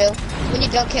what you do when you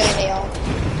don't kill an AR.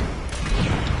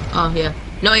 Oh, yeah.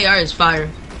 No AR is fire.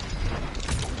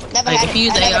 Never Like, had if it. you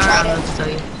use I AR, never I tried don't know it. what to tell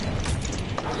you.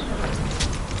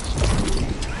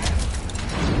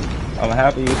 I'm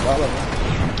happy you follow me.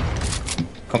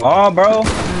 Come on, bro.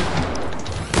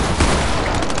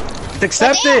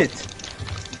 Accept it.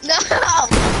 No!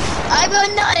 I will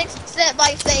not accept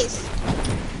my face.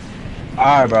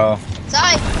 Alright, bro.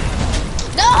 Sorry.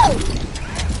 No!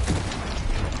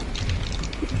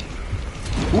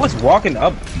 Who was walking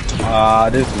up?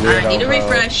 This weirdo, I need a bro.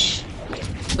 refresh.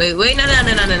 Wait, no,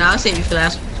 I'll save you for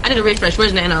last. I need a refresh.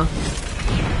 Where's Nano?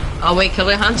 Oh, wait,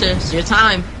 Killer Hunter. It's your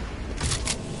time.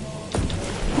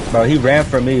 Bro, he ran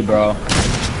for me, bro.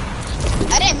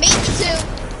 I didn't mean to.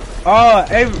 Oh,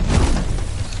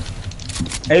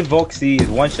 A Volksy is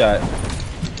one shot.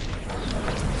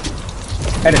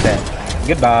 Edit that.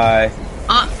 Goodbye.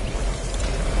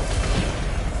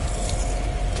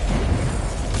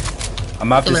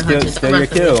 I'm out to steal your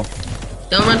kill.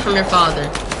 Don't run from your father.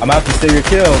 I'm out to steal your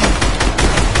kill.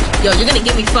 Yo, you're gonna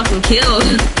get me fucking killed.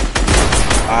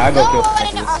 I go kill. I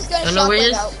was gonna Don't know where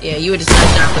it shot is? Yeah, you were just gonna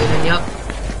shot then, yup.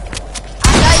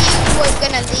 I thought you was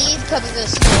gonna leave because of the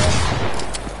school.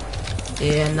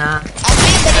 Yeah, nah. I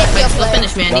think they didn't Wait, feel still play.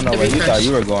 finished, man. Don't Need know the where you thought refresh.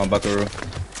 you were going, Buckaroo.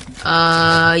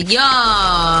 Yo.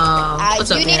 What's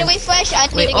up, You need man? a refresh? I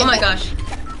need Wait, to oh get my back. gosh.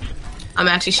 I'm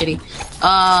actually shitty.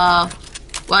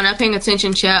 Well, not paying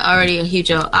attention, chat. Already a huge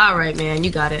L. Alright, man.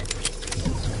 You got it.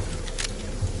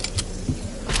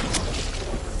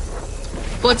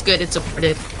 What's good? It's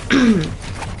supported. Kinda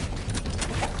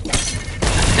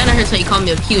hurts how you call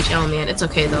me a huge L, man. It's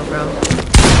okay, though, bro.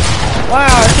 Wow,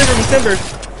 it's timbers.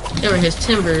 They were his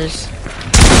timbers.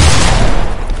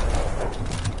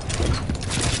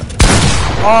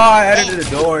 Oh, I edited a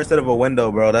door instead of a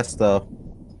window, bro. That's tough.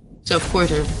 So,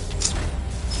 Porter.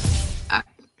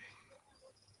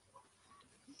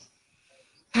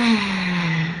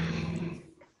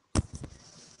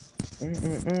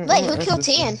 Wait, who killed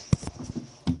Tian?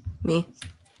 Me.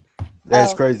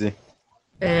 That's Oh. crazy.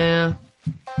 Yeah.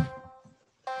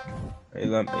 Hey,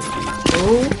 let me.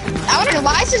 Oh. I wanna know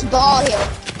why is this ball here?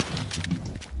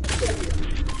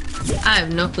 I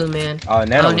have no clue, man. Oh,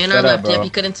 Nano was set up, bro. Yep, he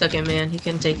couldn't take it, man. He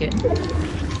couldn't take it.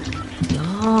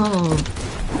 No.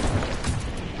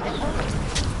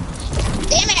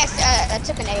 Damn it, I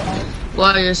took an 8.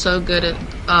 Wow, you're so good at...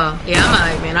 yeah, I'm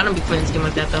alright, man. I don't be playing this game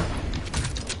like that, though.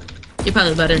 You're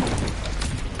probably better.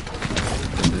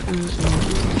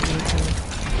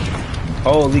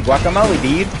 Holy guacamole,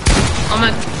 dude.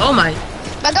 Oh my.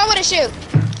 My gun wouldn't shoot.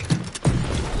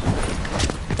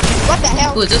 What the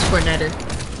hell? Who is this Fortniter?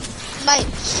 My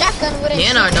shotgun wouldn't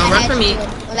shoot. Don't run from me.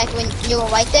 Like when you were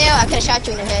right there, I could have shot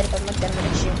you in the head, but my gun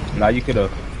wouldn't shoot. Nah, you could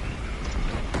have.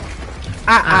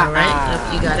 Alright,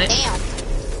 yep, you got it.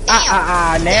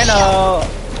 Damn. Nano.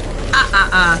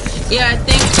 Yeah, I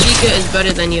think Chica is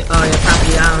better than you. Oh, yeah,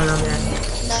 probably. I don't know, man.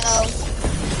 No.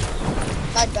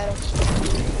 Not better.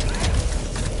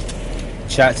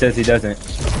 Chat says he doesn't.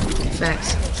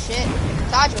 Facts. Oh, shit.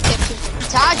 Taj would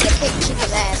kick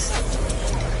Chica's ass.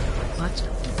 What?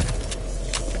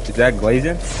 Is that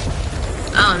glazing?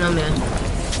 I don't know, man.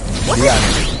 What? Yeah.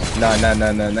 No.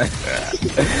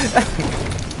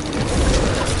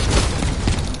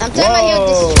 I'm talking about you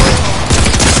destroying.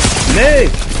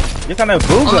 Nick! You're kind of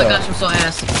booga. Oh my gosh, I'm so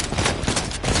ass.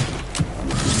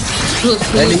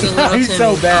 He's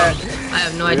so bad. Oh, I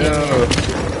have no idea, man.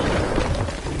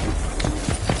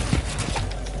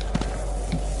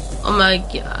 Oh my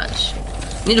gosh.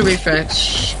 Need a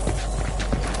refresh.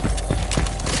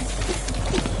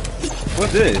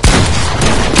 What's this?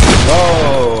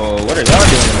 Whoa, what are y'all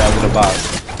doing in that little box?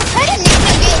 How did Nick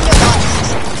get in your box?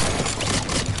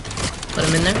 Put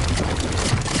him in there.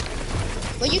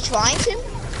 Were you trying to?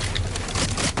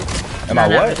 Am I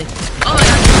what? Really. Oh my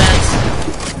gosh,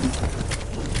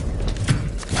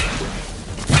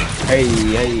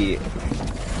 Hey.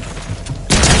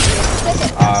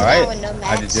 Alright.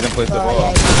 I just didn't push the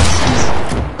ball.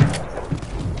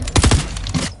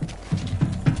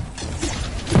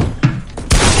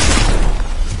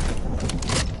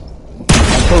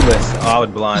 I'm clueless. Oh, I was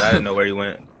blind. I didn't know where he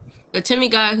went. The Timmy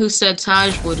guy who said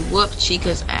Taj would whoop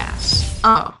Chica's ass.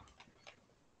 Oh.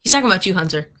 He's talking about you,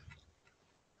 Hunter.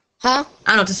 Huh? I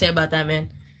don't know what to say about that,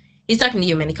 man. He's talking to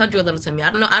you, man. He called you a little Timmy.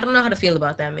 I don't know how to feel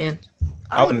about that, man.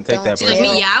 I wouldn't take that. See, like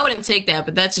me, yeah, I wouldn't take that,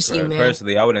 but that's just you, man.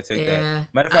 Personally, I wouldn't take Yeah.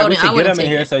 that. Matter of fact, we should get him in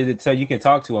here so you can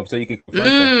talk to him, so you can confront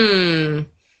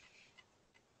him.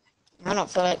 I don't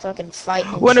feel like fucking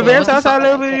fighting. When the vamps outside a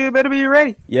little bit, you better be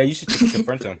ready. Yeah, you should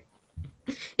confront him.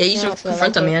 Yeah, you should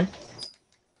confront him, man.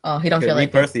 Oh, he don't feel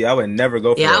like that. Personally, I would never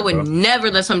go for Yeah, that, I would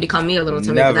never let somebody call me a little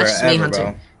Timmy. Never, That's just me, ever, Hunter.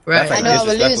 bro. Right. Like I know I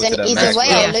would lose, and either way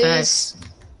I'll lose.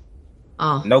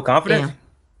 Oh. No confidence?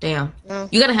 Damn. No.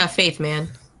 You gotta have faith, man.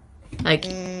 Like,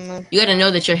 you gotta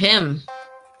know that you're him.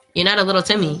 You're not a little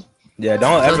Timmy. Yeah,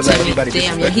 don't ever let anybody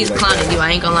Damn, yeah, he's clowning you.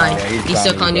 I ain't gonna lie. Yeah, he's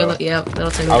still calling you. Yeah,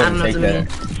 little Timmy. I don't know what to mean.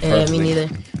 Yeah, me neither.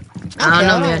 I don't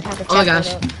know, man. Oh my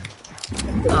gosh.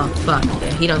 Oh fuck.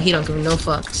 Yeah, he don't give me no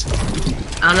fucks.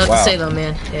 I don't know what to say though,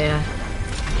 man. Yeah.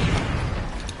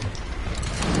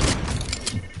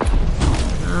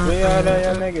 Free all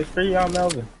y'all niggas. Free y'all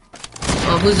Melvin.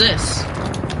 Oh, who's this?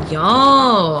 Yo.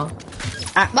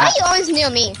 Why are you always near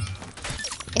me?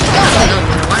 I don't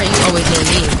know, man. Why are you always near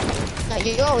me? No,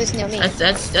 you're always near me.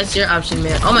 That's your option,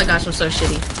 man. Oh my gosh, I'm so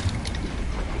shitty.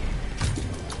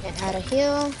 Get out of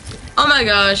here. Oh my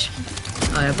gosh.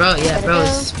 Oh yeah, bro. Yeah,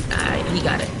 bro's. He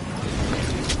got it.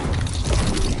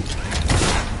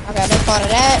 Okay, no part of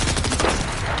that.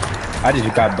 I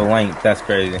just got blanked. That's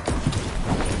crazy.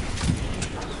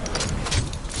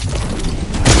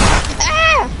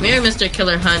 Mirror Mr.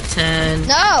 Killer Hunt 10.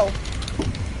 No.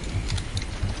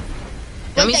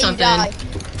 Tell me something. No,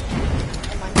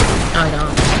 I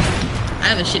don't. I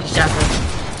have a shitty shotgun.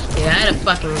 Yeah, I had a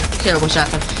fucking terrible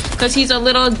shotgun. Cause he's a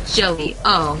little jelly.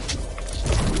 Oh.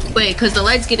 Wait, cause the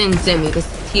light's getting dimmy. Cause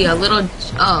he a little.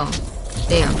 Oh.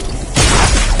 Damn.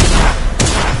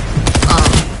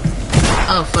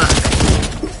 Oh fuck.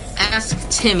 Ask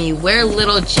Timmy where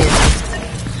little Jim.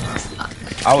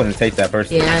 I wouldn't take that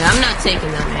person. Yeah, I'm not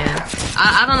taking that, man.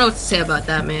 I don't know what to say about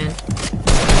that, man.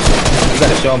 You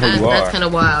gotta show him who you are. That's kind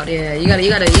of wild. Yeah, you gotta.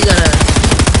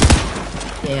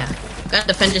 Yeah, gotta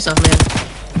defend yourself, man.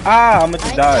 Ah, I'm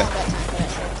gonna die.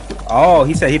 Oh,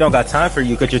 he said he don't got time for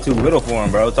you because you're too little for him,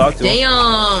 bro. Talk to him.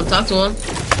 Damn, talk to him.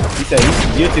 He said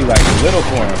you're too like little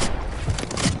for him.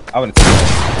 I wouldn't take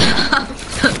that.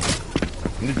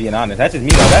 I'm just being honest. That's just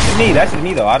me though. That's just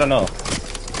me though. I don't know.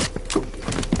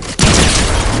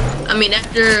 I mean,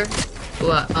 after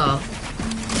what? Oh,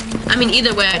 I mean,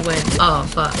 either way, I'd win. Oh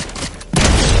fuck.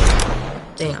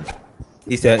 Damn.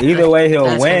 He said either way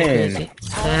he'll win.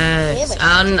 Yes.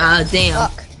 Damn.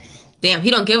 Damn.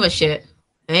 He don't give a shit.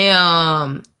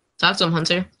 Damn. Talk to him,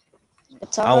 Hunter.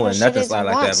 I wouldn't nothing slide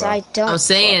like that, bro. I don't. I'm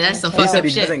saying that's the He fucked said up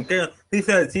he shit. doesn't care. He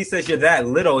says you're that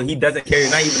little. He doesn't care.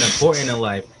 You're not even important in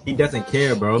life. He doesn't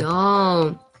care, bro.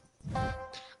 Yo,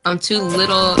 I'm too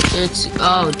little. You're too.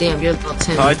 Oh damn, you're little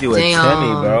Timmy. Called you a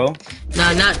Timmy, bro.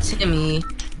 Nah, not Timmy.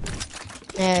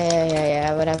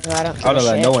 Yeah, whatever. I don't. I don't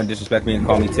let no one disrespect me and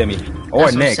call me Timmy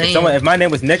or That's what Nick. I'm saying. If my name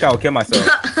was Nick, I would kill myself.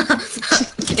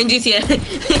 In GTA.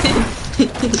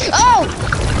 Oh!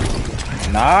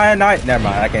 Nah, never mind.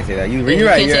 I can't say that. You're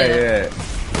right. Yeah.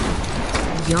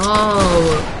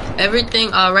 Yo,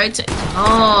 everything all right.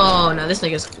 Oh, no, this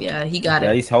nigga's he got it.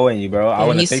 Yeah, he's hoeing you, bro. I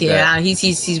wouldn't think that. Yeah,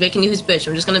 he's making you his bitch.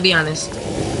 I'm just gonna be honest.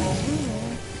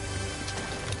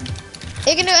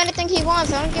 He can do anything he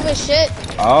wants. I don't give a shit.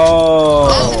 Oh.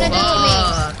 Nothing to do with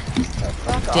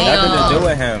me. Damn. Nothing to do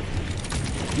with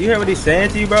him. You hear what he's saying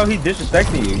to you, bro? He's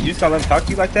disrespecting you. You just gonna let him talk to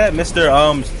you like that, Mr.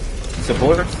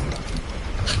 Supporters?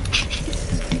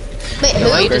 Wait,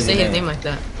 Why you who? just say his name like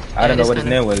that? I don't know what his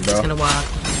name was, bro. It's kinda wild.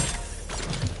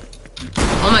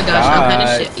 Oh my gosh, I'm kinda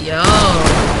shit. Yo.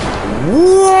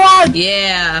 What?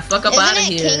 Yeah, fuck up out of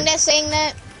Isn't here. it King that's saying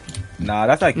that? Nah,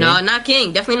 that's not King. No, not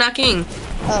King. Definitely not King.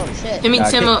 Oh shit.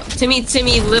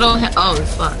 Timmy, little head. Oh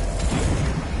fuck.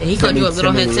 Yeah, he called you a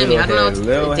little head Timmy. I don't know.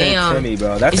 Little Damn. head Timmy,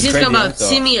 bro. That's Is this crazy about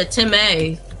insult. Timmy or Tim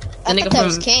A? The nigga that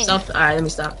was from King. South. Alright, let me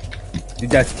stop.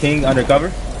 That's King undercover?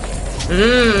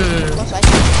 Most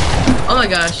likely. Oh my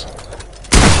gosh.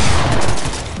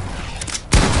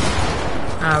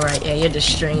 Alright, yeah, you're just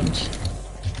strange.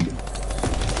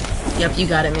 Yep, you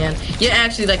got it, man. You're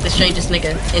actually like the strangest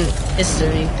nigga in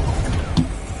history.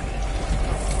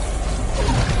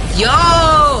 Yo!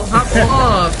 Hop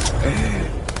off!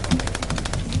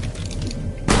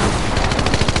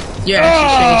 You're actually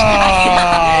strange.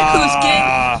 Who's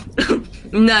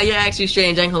King? Nah, you're actually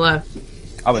strange, I ain't gonna lie.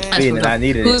 I was feeding and I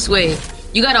needed Who's it. wait?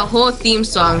 You got a whole theme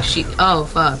song oh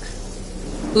fuck.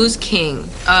 Who's King?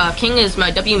 King is my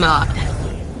W mod.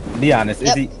 Be honest,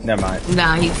 is he? Never mind.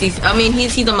 Nah, he's a mod.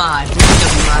 He's a mod.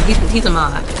 He's a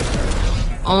mod.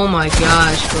 Oh my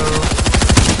gosh, bro.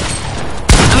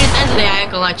 I mean, at the end of the day, I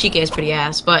ain't gonna lie, Chica is pretty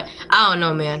ass, but I don't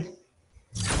know, man.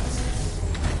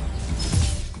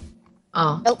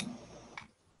 Oh. Nope.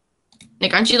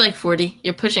 Nick, aren't you like 40?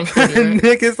 You're pushing 40, right?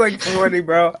 Nick is like 40,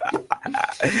 bro.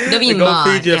 W Go mod.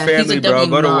 feed your family, he's a bro. W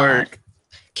Go to mod. work.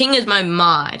 King is my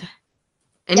mod.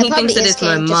 And Yeah, he thinks that probably it's my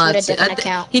is King, just mod. with a different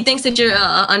account. He thinks that you're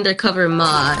an undercover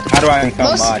mod. How do I become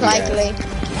Most mod? likely.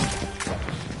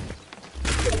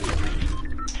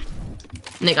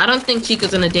 Nick, I don't think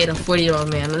Chica's gonna date a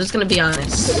 40-year-old man. I'm just gonna be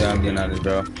honest. Yeah, I'm getting honest,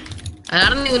 bro. And I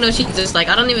don't even know she exists. Like,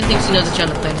 I don't even think she knows that you're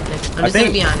on the planet, Nick. I'm just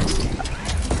gonna be honest.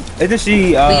 Isn't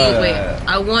she? Please, wait.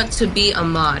 I want to be a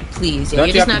mod, please. Yeah, Don't you're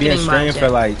you just have to not be in getting mod stream yet. for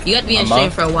like? You got to be in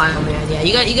stream for a while, man. Yeah,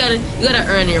 you gotta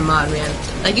earn your mod,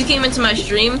 man. Like, you came into my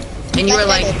stream and you were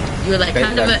like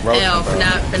kind of an L for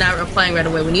not replying right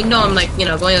away when you know I'm like, you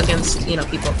know, going against, you know,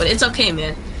 people. But it's okay,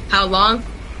 man. How long?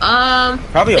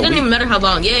 Probably a it doesn't week. even matter how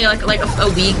long. Yeah, like a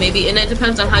week maybe, and it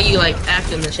depends on how you like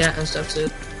act in the chat and stuff too.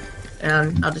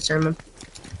 And I'll determine.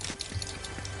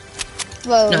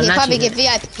 Well, No, he not probably you, get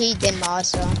VIP then mod,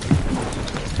 so.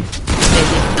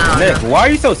 Nick, why are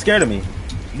you so scared of me?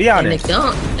 Be honest. Nick,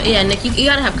 don't. Yeah, Nick, you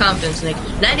gotta have confidence, Nick.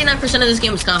 99% of this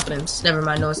game is confidence. Never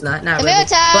mind, no, it's not. Not really.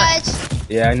 Touch. But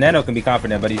Yeah, Nano can be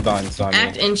confident, but he's blind, so I mean.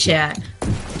 act in chat.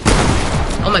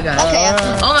 Oh my gosh. Okay,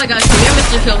 Oh my gosh, you're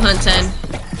Mr. Phil Hunt 10.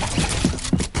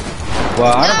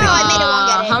 Well, I don't No, I made it one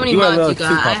get it. How many You were a mods little you too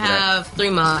got? I confident. have 3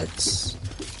 mods.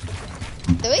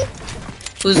 Do we?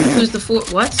 Who's the 4?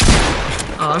 What?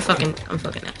 Oh, I'm fucking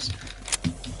ass.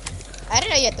 I didn't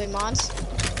know you had 3 mods.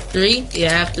 3? Yeah,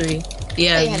 I have 3.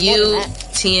 Yeah, Oh, you had more you, than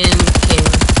that. Tien, King.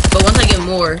 But once I get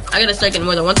more, I gotta start getting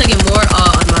more though. Once I get more,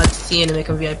 I'll mod Tien and make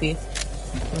him VIP.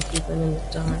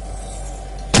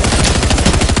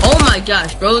 Oh my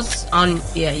gosh, bro's on.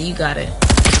 Yeah, you got it.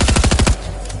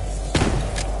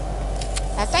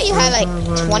 I thought you had like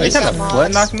 20 Are you trying some to mods.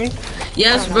 butt knock me?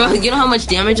 Yes, bro. You know how much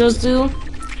damage those do?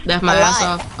 Left my A ass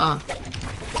lot. off. Oh.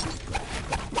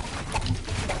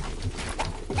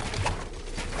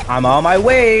 I'm on my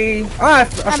way. Ah, I I'm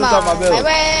flipped off my on bill. my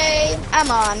way. I'm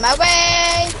on my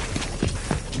way.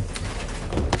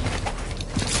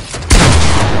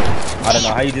 I don't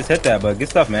know how you just hit that, but good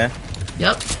stuff, man.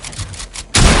 Yep.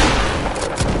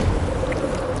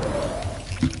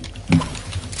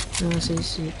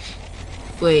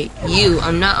 Wait,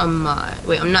 I'm not a mod.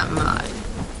 Wait, I'm not mod.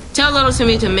 Tell little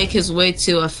Timmy to make his way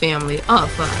to a family. Oh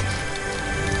fuck.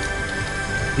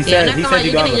 He Yeah, said, I'm not gonna lie,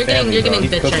 you're getting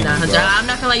bitch right now. bro. I'm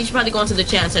not gonna lie, you should probably go into the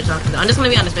chat and start talking. I'm just gonna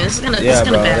be honest, man. This is kinda Yeah,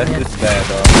 bro, bad, man. that's bad,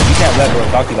 bro. You can't let bro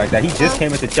talk to you like that. He just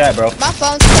came into chat, bro. My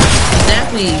phone's done.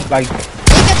 Exactly. Like,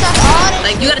 You can talk all the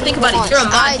Like, you gotta think about it. You're a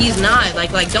mod, he's not.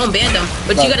 Like, don't ban them.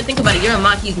 But you gotta think about it. You're a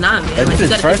mod, he's not, man. Like, This you is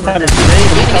gotta first think time about in that. today.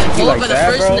 You're getting hold by the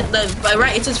first,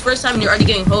 right? It's his first time, and you're already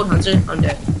getting hold, Hunter. I'm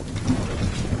dead.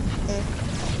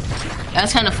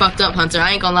 That's kind of fucked up, Hunter.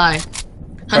 I ain't gonna lie.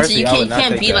 Hunter, you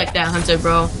can't be like that, Hunter,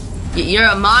 bro. You're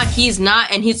a mod, he's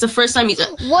not, and he's the first time he's a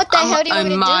What the hell do you want me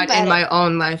to do mod about in it? my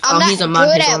own life. I'm Oh, not he's a mod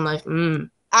in good his at- own life.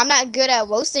 I'm not good at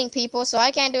roasting people, so I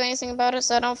can't do anything about it.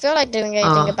 So I don't feel like doing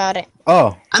anything about it.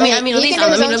 Oh. I mean, he at least, can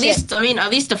do his own at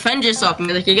least defend yourself. I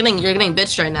mean, like you're getting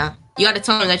bitched right now. You gotta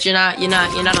tell him that you're not a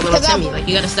little Timmy. Like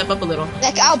you gotta step up a little.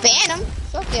 Like I'll ban him.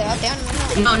 Fuck it, I'll ban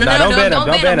him. No, don't ban him.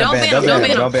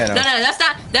 Don't ban him. No,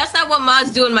 that's not what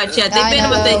mods do in my chat. They I ban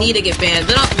him if they know. need to get banned.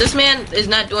 This man is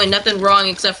not doing nothing wrong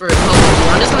except for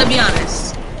I'm just gonna be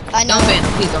honest. I know. Don't ban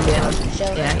him. Please don't ban him.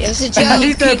 Joke. Yeah. It was a joke.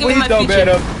 He said, please don't ban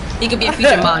him. He could be a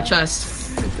future mod,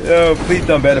 trust. Yo, please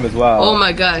don't ban him as well. Oh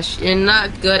my gosh, you're not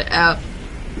good at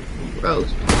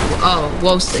Rose. Oh,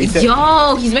 roasting. said-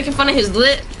 Yo, he's making fun of his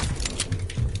lit.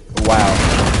 Wow.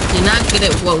 You're not good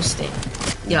at roasting.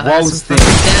 Yo, Roasting.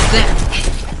 That's that.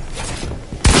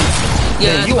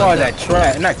 Yeah, you are that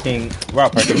trash. Not King.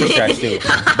 Rob Parker, you're trash too.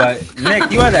 But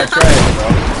Nick, you are that trash,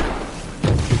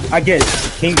 bro. I get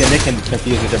King and Nick confused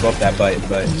because they're both that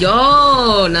but.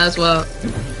 Yo, that's well.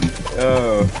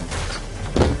 Oh.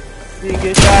 You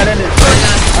get shot in his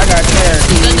face. I got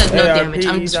cancer. That does no damage.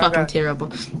 I'm just fucking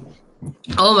terrible.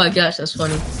 Oh my gosh, that's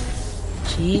funny.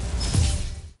 Gee.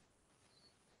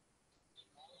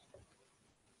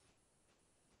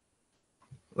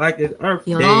 Like this earth.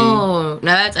 Yo, no,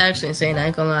 that's actually insane. I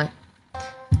ain't gonna lie.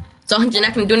 So you're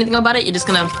not gonna do anything about it? You're just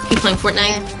gonna keep playing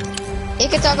Fortnite? He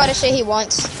can talk all the shit he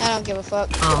wants. I don't give a fuck.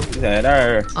 Oh.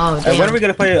 Yeah, Oh, hey, damn. when are we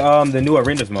gonna play the new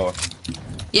arenas mode?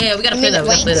 Yeah, we gotta play that. We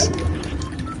gotta play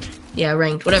that. Yeah,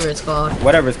 ranked, whatever it's called.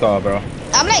 Whatever it's called, bro.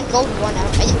 I'm like gold 1 now.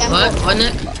 What? Gold.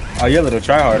 Wasn't it? Oh, you're a little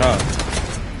tryhard, huh?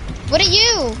 What are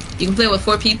you? You can play with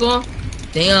 4 people?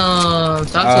 Damn.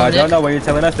 Talk to I him, don't Nick. know why you're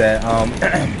telling us that.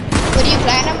 What are you,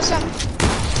 platinum or something?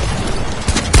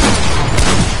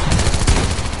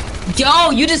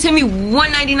 Yo, you just hit me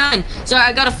 199. Sorry,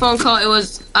 I got a phone call. It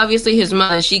was obviously his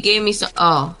mother. She gave me some.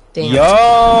 Oh, damn. Yo!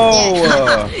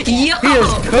 Yo! He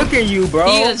is cooking you, bro.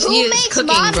 He is Who makes cooking,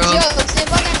 mom bro. jokes? It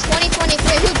wasn't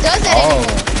 2023. Who does that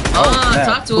anymore? snap.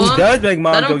 Talk to Who him. does make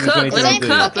mom Let him jokes in cook. Let him 2022?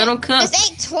 cook. Let him cook. This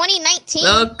ain't 2019.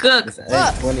 Let him cook. Look.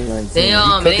 2019.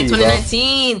 Damn, it ain't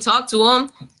 2019. Talk to him.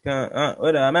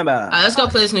 What I remember. Alright, let's go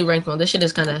play this new ranked mode. This shit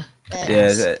is kind of.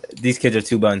 Yeah, these kids are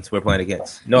 2 buns we're playing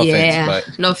against. No offense,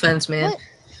 but no offense, man.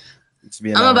 it's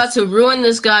being I'm honest. about to ruin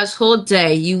this guy's whole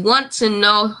day. You want to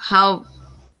know how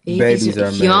Babies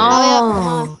are made. Yo.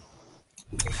 I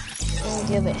don't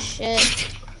give a shit.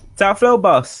 Top flow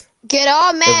boss. Get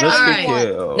all mad If this on Alright. could one.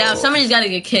 kill. Now somebody's got to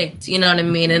get kicked. You know what I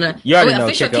mean? And You already know,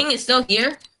 official kick up. king is still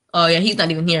here. Oh yeah, he's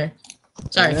not even here.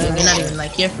 Sorry, King, you're not even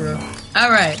like here for real. All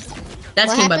right, that's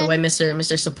What King by the way, happened?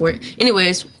 Mr. Support.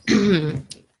 Anyways, you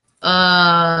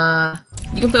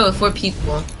can play with 4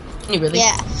 people. Can you really?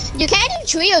 Yeah. You can't do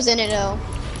trios in it though.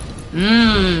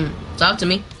 Talk to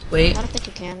me. Wait. I don't think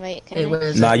you can. Wait, can Hey, I? where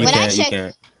is Nah, it? you When I can't. You check-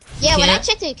 can't. Yeah, when I can't?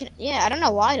 checked it, yeah, I don't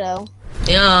know why though.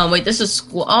 Wait, this is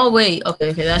school. Oh wait,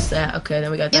 okay, that's that. Okay,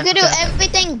 then we got You that. can do Okay.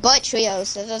 everything but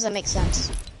trios. That doesn't make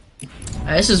sense.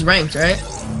 Alright, this is ranked, right?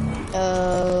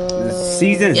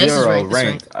 Season Yes, it's 0 ranked, it's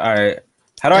ranked. Alright.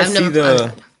 How do I I've see never-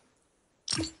 the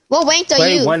What rank are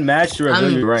play you? one match to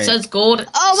reveal your rank? Says gold.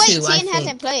 Oh wait, 2, I Tien think.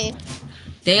 hasn't played.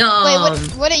 Damn.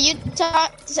 Wait, what are you?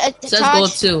 Says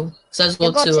gold 2. Says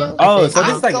gold gold 2. 2? I Oh, think. so this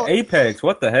I'm is like gold. Apex.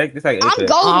 What the heck? This is like I'm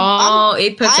Apex. gold. Oh,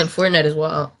 Apex I'm- and Fortnite as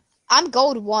well. I'm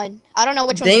gold 1. I don't know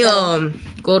which one's better. Damn,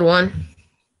 gold 1.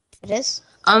 It is.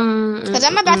 Because Because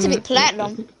I'm about to be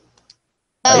platinum.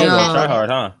 Oh, Oh, you Yeah. gonna try hard,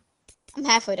 huh? I'm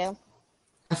halfway though.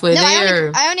 halfway No,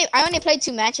 there. I only played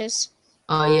 2 matches.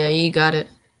 Oh yeah, you got it.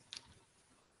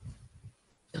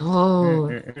 Oh,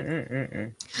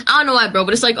 I don't know why, bro,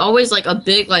 but it's like always like a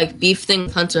big like beef thing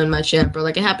with Hunter in my chat, bro.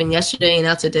 Like it happened yesterday and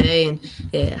now today, and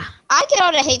yeah. I get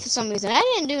all the hate for some reason. I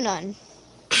didn't do nothing.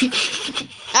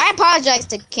 I apologize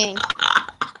to King.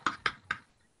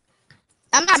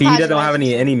 I'm not See, he doesn't apologizing. have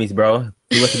any enemies, bro.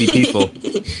 He wants to be peaceful.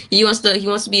 He wants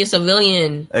to be a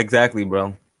civilian. Exactly,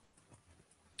 bro.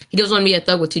 He doesn't want to be a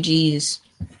thug with 2 G's.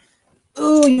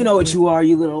 Ooh, you know what you are,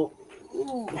 you little.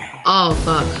 Oh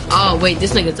fuck. Oh wait,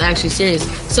 this nigga's actually serious.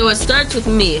 So it starts with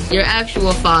me, your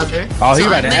actual father. Oh, he so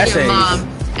I writing met your essays. mom,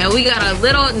 and we got a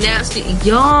little nasty and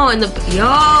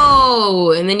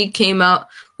then you came out.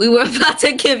 We were about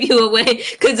to give you away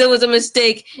because it was a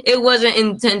mistake. It wasn't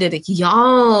intended.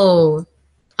 Yo,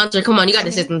 Hunter, come on, you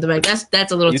gotta say something back.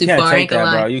 That's a little You too can't far. I ain't take gonna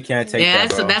that, lie. bro. You can't take Yeah,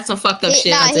 that, bro. that's some fucked up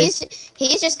shit. Nah, Hunter.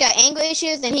 he's just got anger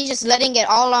issues and he's just letting it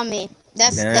all on me.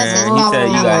 That's his Damn, he problem. said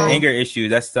you not got mine. anger issues.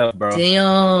 That's tough, bro.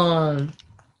 Damn.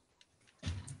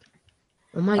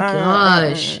 Oh my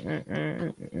gosh.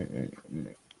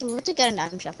 Let's get an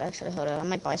item shop actually. Hold on, I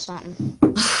might buy something.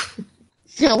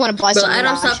 I want to buy Bro, something. I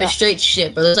don't stop at straight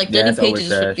shit, bro. There's like 30 that's always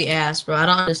pages of trash. the ass, bro. I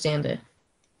don't understand it.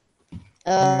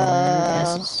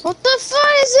 What the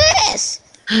fuck is this?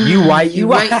 You white, you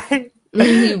right. white.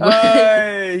 You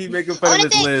Hey, he making fun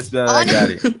of his list, man. I got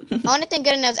it. Only thing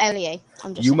good enough is Allier.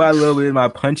 I'm just You saying. my little bit in my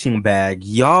punching bag.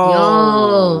 Yo.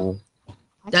 Yo.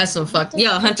 That's some fucked.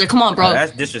 Yo, Hunter, come on, bro. Nah,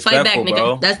 that's Fight back, disrespectful,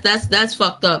 nigga. bro. That's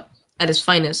fucked up at its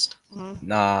finest.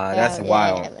 Nah, that's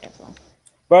wild. whatever.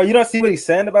 Bro, you don't see what he's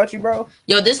saying about you, bro?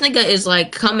 Yo, this nigga is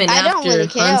like coming I don't after really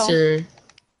care. Hunter. He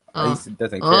Oh, doesn't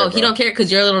care, he bro. don't care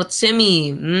because you're a little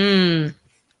Timmy.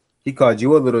 He called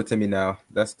you a little Timmy now.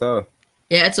 That's tough.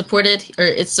 Yeah, it's supported, or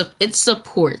it's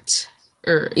support.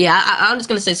 Or yeah, I'm just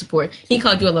gonna say support. He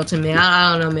called you a little Timmy.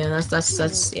 I don't know, man.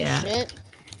 That's yeah. Shit.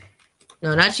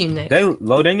 No, not you, Nick. They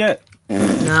loading yet?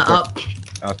 Nah, up.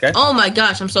 Okay. Oh my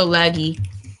gosh, I'm so laggy.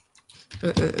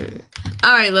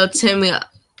 All right, little Timmy.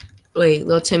 Wait,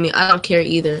 little Timmy, I don't care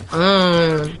either.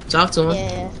 Talk to him.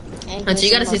 Yeah. Hunter,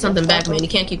 you gotta say something back, man. You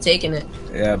can't keep taking it.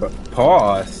 Yeah, but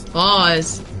pause.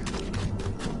 Pause.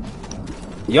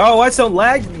 Yo, what's so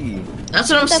laggy? That's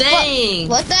what I'm saying.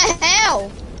 What the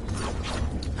hell?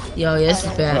 Yo, yeah, this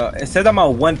is bad. It says I'm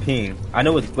on 1 ping. I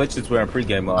know it's glitches we're in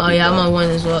pregame mode. Oh yeah, I'm on 1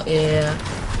 as well. Yeah.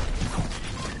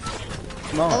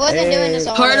 Come on. I wasn't doing this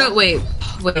all Part day. of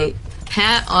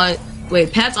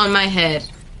wait. Pat's on my head.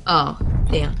 Oh,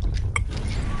 damn.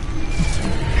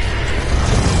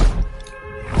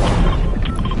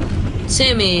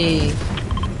 Timmy.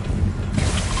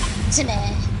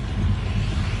 Today.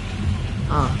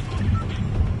 Oh.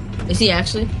 Is he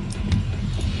actually?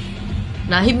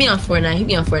 Nah, he'd be on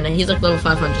Fortnite. He's like level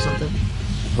 500 something.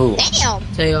 Who? Damn.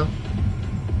 Teo.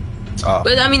 Oh,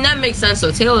 But I mean, that makes sense.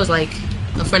 So Teo is like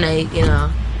a Fortnite, you know.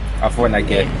 a Fortnite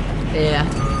kid. Yeah.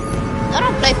 I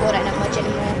don't play Fortnite that much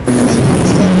anymore.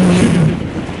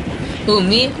 Who,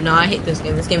 me? No, I hate this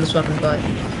game. This game is fucking butt.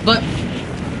 But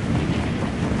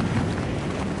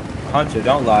Hunter,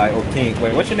 don't lie. Oh, King.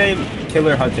 Wait, what's your name?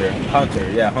 Killer Hunter. Hunter.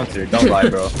 Yeah, Hunter. Don't lie,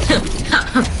 bro.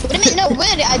 What do you mean? No,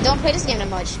 really, I don't play this game that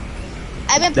much.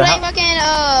 I've been playing fucking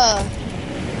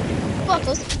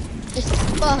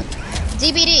fuck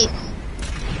DBD.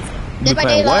 Dead by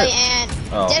playing Daylight what? and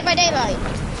Oh. Dead by Daylight.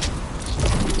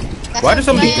 That's Why what do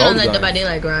so I'm many playing. on that Going. Dead by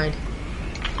Daylight grind.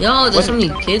 Yo, there's so many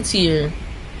kids here.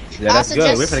 Yeah, that's Also good.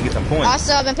 just- We're gonna get some points.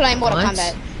 Also, I've been playing Mortal What?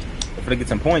 Kombat. We're gonna get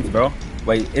some points, bro.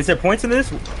 Wait, is there points in this?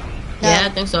 No. Yeah, I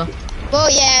think so. Well,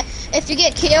 yeah, if you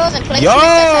get kills and placements, that's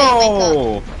how you wake up.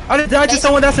 Yo! I just died to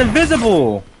someone that's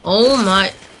invisible. Oh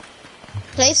my.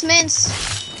 Placements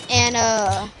and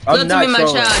Look to me, my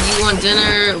child. You want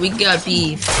dinner? We got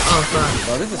beef. Oh, fuck.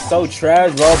 Bro, this is so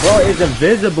trash, bro. Bro, it's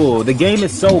invisible. The game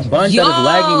is so bunched that it's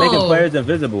lagging, making players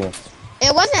invisible.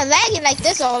 it wasn't lagging like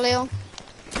this, Olio.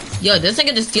 Yo, this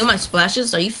nigga just steal my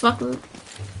splashes? Are you fucking?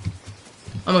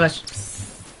 Oh my gosh.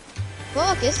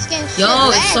 Fuck, this game shit Yo,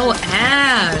 lag. it's so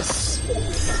ass.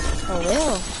 For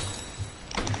real.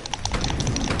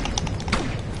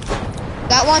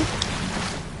 Got one.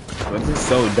 Bro, this is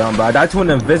so dumb, bro. I died to an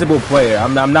invisible player.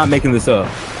 I'm not making this up.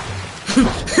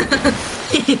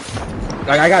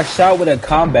 Like, I got shot with a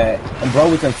combat, and bro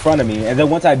was in front of me, and then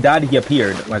once I died, he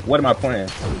appeared. Like, what am I playing?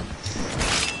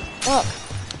 Oh.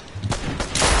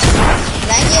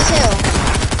 Laggy as hell.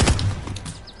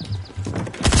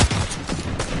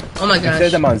 Oh my It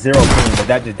says gosh. I'm on 0 ping, but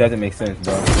that just doesn't make sense,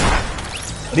 bro.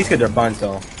 These kids are buns,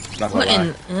 though. Not What gonna lie.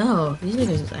 in? No, these niggas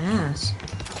is ass.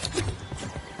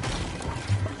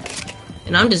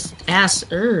 And I'm just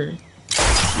ass-er.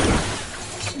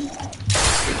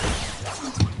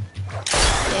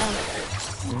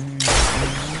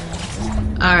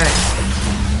 Alright.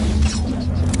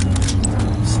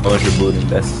 Soldier booting,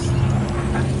 that's...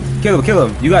 Kill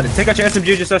him. You got to take out your SMG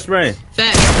and just start spraying.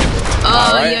 Fact.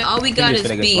 Alright. Yeah, all we Think got it's is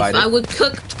gonna get beef. slided. I would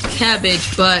cook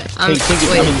cabbage, but I'm Think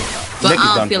it's wait, coming. but Nick is I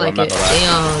done don't feel for, like I'm not it. gonna lie.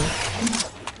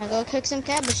 Damn. I go cook some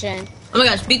cabbage then. Oh my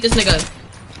gosh, beat this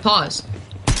nigga. Pause.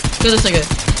 Kill this nigga.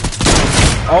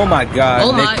 Oh my god,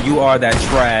 Oh Nick, my- you are that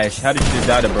trash. How did you just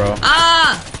die to bro?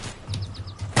 Ah!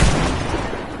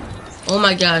 Oh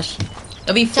my gosh.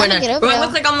 That'd be Trying to get Fortnite. over Bro, I there.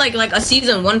 look like I'm like a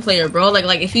season 1 player, bro.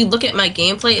 Like if you look at my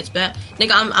gameplay, it's bad.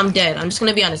 Nigga, I'm dead. I'm just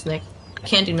gonna be honest, Nick. I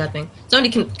can't do nothing. Somebody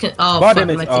can oh Ball fuck,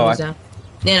 damage. my team Oh, is down.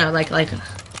 Yeah, no, like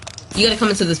you gotta come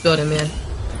into this building, man.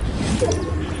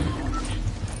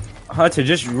 Hunter,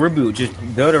 just reboot. Just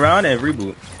build around and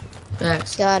reboot.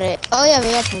 Facts. Got it. Oh yeah,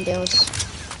 we got some deals.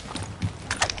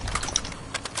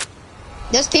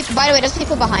 There's people. By the way, there's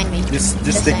people behind me. Just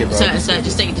stick it, bro. Sorry,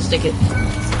 just take it.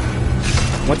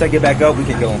 Once I get back up, we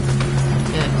can go.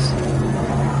 Yes.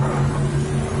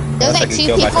 There's like 2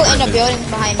 people in the building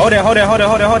behind me. Hold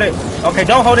it. Okay,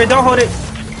 don't hold it.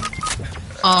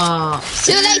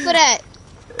 Too late for that.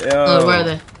 Yo. Oh, where are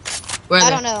they? I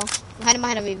don't know.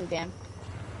 Behind a BB band.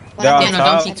 Yeah, no,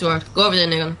 don't keep too hard. Go over there,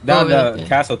 nigga. Down the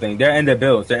castle thing. They're in the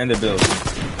builds.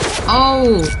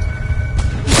 Oh.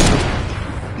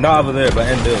 Not over there, but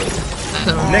in builds.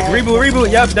 Nick, reboot.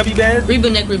 Yep, W band.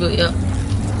 Reboot, Nick, reboot. Yep.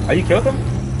 Are you killed him?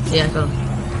 Yeah, I killed him.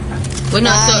 Wait,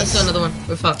 no, still another one.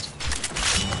 We're fucked.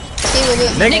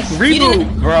 Nick,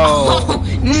 reboot, bro. Oh,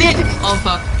 Nick. Oh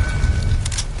fuck.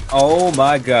 Oh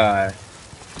my god.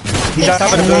 He's on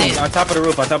top of the building. On top of the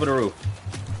roof.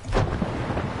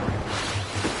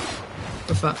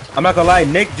 We're fucked. I'm not gonna lie,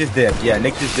 Nick just dipped. Yeah,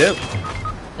 Nick just dipped.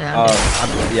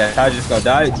 Yeah, I just gonna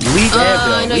die. Leave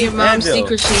Anvil. I know your mom's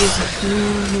secret.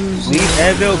 She's Leave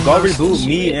Anvil. Go reboot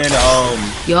me and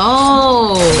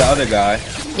Yo. the other guy.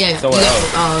 Yeah.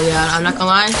 Oh yeah, I'm not gonna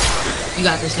lie. You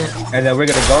got this, Nick. And then we're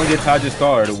gonna go and get Taj's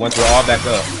card once we're all back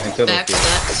up and kill those two.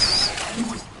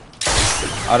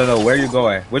 I don't know where you're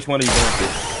going. Which one are you going to?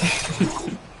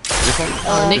 This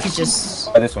one? Nick is just.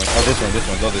 Oh, this one.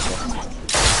 Go this one.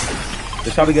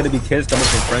 There's probably gonna be kids coming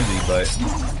from Frenzy, but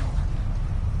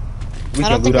we I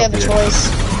can don't think loot we up have a here. choice.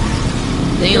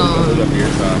 Damn.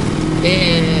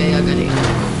 Yeah, I got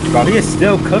it. bro, he is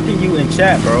still cooking you in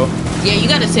chat, bro. Yeah, you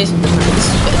gotta say something.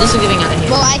 This is getting out of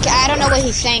hand. Well, I don't know what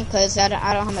he's saying because I don't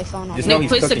have my phone on. Just know Nick,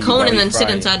 he's place the cooking cone you, and bro. then He's sit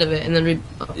frying. inside of it and then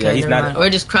okay, Yeah, he's never not. mind. Or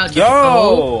just crouch. Yo!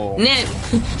 Oh, Nick.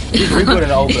 He's rebooting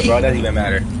the open, bro. It doesn't even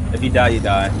matter. If you die, you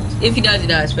die. If he dies, he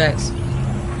dies. Facts.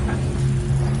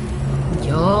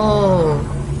 Yo.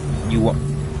 You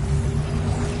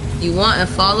want a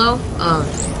follow?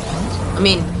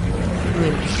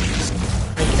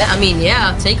 Yeah,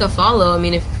 I'll take a follow.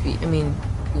 You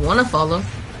want to follow.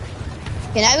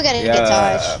 Okay, now we gotta get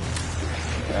Taj.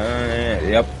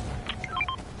 Yep.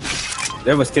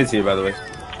 There was kids here, by the way.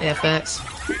 Yeah, facts.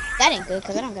 That ain't good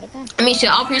because I don't got a gun. Shit,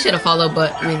 I'll appreciate a follow,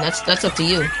 but that's up to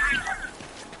you.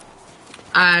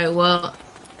 Alright, well,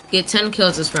 get 10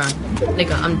 kills this round.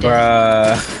 Nigga, I'm dead.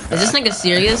 Bruh. Is this nigga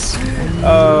serious?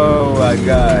 Oh my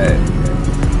god.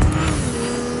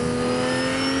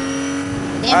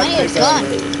 Damn, I need a gun.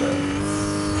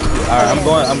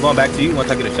 Alright, I'm going back to you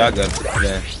once I get a shotgun.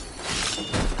 Yeah.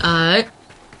 Alright.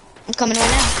 I'm coming right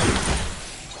now.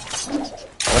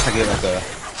 Once I get like a...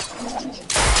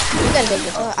 You gotta go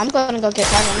get Taj. I'm gonna go get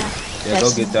Taj right now. Yeah, go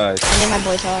get Taj. I need my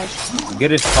boy Taj.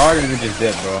 Get his card and then just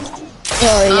dip, bro.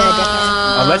 Oh yeah,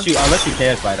 definitely. Unless you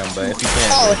can fight him, but if you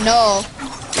can't... Oh no.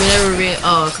 We never read.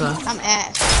 Oh, okay. I'm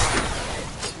ass.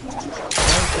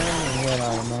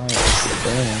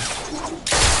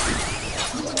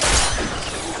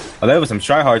 Oh, there was some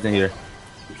tryhards in here.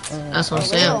 That's what I'm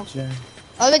saying.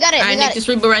 Oh, we got it. Alright, Nick, just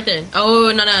reboot right there.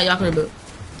 Oh, no, y'all can reboot.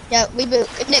 Yeah, reboot.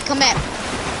 Nick, come back.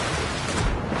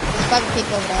 There's 5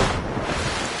 people over there.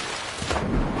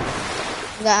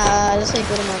 Let's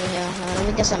reboot him over here. Let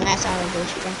me get some ass out of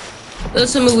this.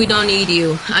 Listen, we don't need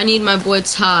you. I need my boy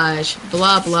Taj.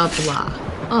 Blah, blah, blah.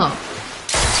 Oh.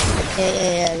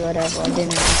 Yeah, whatever. I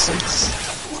didn't make sense.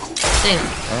 Damn.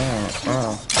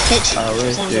 Bitch. I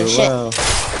wish you well.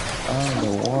 I'm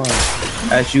the one.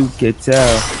 As you can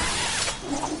tell.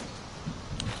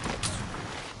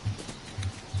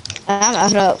 I'm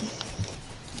out up.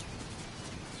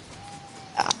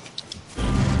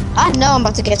 I know I'm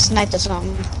about to get sniped or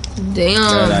something. Damn,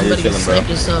 nah, I'm you're about to get chilling, bro. sniped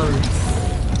or something.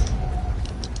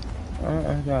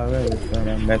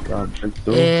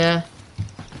 Yeah.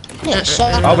 Yeah,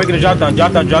 shut up. Oh, we're gonna drop down. I'm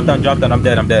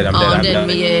dead. I'm dead.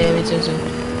 Yeah, me too.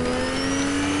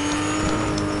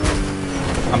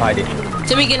 I'm hiding.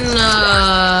 Timmy getting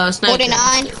sniped. 49.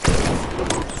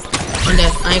 I'm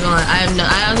dead. I ain't gonna lie.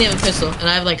 I only have a pistol, and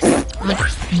I have like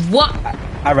 100. What?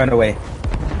 I ran away.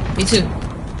 Me too.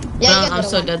 Yeah, I'm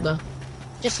so dead though.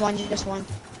 Just one.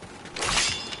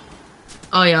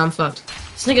 Oh yeah, I'm fucked.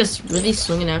 This nigga's really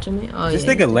swinging after me. Oh This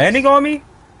yeah. nigga landing on me?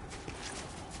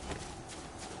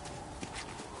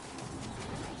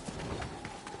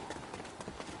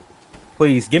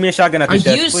 Please, give me a shotgun at the Are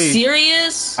chest, you please.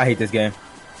 serious? I hate this game.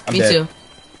 I'm me dead. too.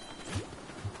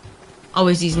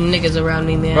 Always these niggas around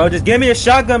me, man. Bro, just give me a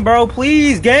shotgun, bro.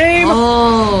 Please, game.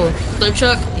 Oh, flip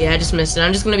truck? Yeah, I just missed it.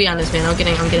 I'm just gonna be honest, man. I'm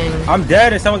getting. I'm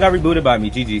dead and someone got rebooted by me.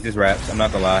 GG's, this raps. I'm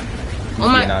not gonna lie. Oh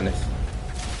my. Being honest.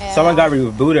 Yeah. Someone got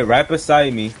rebooted right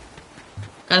beside me.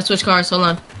 Gotta switch cars. Hold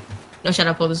on. No shot.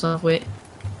 I pull this off. Wait.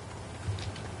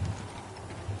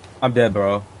 I'm dead,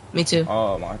 bro. Me too.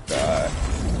 Oh my god.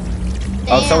 Damn.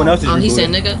 Oh, someone else is Oh, he said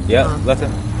rebooting. nigga? Yep, Oh. left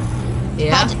him.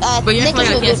 Yeah. But you're Nick like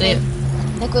is I can't say it.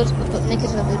 Nick is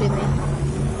rebooted me.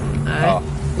 Alright. Oh.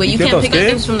 Wait, you killed can't those pick up kids?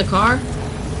 things from the car?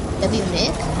 W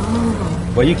Nick?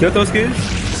 Oh. Wait, you killed those kids?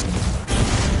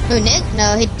 Who, Nick?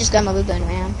 No, he just got my boot gun,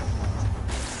 man.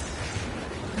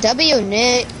 W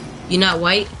Nick. You not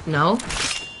white? No.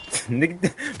 Nigga, Do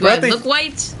bro, I look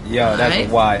white? Yo, that's Alright.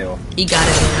 wild. He got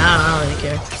it, man. I don't really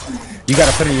care. You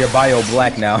gotta put in your bio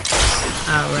black now.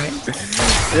 Alright.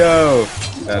 Yo,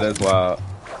 that is wild.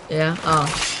 Yeah. Oh.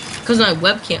 Because my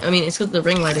webcam. I mean, it's because the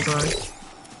ring light is on.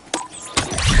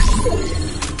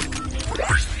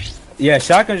 Yeah,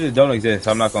 shotguns just don't exist.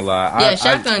 I'm not gonna lie. Yeah,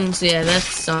 shotguns. Yeah, that's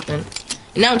something.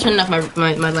 And now I'm turning off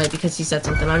my light because he said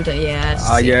something. I'm just yeah.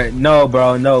 Oh yeah, no,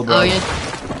 bro, no, bro. Oh yeah.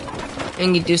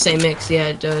 And you do say mix. Yeah,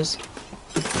 it does.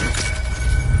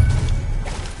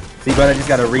 See, brother, I just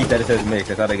gotta read that it says mix.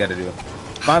 That's all they gotta do.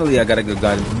 Finally, I got a good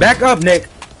gun. Back up, Nick.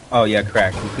 Oh yeah,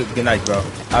 crack. Good night, bro.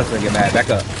 I was gonna get mad. Back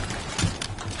up.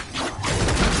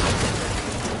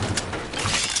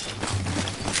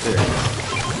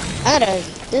 I gotta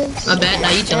this. My bad.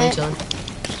 Now you chilling.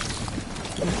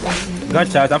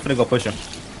 Gunshots. I'm finna go push him.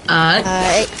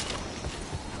 Alright.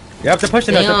 You have to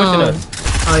pushing us. They're pushing us.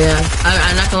 Oh yeah.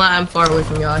 I'm not gonna lie. I'm far away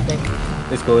from y'all. I think.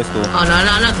 It's cool. It's cool. Oh no,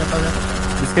 I'm not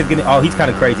gonna. This kid's getting. Oh, he's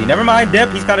kind of crazy. Never mind, Dip.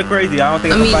 He's kind of crazy. I don't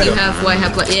think I I'm mean, gonna you fight him. half white,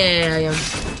 half black. Yeah.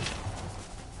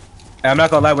 I'm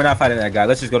not gonna lie. We're not fighting that guy.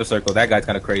 Let's just go to circle. That guy's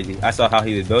kind of crazy. I saw how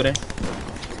he was building.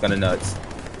 It's kind of nuts.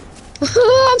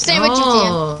 I'm staying with you,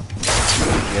 Tim.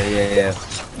 Yeah.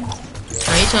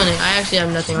 Are you telling me? I actually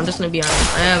have nothing. I'm just gonna be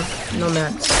honest. I have no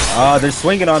mats. Oh, they're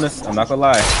swinging on us. I'm not gonna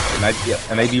lie.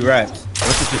 It might be wraps.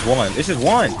 This is just one. It's just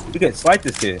one. We could slice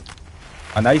this kid.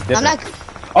 Oh, now he's different.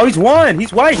 Oh, he's one.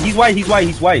 He's white. He's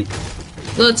white.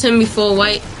 Little Timmy full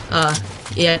white.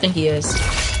 Yeah, I think he is.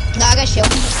 No, I got shield.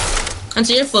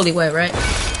 Hunter, you're fully white, right?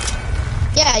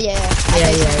 Yeah. Yeah.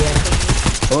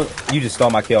 Oh, you just stole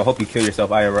my kill. Hope you kill yourself,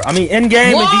 IRL. I mean, in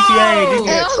game in GTA.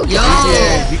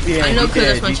 I know, cause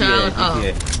that's my child. Oh,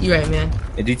 you right, man.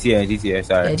 In GTA.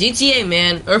 Sorry. Yeah, GTA,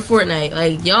 man, or Fortnite.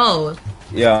 Like, yo.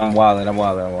 Yeah, I'm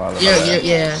wildin'.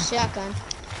 Yeah. Shotgun.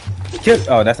 Kid.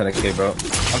 Oh, that's not a kid, bro.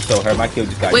 I'm so hurt. My kill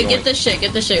just got. Wait, joined.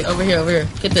 get this shit. Over here.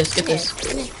 Get this.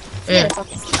 Yeah. Get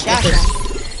Shotgun.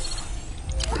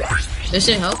 this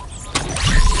shit help?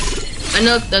 I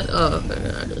know that. Oh, okay,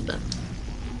 I did that.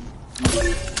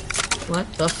 What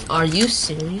the are you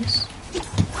serious?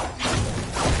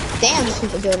 Damn, these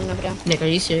people building over there. Nick, are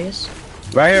you serious?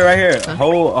 Right here. Huh? A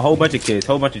whole bunch of kids.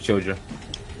 Whole bunch of children.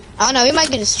 I don't know, we might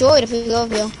get destroyed if we go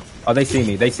over here. Oh, they see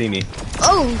me.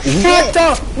 Oh, What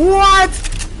the?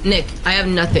 What? Nick, I have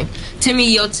nothing.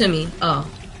 Timmy. Oh.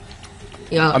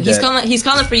 Yo, I'm he's dead.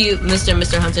 calling for you,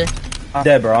 Mr. Hunter. I'm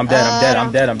dead, bro. I'm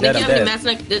dead. Nick, you have any math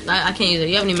Nick? I can't use it.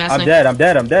 You have any math Nick?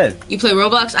 I'm dead. You play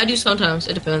Roblox? I do sometimes.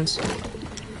 It depends.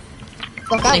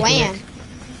 fuck, I ran.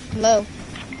 Hello.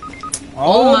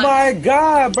 Oh my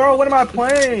god, bro. What am I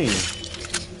playing?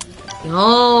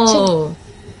 Yo.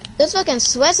 There's fucking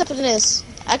sweats up in this.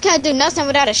 I can't do nothing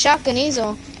without a shotgun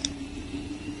easel.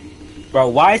 Bro,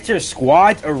 why is your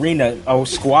squad arena,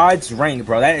 squads ranked,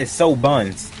 bro? That is so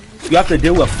buns. You have to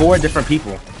deal with 4 different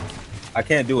people. I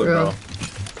can't do it, bro.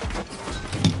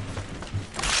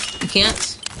 You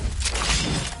can't?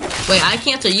 Wait, I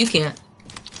can't or you can't?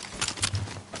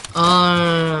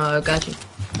 I got you.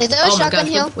 Is there a shotgun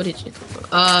hill? What did you?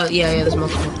 Yeah, there's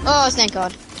multiple. Oh, thank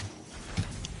God.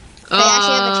 They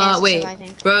actually have a chance to wait,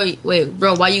 survive,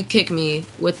 bro, why you kick me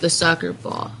with the soccer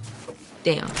ball?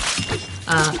 Damn.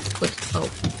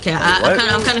 Okay,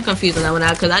 I'm kind of confused on that one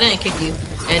because I didn't kick you,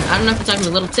 and I don't know if you're talking to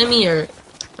little Timmy or,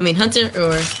 I mean Hunter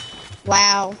or.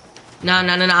 Wow. No,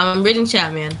 I'm reading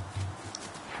chat, man.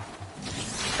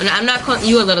 I'm not calling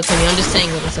you a little Timmy. I'm just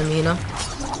saying little Timmy, you know.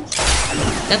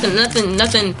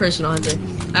 Nothing personal, Hunter.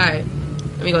 All right,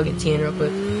 let me go get TN real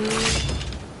quick.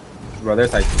 Bro,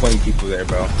 there's like 20 people there,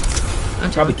 bro.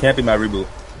 I'm probably camping my reboot.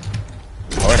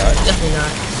 Or not. Definitely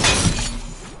not.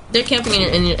 They're camping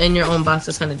in your own box.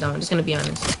 That's kind of dumb. I'm just gonna be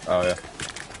honest. Oh yeah.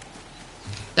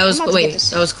 That was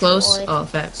that was close. Oh,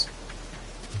 facts.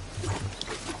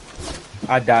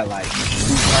 I died like 2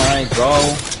 times, bro.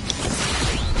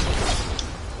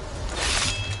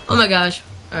 Oh my gosh.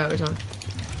 All right, we're done.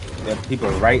 Yeah, people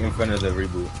are right in front of the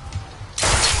reboot.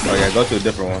 Oh yeah, go to a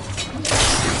different one.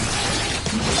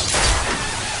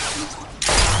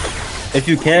 If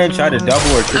you can, try to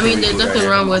double or triple. I mean, there's nothing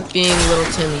wrong with being little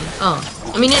Timmy. Oh,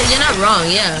 I mean, you're not wrong.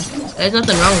 Yeah, there's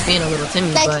nothing wrong with being a little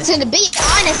Timmy. Like, but to be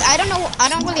honest, I don't know. I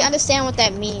don't really understand what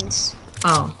that means.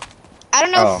 oh, I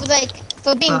don't know if, like,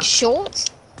 for being short.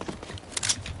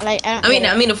 Like, I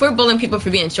mean, if we're bullying people for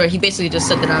being short, he basically just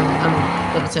said that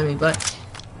I'm level 10, but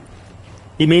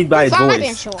He means by his Fine, voice.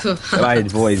 being short. By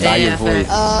his voice. By your voice.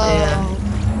 Yeah,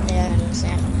 I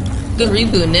understand. Good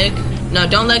reboot, Nick. No,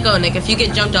 don't let go, Nick. If you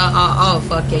get jumped out, oh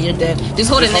fuck yeah, you're dead. Just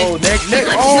hold it, Nick. Oh, Nick.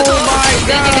 Oh my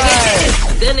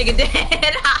god. That nigga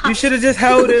dead. You should have just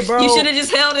held it, bro. You should have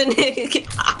just held it, Nick.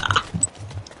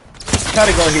 Try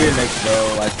to go here next,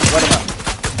 bro. Like, what am I?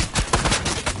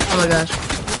 Oh my gosh.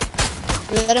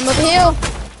 Let him up the hill.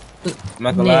 I'm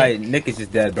not gonna lie, Nick is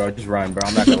just dead, bro. Just run, bro.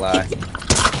 I'm not gonna lie.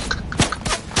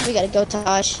 We gotta go,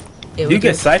 Tosh. Yeah, Do you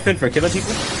get siphoned for killing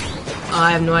people? Oh,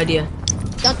 I have no idea.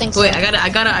 Don't think so. Wait, I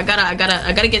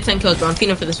gotta get 10 kills, bro. I'm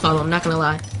feeding for this follow. I'm not gonna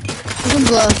lie.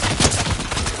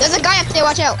 There's a guy up there.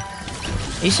 Watch out.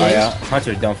 Are you serious? Oh yeah,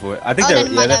 Hunter's done for it. I think never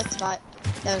they're. mind, Yeah, that was the bot.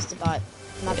 That was the bot.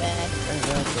 My bad.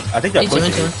 I think they're Me too, me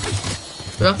pushing.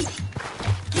 too. Bro?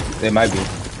 They might be.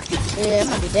 Yeah,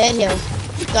 I'll be dead here.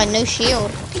 Got no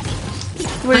shield.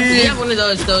 Hunter, you have one of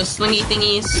those slingy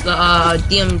thingies, the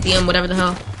DM, whatever the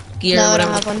hell, gear, No, I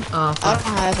whatever. don't have one. Oh I fuck.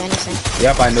 don't have anything.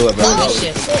 Yep, I knew it, bro. Oh,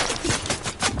 shit.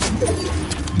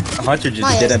 Hunter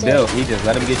just didn't build. He just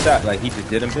let him get shot. Like he just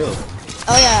didn't build.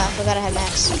 Oh yeah, I forgot I have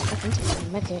max. I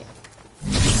can make it.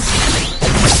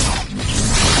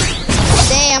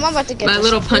 Damn, I'm about to get My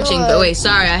little punching, but wait,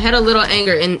 sorry, I had a little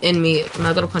anger in me.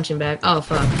 My little punching bag. Oh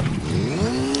fuck.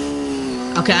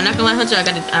 Okay, I'm not gonna lie, Hunter.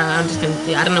 I'm just gonna.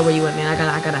 Yeah, I don't know where you went, man. I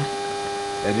gotta.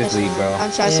 Yeah, just leave, bro.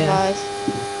 I'm trying to survive.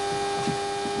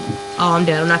 Oh, I'm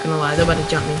dead. I'm not gonna lie. They're about to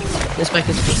jump me. This bike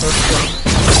is so slow.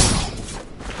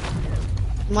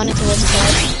 I'm running towards the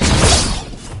side.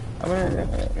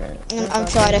 I'm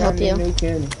trying to help you.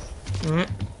 Alright.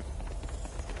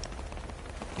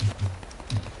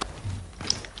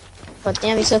 But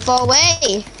damn, you're so far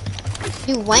away.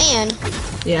 You ran.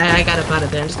 Yeah, I got up out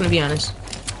of there. I'm just gonna be honest.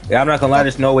 Yeah, I'm not gonna lie.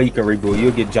 There's no way you can reboot.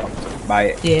 You'll get jumped by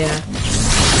it. Yeah.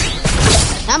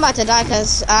 I'm about to die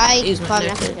because I Use my probably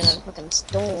not gonna necklace. get a fucking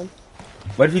storm.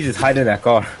 What if you just hide in that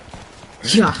car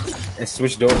Yeah. and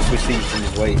switch doors, switch seats, and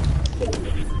just wait?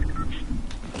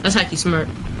 That's hacky smart.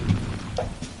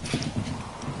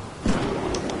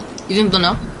 You didn't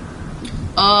know?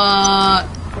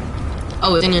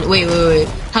 Oh, it's in your, wait.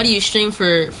 How do you stream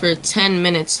for 10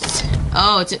 minutes?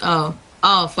 Oh, it's,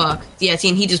 oh, fuck. Yeah,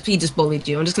 Teen, he just bullied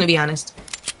you. I'm just gonna be honest.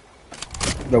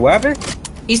 The weapon?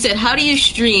 He said, how do you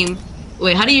stream?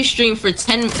 Wait, how do you stream for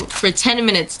 10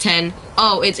 minutes? 10.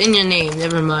 Oh, it's in your name.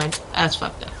 Never mind. That's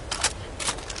fucked up.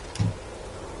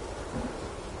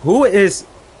 Who is?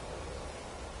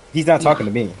 He's not talking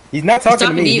to me. He's not talking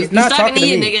to me. He's not talking to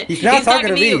me. Nigga. He's not talking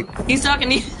to me. He's talking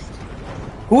to you.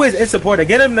 Who is in supporter?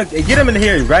 Get him in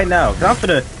here right now. Cause I'm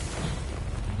finna.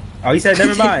 Oh, he said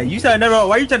never mind. You said never.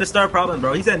 Why you trying to start problems,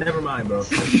 bro? He said never mind, bro.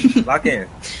 Lock in.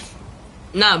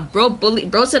 Nah, bro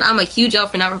said I'm a huge L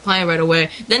for not replying right away.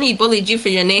 Then he bullied you for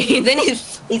your name. Then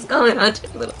he's calling Hunter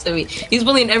little Timmy. He's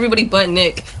bullying everybody but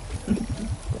Nick.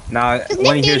 Nah,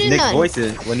 when he hears Nick's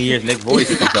voices,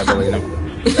 he's start bullying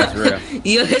him. That's real.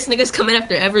 Yo, this nigga's coming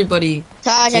after everybody.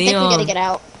 Taj, I think we gotta get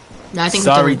out. Nah, I think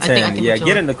Sorry, I think 10. Yeah,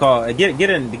 get in the call. Get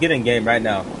in game right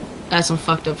now. That's some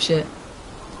fucked up shit.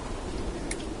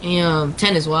 10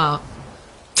 is wild.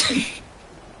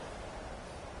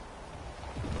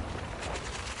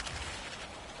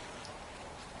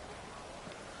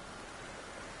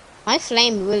 My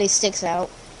flame really sticks out.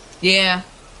 Yeah.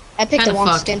 I picked the Kinda wrong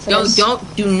fucked. skin for this.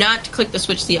 Do not click the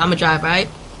switch C. I'm a drive, right?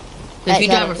 If you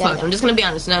drive, we're fucked. I'm just gonna be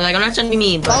honest. Now, like, I'm not trying to be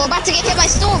mean, but Oh, about to get hit by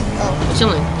storm. Oh. I'm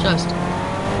chilling. Just.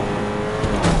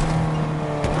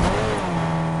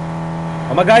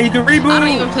 Oh my god, you can reboot. I don't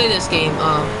even play this game.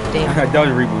 Oh, damn. Don't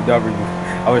reboot.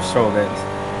 I was trolling.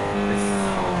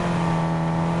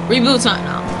 Reboot time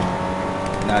now.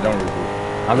 Nah, don't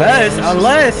reboot.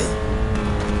 Unless.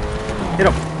 Hit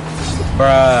him.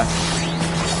 Bruh.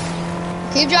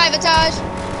 Keep driving, Taj.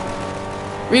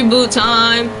 Reboot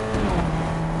time.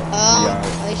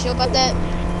 Are you sure about that?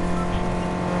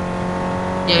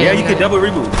 Yeah, you can double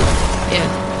reboot. Yeah.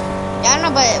 Yeah, I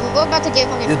don't know, but we're about to get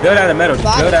fucking. Just build out of metal.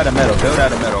 Build out of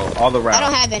metal. All around. I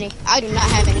don't have any. I do not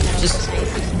have any metal.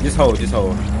 Just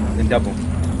hold. And double.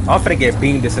 I'm finna get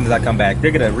beamed as soon as I come back.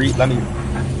 They're gonna let me.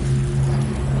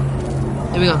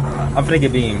 There we go. I'm finna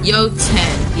get beamed. Yo,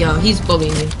 10. Yo, he's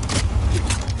bullying you.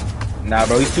 Nah,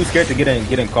 bro, he's too scared to get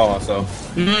in call, so.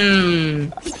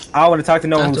 Mmm. I want to talk to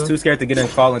no one who's too scared to get in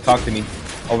call and talk to me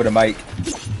over the mic.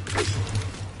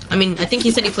 I mean, I think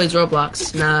he said he plays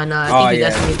Roblox. Nah, I think he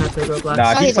definitely not play Roblox.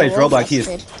 Nah, he plays Roblox. He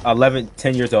is 11,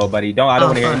 10 years old, buddy. I don't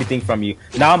want to hear anything from you.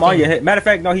 Nah, I'm on your head. Matter of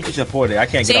fact, no, he just supported. I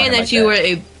can't get on saying him that like you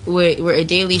were a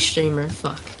daily streamer.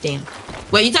 Fuck, damn.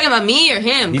 Wait, you talking about me or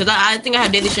him? Because I think I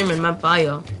have daily streamer in my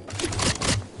bio.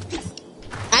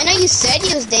 I know you said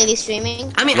you was daily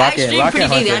streaming. I mean, I stream pretty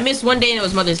daily. I missed one day and it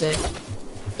was Mother's Day.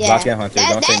 Yeah, Hunter,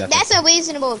 don't say nothing. That's a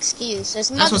reasonable excuse. It's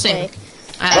Mother's Day.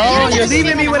 Oh, you're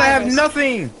leaving me when I have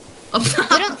nothing.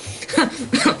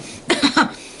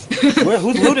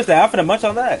 Whose loot is that? I'm finna munch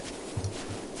on that.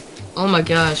 Oh my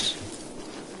gosh.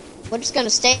 We're just gonna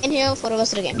stay in here for the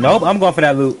rest of the game. Nope, I'm going for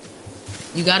that loot.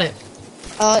 You got it.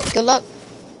 Good luck.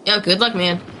 Yeah, good luck,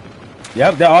 man.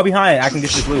 Yep, they're all behind. I can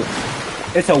get this loot.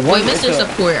 It's a one. Wait, Mr.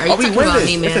 Support, are you talking about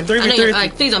me, man? It's a 3v3.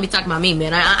 Like, please don't be talking about me,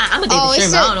 man. I'm a daily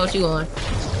streamer. I don't know what you on.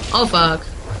 Oh fuck.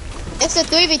 It's a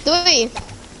 3v3.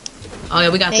 Oh yeah,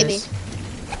 we got this.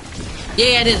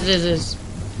 Yeah, it is.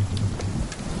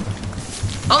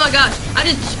 Oh my gosh, I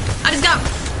just got.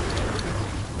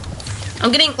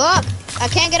 I'm getting. Fuck! I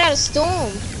can't get out of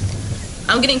storm.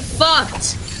 I'm getting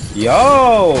fucked.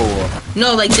 Yo.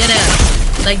 No, like dead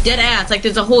ass. Like dead ass. Like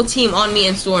there's a whole team on me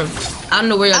in storm. I don't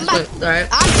know where you're going. Alright.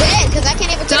 I'm dead because I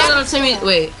can't even get out. Tell little Timmy.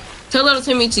 Wait. Tell little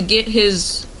Timmy to get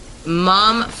his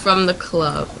mom from the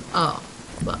club. Oh,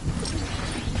 fuck.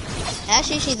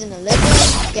 Actually, she's in the living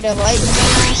room. Get her right.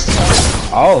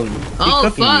 Oh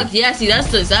fuck. Yeah, see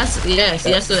that's the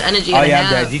energy. Oh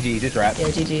yeah, yeah, GG, this rap. Yeah,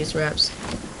 GG, this raps.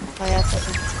 Oh yeah,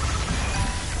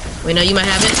 wait, no, you might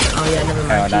have it. Oh yeah, never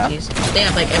mind. GG's. They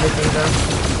have like everything, bro.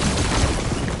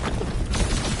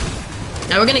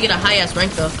 Now we're gonna get a high ass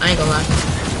rank though. I ain't gonna lie.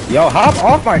 Yo, hop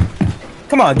off my.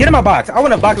 Come on, get in my box. I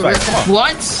want a box fight. Come on.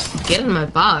 What? Get in my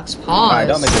box. Pause. Alright,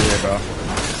 don't make it weird, bro.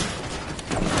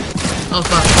 Oh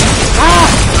fuck.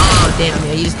 Oh damn,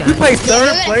 yeah, you just got. You play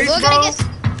third place, bro.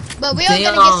 But we are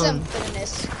gonna get some good in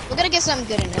this. We're gonna get some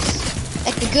good in this.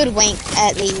 Like a good wank,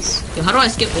 at least. Yo, how do I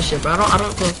skip this shit, bro? I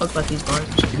don't give a fuck about these bars.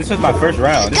 This was my first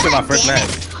round. This was my first match.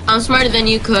 I'm smarter than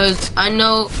you, cause I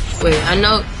know. I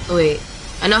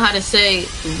know how to say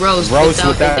Rose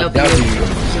without W.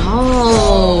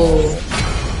 Yo.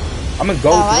 I'm gonna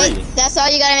go 3. That's all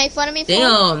you gotta make fun of me for?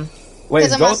 Damn. Wait,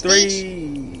 go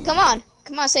 3. Come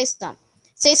on, say something.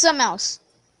 Say something else.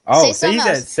 Oh, say something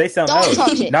else.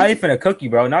 Talk shit. Now you finna cook you,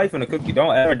 bro. Now you finna cook you.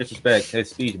 Don't ever disrespect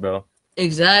his speech, bro.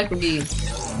 Exactly.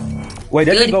 Wait,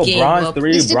 does it go bronze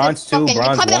 3, bronze 2, bronze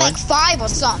 1? Probably like 5 or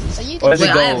something. So you can. Wait,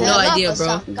 I have no idea,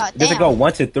 bro. Does it go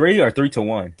 1 to 3 or 3 to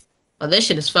 1? Oh, this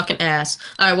shit is fucking ass.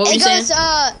 Alright, what were you saying?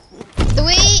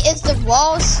 3 is the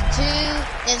walls, 2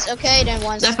 is okay, then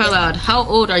 1's That's probably loud. How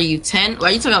old are you? 10?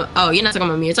 Are you talking about? Oh, you're not talking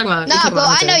about me. You're talking about. Nah, bro,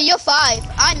 I know you're 5.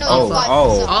 I know you're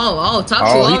 5.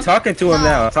 Talk to him. He talking to him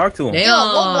now. Talk to him. You're a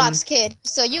Roblox kid,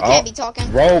 so you can't be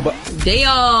talking.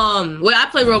 Damn. Wait, I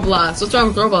play Roblox. What's wrong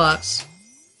with Roblox?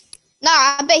 Nah,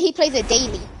 I bet he plays it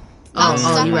daily. Oh,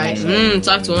 you're right.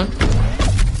 Talk to him.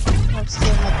 I'm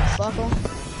still motherfucker.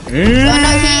 I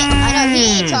know he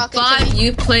ain't talking 5, to me.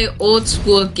 you play old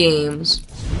school games.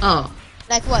 Oh.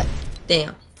 Like what?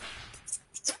 Damn.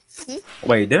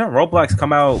 Wait, didn't Roblox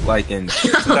come out like in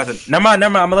 2000? Never mind.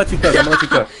 I'm gonna let you cook.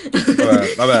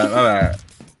 My bad.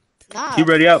 Nah. You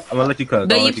ready up? I'm gonna let you cook.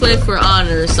 But you play For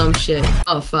Honor or some shit.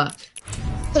 Oh, fuck.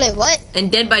 Play what?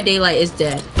 And Dead by Daylight is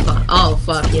dead. Fuck. Oh,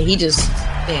 fuck. Yeah, he just...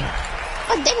 Damn.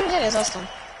 Oh, Dead by Daylight is awesome.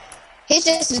 He's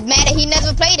just mad that he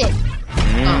never played it.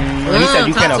 He said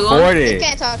you can't afford it. You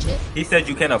can't talk shit. He said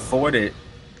you can't afford it.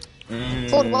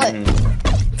 Afford what?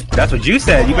 That's what you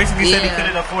said. You basically said you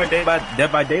couldn't afford Dead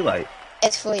by Daylight.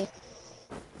 It's free.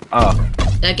 Oh.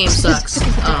 That game sucks.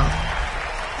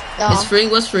 Oh. No. It's free?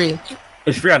 What's free?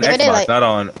 It's free on Xbox, not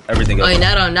on everything else. Oh,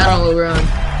 yeah, not on what we're on.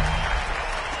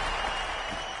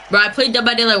 Bro, I played Dead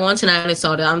by Daylight once and I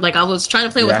installed it. I was trying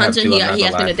to play with Hunter. He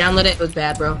asked me to download it. It was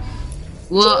bad, bro.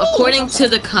 Well, according to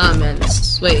the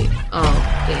comments. Wait. Oh,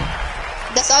 okay.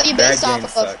 That's all you based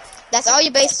off of. That's all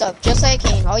you based off. Just like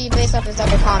King. All you based off is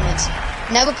off the comments.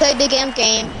 Never played the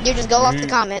game. You just go off the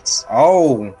comments.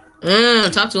 Oh.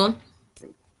 Talk to him.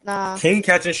 Nah. King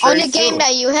catching straight. Only game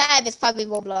that you have is probably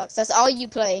Roblox. That's all you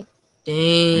play.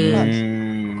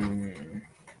 Damn.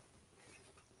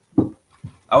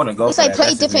 I wouldn't go. It's like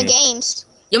play different games.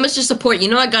 Yo, Mr. Support. I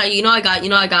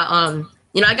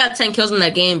got 10 kills in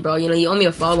that game, bro. You owe me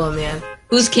a follow, man.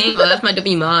 Who's King? Oh, that's my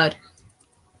W mod.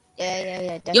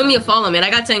 Yeah, definitely. You owe me a follow, man. I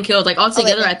got 10 kills. Like all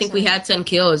together, I think we had 10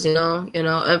 kills.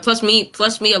 And plus me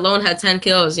alone had 10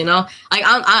 kills. I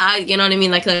you know what I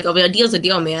mean? Like a deal's a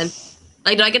deal, man.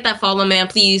 Like, do I get that follow, man?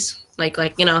 Please, like. Yo,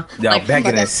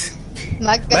 begging us.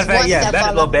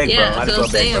 Better go beg, bro. Yeah, that's what I'm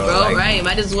saying, bro. Right,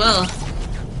 might as well.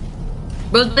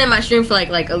 Bro's been in my stream for like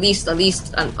at least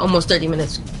almost 30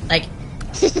 minutes. Like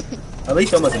at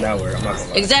least almost an hour. I'm not gonna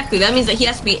lie. Exactly. That means that he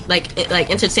has to be like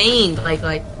entertained.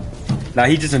 Like. Nah,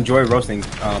 he just enjoyed roasting.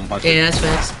 Hunter. Yeah, that's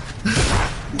facts.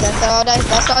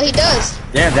 That's all he does.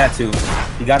 Yeah, that too.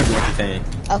 You gotta be entertained.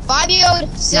 A 5-year-old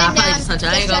sitting down, just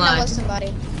trying to with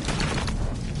somebody.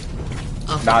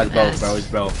 Oh, Nah, it's both, bro. It's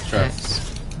both.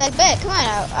 Trust. Like, bet, come on.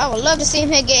 I would love to see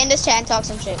him here get in this chat and talk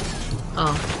some shit.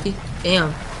 Oh,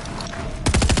 damn.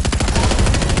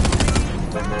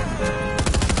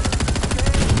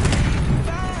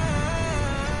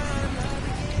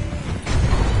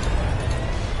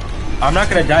 I'm not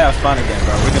gonna die off spawn again,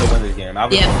 bro. We're gonna win this game.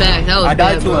 Yeah, fact. That was I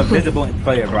died bad, to bro. an invisible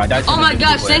player, bro. I died to Oh an my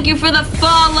invisible gosh, player. thank you for the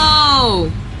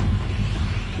follow!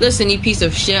 Listen, you piece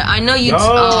of shit. I know you.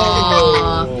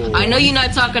 I know you're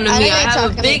not talking to me. I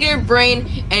have a bigger brain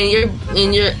and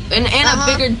a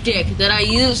bigger dick that I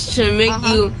use to make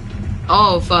you.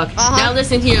 Oh fuck! Now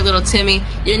listen here, little Timmy.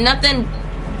 You're nothing.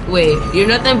 Wait, you're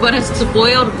nothing but a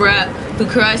spoiled brat who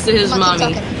cries to his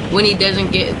mommy when he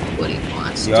doesn't get what he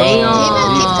wants. Yo.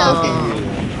 Damn.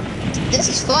 This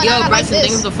is fun. Yo, I like Bryson, this.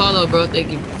 thanks for the follow, bro.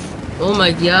 Thank you. Oh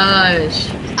my gosh.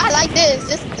 I like this.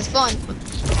 This is fun.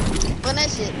 Fun that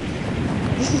shit.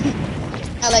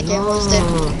 I like your roasted.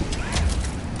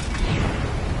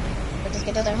 But this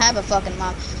kid doesn't have a fucking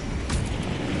mom.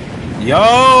 Yo!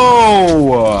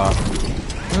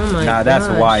 Oh my Nah, that's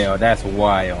wild. That's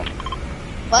wild.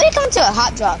 Why are you coming to a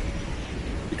hot drop?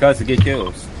 Because to get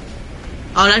kills.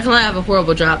 Oh, not gonna lie, I have a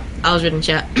horrible drop. I was reading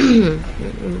chat.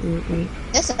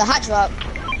 This is a hot drop.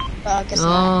 I guess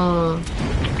not.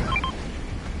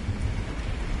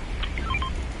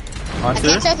 Hunter,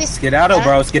 can't tell if he's- skedaddle,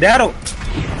 bro. Skedaddle.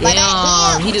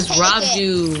 Damn, he just robbed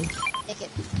you. Take it.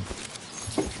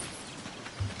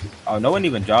 Oh, no one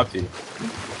even dropped you.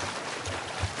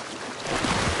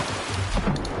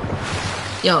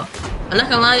 Yo, I'm not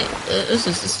gonna lie.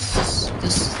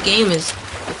 This game is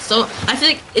so. I feel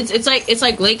like it's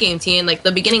like late game TN. Like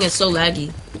the beginning is so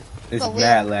laggy. It's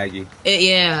mad laggy.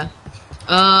 Yeah.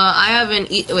 I have an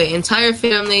entire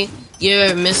family.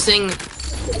 You're missing.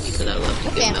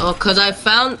 Oh, cause I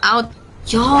found out.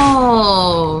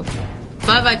 Yo,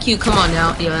 5 IQ. Come on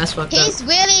now. Yo, that's fucked up. He's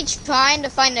really trying to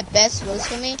find the best words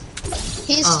for me.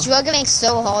 He's struggling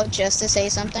so hard just to say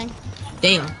something.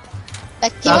 Damn.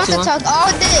 Like he wants to talk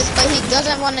all this, but he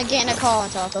doesn't want to get in a call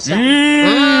and talk or something.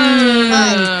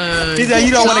 He said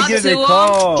you don't want to get in a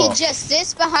call. He just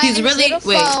sits behind his little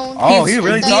phone. Oh, he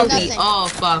really talking. Oh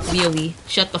fuck, really?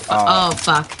 Shut the fuck. Oh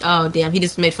fuck. Oh damn, he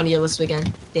just made fun of your list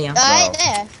again. Damn. Right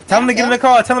there. Tell him to get in a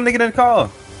call. Tell him to get in a call.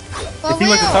 For if he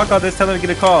wants to talk about this, tell him to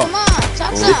get a call. Come on,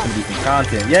 talk this can be some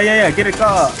content. Yeah, get a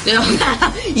call.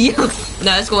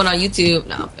 Nah, it's going on YouTube.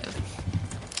 No.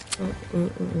 You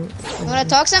wanna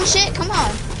talk some shit? Come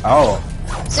on. Oh.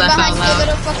 Sit behind your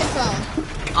little fucking phone.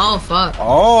 Oh fuck.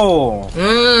 Oh.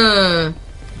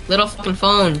 Little fucking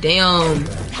phone. Damn.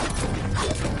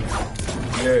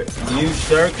 You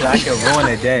sure? Cause I can ruin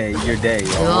a day. Your day.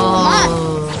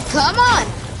 Oh. Come on.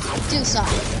 Do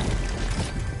something.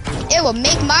 It will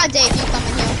make my day if you come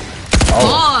in here.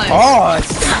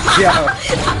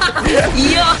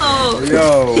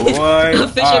 Yo, what?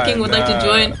 Official King would like to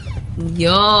join.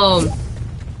 Yo,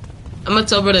 I'm gonna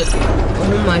tell brother.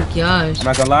 Oh my gosh. I'm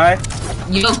not gonna lie.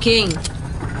 Yo, King.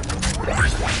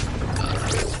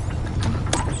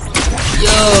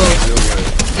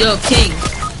 Yo, King.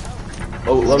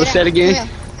 Oh, let me say it again.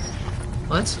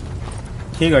 What?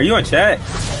 King, are you in chat?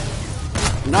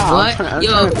 Nah, what?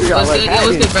 Yo, what's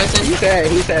good, Bryson? He said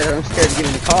I'm scared to get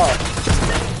in the car.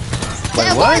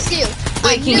 That was you.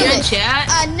 Wait, King, you're in chat?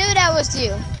 I knew that was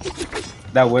you.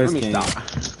 That was King.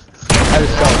 I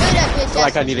just feel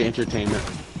like I need entertainment.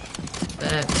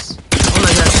 Facts. Oh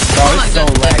my god. Oh my god. So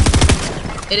laggy.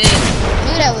 It is. I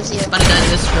knew that was you. But I got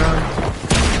this strong.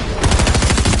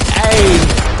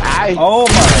 Hey! Oh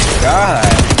my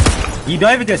god. You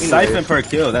don't even get siphon per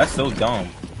kill. That's so dumb.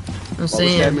 I'm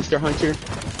saying. What was that, Mr. Hunter?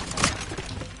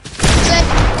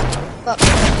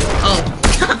 Oh.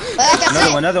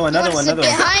 Like another one.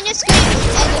 Behind your screen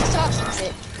and just talk some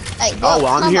shit. Like, oh,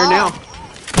 well, I'm here now.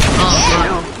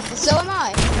 Yeah, so am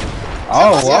I.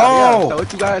 Oh, whoa. Yeah, so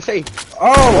what you gotta say?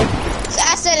 Oh. So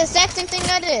I said the exact same thing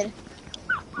I did.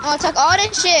 I'm gonna talk all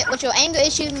that shit with your anger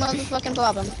issues motherfucking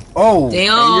problem. Oh.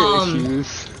 Damn. Anger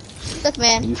issues. Look,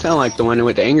 man. You sound like the one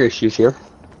with the anger issues here.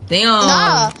 Damn.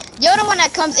 Nah, you're the one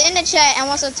that comes in the chat and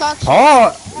wants to talk shit.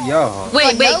 Oh, yo.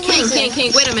 Wait,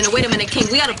 King, wait a minute, King.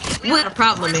 We got a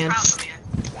problem, man.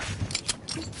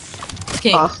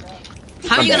 King, how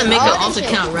are you gonna make an alt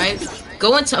account, right?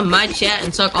 Go into my chat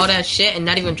and talk all that shit and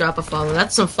not even drop a follow.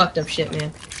 That's some fucked up shit,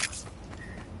 man.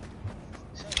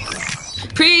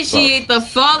 Appreciate the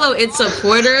follow, it's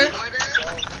supporter.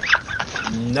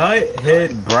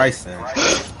 Nuthead Bryson.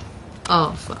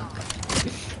 Oh fuck.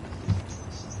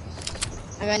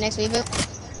 I got next reboot.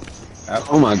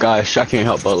 Oh my gosh, I can't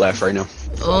help but laugh right now.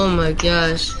 Oh my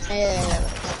gosh.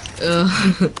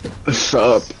 What's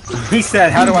up? He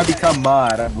said, "How do I become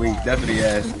mod?" I'm weak. That's what he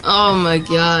asked. Oh my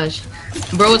gosh.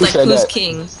 Bro was Who like, said who's that?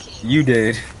 king? You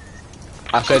did.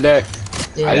 I said that.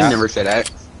 Yeah. I didn't never say that.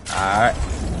 Alright.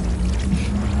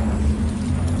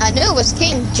 I knew it was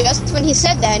King just when he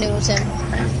said that. I knew it was him.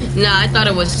 Nah, I thought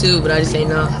it was too, but I just say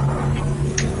no.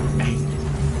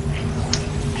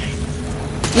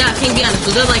 Nah, King, be honest.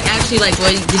 Was it like actually like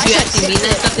what? Did you actually mean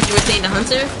that stuff that you were saying to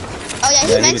Hunter? Oh yeah,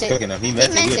 he Yeah, he meant was it. cooking them. He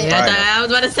meant it. Yeah, I was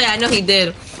about to say. I know he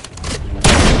did.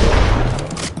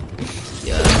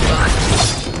 Yeah.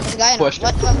 There's a guy in what a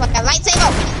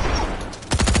lightsaber!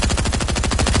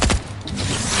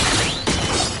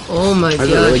 Oh my god.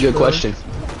 That's a really good question.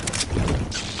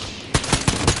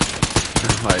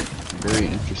 Like, very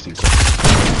interesting question.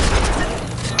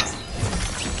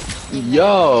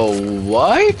 Yo,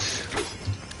 what?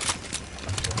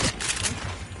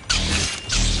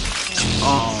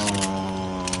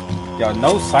 Yo,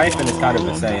 no siphon is kind of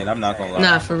insane. I'm not gonna lie.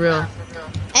 Nah, for real.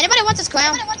 Anybody want this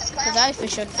clown? Cause I for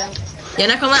sure don't. Yeah,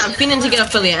 not gonna lie, I'm feeding to get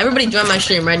affiliate. Everybody join my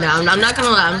stream right now. I'm not gonna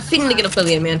lie, I'm feeding to get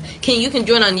affiliate, man. You can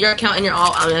join on your account and you're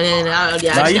all. Yeah,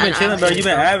 Nah, you've been chilling, bro. You've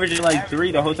been averaging like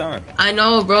 3 the whole time. I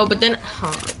know, bro, but then,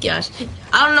 oh my gosh,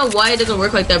 I don't know why it doesn't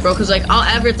work like that, bro. Cause like I'll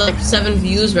average like 7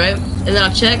 views, right, and then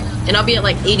I'll check and I'll be at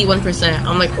like 81%.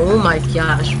 I'm like, oh my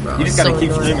gosh, bro. You just gotta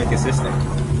keep streaming consistent.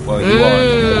 Well, you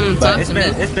are. But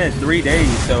it's been 3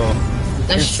 days, so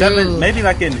that's true. Maybe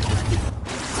like in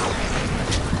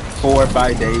 4 or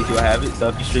 5 days you'll have it. So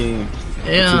if you stream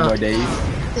 2 more days.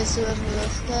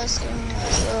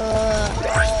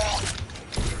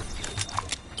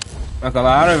 Not gonna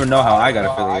lie, I don't even know how I got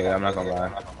affiliated. I'm not gonna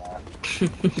lie.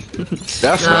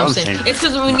 That's what I'm saying. It's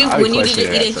because when you did the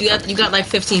E-Days, you got like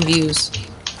 15 views.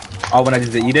 Oh, when I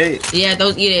did the E-Days? Yeah,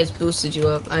 those E-Days boosted you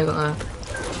up. I ain't gonna lie.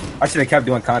 I should have kept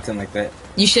doing content like that.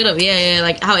 You should have, yeah,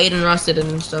 like how Aiden Ross did it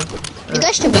and stuff. You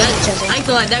guys should beat each other. I ain't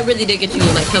gonna lie, that really did get you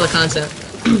like hella content.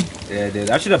 Yeah, dude.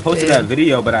 I should have posted that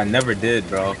video, but I never did,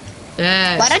 bro.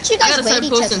 Yeah. Why don't you guys I gotta start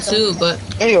posting too, but.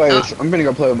 Anyways, I'm gonna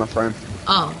go play with my friend.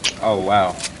 Oh. Oh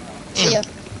wow. See ya.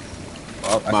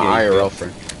 Well, my IRL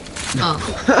friend. Oh.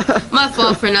 My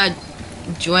fault for not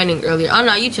joining earlier. Oh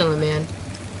no, you chilling, man.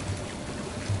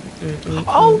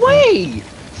 Oh wait.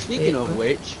 Speaking of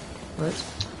which. What?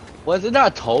 Was it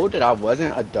not told that I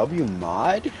wasn't a W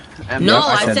mod? No,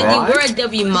 I said you were a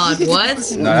W mod. What?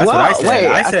 No, that's what I said. Wait,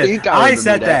 I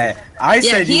said that. I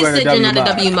said you were a W mod. He said you're not a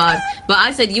W mod, but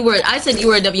I said you were. I said you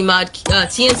were a W mod.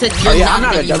 Tien said you're I'm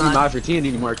not a a W mod for Tien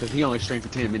anymore because he only streamed for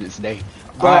 10 minutes a day.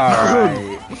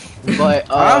 But, but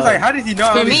I was like, how did he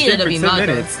know? For me, a W mod.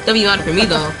 W mod for me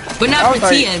though, but not for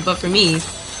Tien, but for me.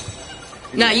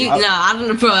 Nah, I don't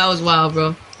know, bro. That was wild,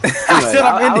 bro. Anyway,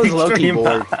 I was low-key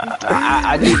bored.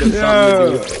 I needed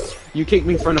something to do. You kicked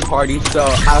me from the party, so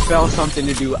I found something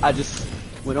to do. I just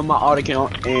went on my auto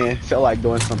account and felt like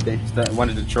doing something.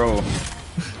 Wanted to troll.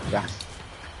 Yeah.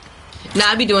 Nah,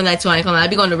 I'd be doing that too. I ain't gonna lie.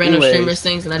 I'd be going to random streamers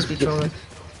things and I'd just be trolling.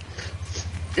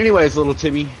 Anyways, little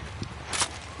Timmy.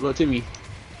 What's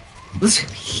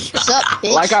up,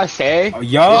 bitch? Like I said,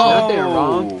 yo, nothing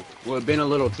wrong with being a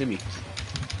little Timmy.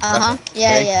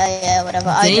 Yeah,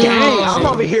 whatever. Dang, I'm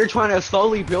over here trying to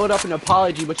slowly build up an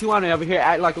apology, but you want to over here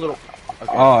act like a little.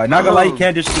 Okay. Oh, not gonna lie, you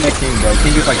can't disrespect King, bro.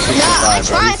 King is like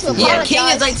 6'5", Yeah, King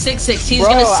is like 6'6". He's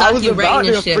gonna sock you right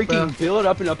in your shit, bro. I was about to freaking build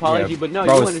up an apology, but no, you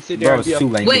want to sit there and be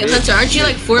Wait, Hunter, aren't you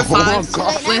like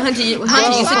 4'5"? Wait, Hunter, you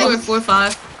said you were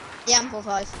 4'5". Yeah, I'm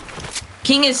 4'5".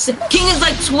 King is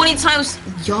like 20 times.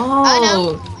 Yo. I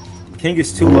know. King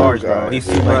is too large, bro. He's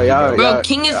too large. Bro,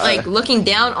 King is like looking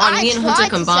down on me and Hunter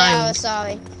combined.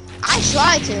 Sorry. I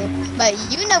tried to, but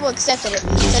you never accepted it.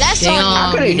 So that's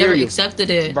all. You never accepted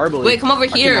it. Verbally. Wait, come over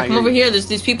here. Come over here. There's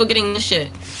these people getting this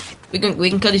shit. We can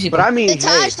cut these people. But I mean,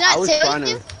 I was trying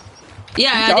to.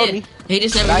 Yeah, I did. He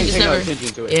just never.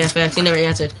 Yeah, facts. He never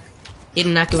answered. He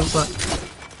did not give a fuck.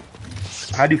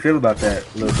 How do you feel about that,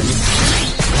 little Timmy?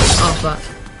 Oh fuck.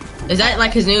 Is that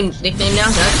like his new nickname now?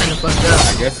 That's kind of fucked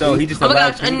up. I guess so. He just. Oh my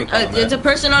gosh! It's a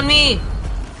person on me.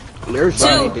 There's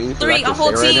 2, 3, a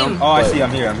whole team. Oh, I see. I'm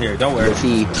here. Don't worry. I'm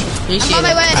on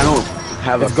my way. I don't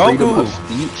have a freedom of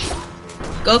speech.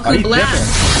 Goku Black.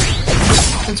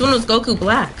 Since when was Goku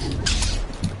Black?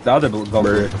 The other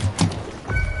Goku.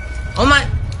 Oh my.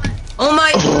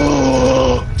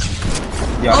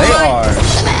 Yo, they are.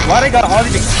 Why they got all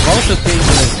these explosive things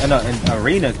in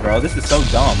arenas, bro? This is so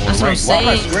dumb. That's what I'm saying.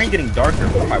 Why is my screen getting darker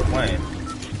for my playing?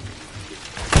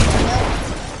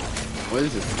 What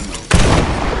is this?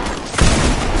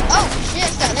 Oh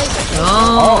shit! That laser.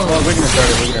 Oh. Well, we're gonna start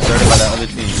it by the other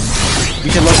team. We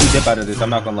should low-key dip out of this, I'm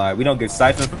not gonna lie. We don't get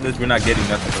siphoned from this, we're not getting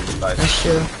nothing from this siphon. That's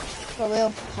true. For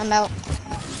real. I'm out.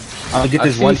 I'm gonna get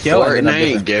this one kill.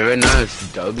 Fortnite giving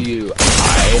us W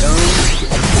items.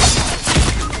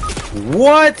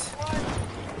 What?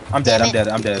 I'm dead.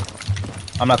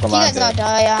 I'm not gonna lie. You guys all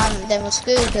die, then we'll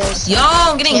screw because. Yo,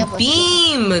 I'm getting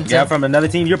beamed. Yeah, from another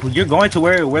team. You're going to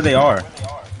where they are.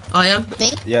 Oh yeah.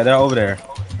 Me? Yeah, they're over there.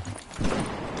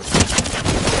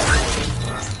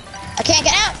 I can't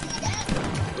get out.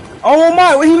 Oh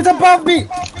my! He was above me.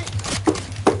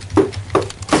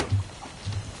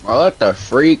 Bro, what the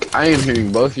freak? I am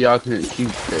hearing both of y'all keep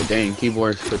their dang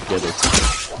keyboards put together.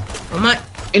 Oh my.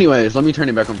 Anyways, let me turn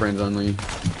it back on friends only.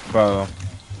 Bro.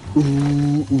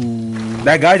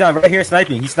 That guy down right here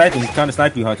sniping. He's sniping. He's trying to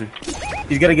snipe you, Hunter.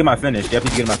 He's gonna get my finish. Yep,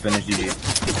 he's getting my finish.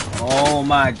 GG. Oh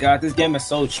my god, this game is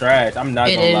so trash. I'm not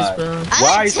gonna lie. Bro.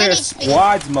 Why is there a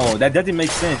squads mode? That doesn't make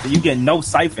sense. You get no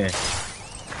siphon.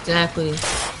 Exactly.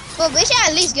 Well, we should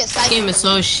at least get This siphon. game is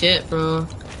so shit, bro.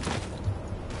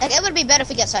 Like, it would be better if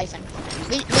we get siphon.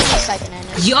 We need siphon in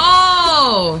it.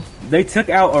 Yo! They took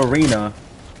out arena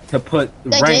to put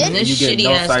They rank. did? And you This get no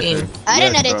shitty-ass siphon. game. I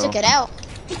didn't know Yes, they bro. took it out.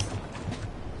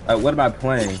 What am I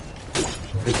playing?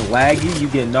 It's laggy. You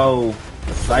get no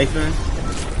siphon.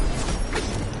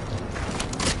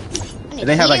 And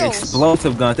they have like Heals.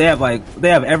 explosive guns. They have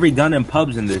every gun in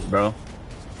pubs in this, bro.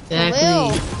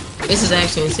 Exactly. This is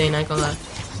actually insane, I ain't gonna lie.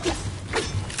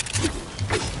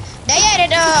 They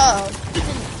added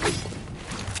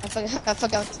I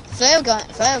forgot flail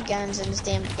guns in this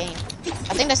damn game.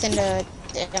 I think that's in the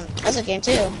other game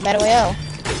too, Battle Royale.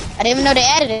 I didn't even know they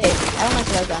added it. I don't like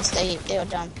flail guns. They were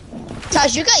dumb.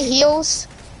 Taj, you got heals?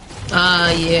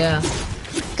 Yeah.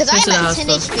 Cause I am at 10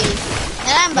 This is HP,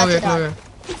 and I'm about to die.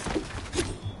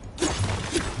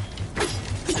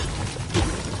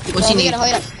 What you we need? gotta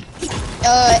hurry up.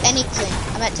 Anything.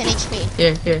 I'm at 10 HP.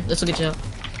 Here, let's look at you.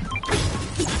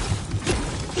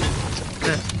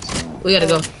 We gotta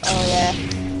go. Oh yeah.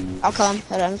 I'll come.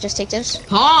 Hold on, just take this.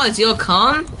 Pause, you'll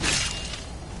come?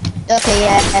 Okay,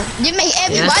 yeah. You make why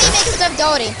Yes. you making stuff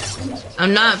dirty?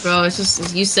 I'm not, bro. It's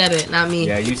just, you said it, not me.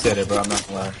 Yeah, you said it, bro. I'm not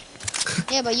gonna lie.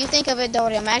 Yeah, but you think of it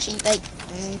dirty. I'm actually like.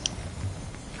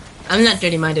 I'm not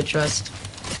dirty-minded, trust.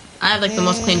 I have like the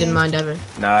most cleaned in mind ever.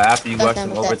 Nah, after you watch Okay,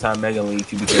 some okay. overtime Mega League,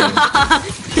 you became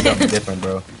something different,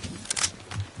 bro.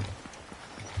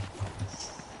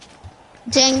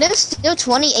 Dang, there's still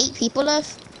 28 people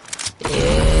left. Yeah.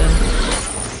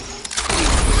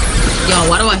 Yo,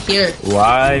 why do I hear it?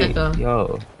 Why? Echo.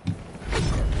 Yo.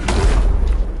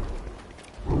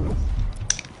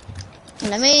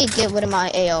 Let me get rid of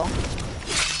my AO.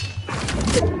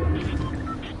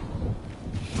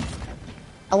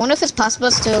 I wonder if it's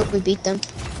possible still we beat them.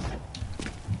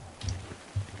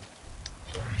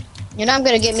 You know I'm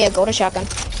gonna get me a golden shotgun.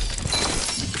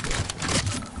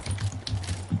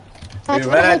 We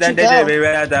ran out that digit, we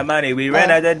ran out that money. We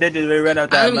ran out that digit, we ran out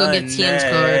that I'm gonna money. go get TM's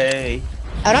card.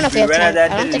 I don't know if we have time. I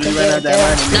don't think we we ran out do. that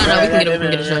money. No, we can get it, we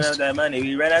can get it We ran out first. that money.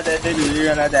 We ran out that digit, we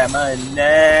ran out that money.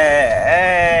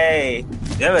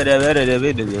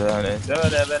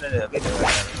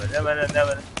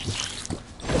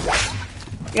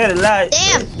 Get a light,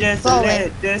 Damn, just forward.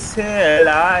 let this here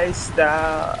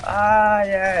lifestyle.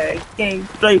 I came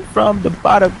straight from the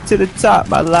bottom to the top,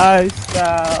 my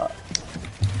lifestyle.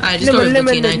 Alright, just go with the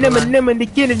T9. I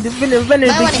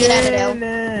wanna get out of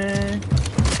there.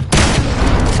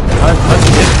 Hunter,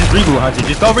 just reboot, Hunter.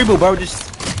 Just go reboot, bro.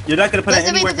 You're not gonna put Where's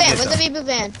it the anywhere. reboot van? Where's the reboot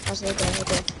van? Oh, it's right there, right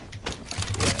there.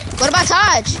 What about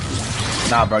Taj?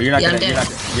 Nah, bro. You're not Yeah, gonna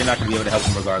I'm be able to help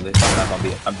him regardless.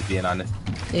 I'm just being honest.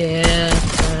 Yeah,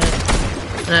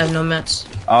 alright. I have no mats.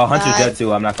 Oh, Hunter's dead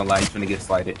too. I'm not gonna lie. He's gonna get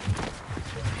slighted.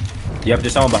 Yep,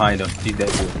 there's someone behind him. He's dead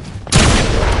too.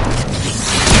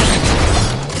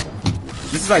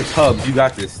 This is like pubs. You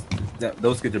got this.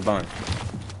 Those kids are buns.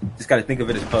 Just gotta think of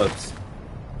it as pubs.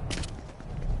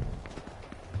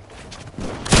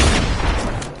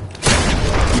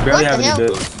 You barely have any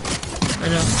bills. I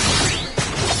know.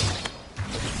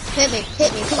 Hit me,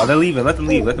 come Oh, on. they're leaving. Let them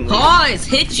leave. Let them leave. Pause!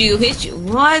 Hit you.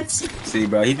 What? See,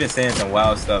 bro, he's been saying some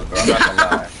wild stuff, bro. I'm not gonna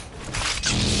lie.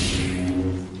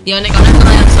 Yo, Nick, I'm not gonna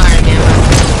lie, I'm sorry, man.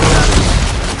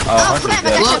 Oh, Hunter's crap, I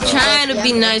dead. got Well, you. trying to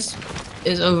be nice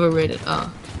is overrated.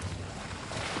 Oh.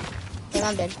 Damn,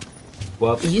 I'm dead.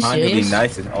 Well, Are you trying to be serious?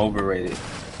 nice is overrated.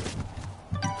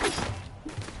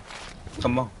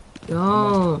 Come on.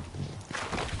 Yo.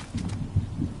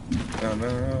 Come on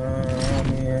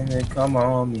me. Come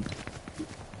on me.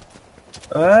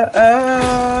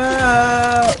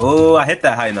 Oh, I hit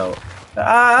that high note. I'm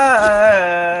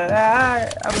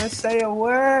gonna say a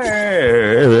word.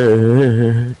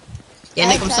 Yeah,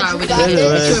 Nick, I'm sorry. We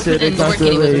didn't put in the work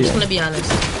anyways. I'm just gonna be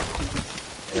honest.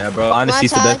 Yeah, bro. Honesty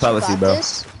is the best policy, bro.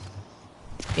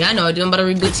 Yeah, I know. I'm about to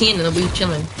reboot 10 and then we'll be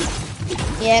chilling.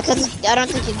 Yeah, because I don't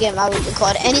think you get my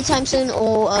card anytime soon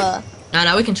or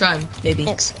Nah, we can try, maybe.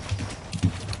 Next.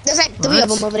 There's like 3 of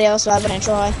them over there, so I wouldn't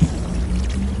try.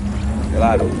 Get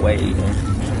out of the way.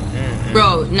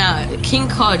 Bro, nah, King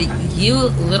called you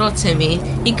Little Timmy.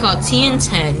 He called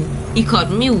TN10. He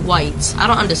called me white. I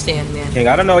don't understand, man. King,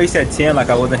 I don't know. He said 10 like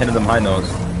I wasn't hitting them high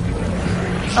notes.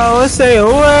 I would say a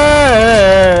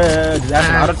word. That's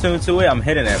an auto-tune to it. I'm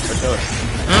hitting it for sure.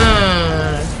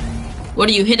 What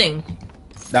are you hitting?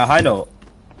 That high note.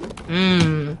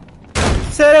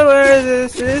 Say the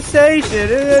words of sensation.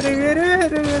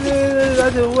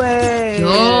 Way.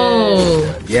 Yo.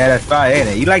 Yeah, that's fine, ain't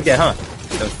it? You like that, huh?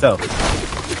 That's tough.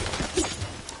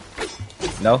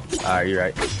 No? Alright, you're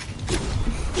right.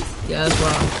 Yeah, that's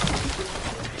wild.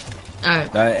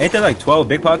 Alright. Ain't there like 12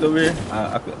 big pots over here?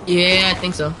 Yeah, I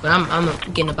think so. But I'm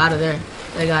getting up out of there.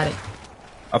 I got it.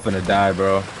 I'm finna die,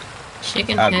 bro.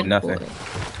 Chicken I have head nothing. boy.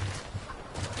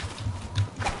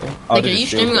 Like, are you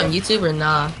streaming on YouTube or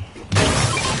nah?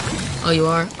 Oh, you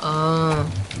are? Oh.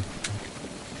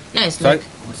 Nice, so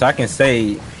I can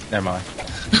say... Never mind.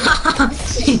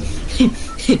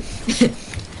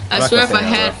 I swear if I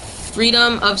had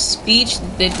freedom of speech,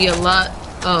 there'd be a lot...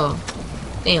 Oh.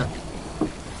 Damn.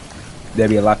 There'd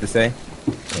be a lot to say?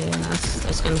 Yeah,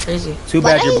 that's kind of crazy. Too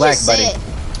bad you're black, buddy.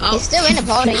 Oh. He's still in the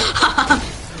party.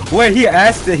 Wait, he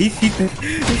asked it.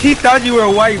 He thought you were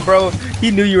white, bro. He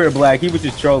knew you were black. He was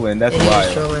just trolling. That's why. He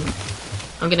was trolling.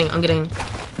 I'm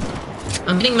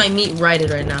getting my meat righted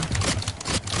right now.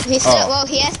 He's still, well,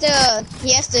 he has to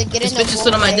get in the bitch is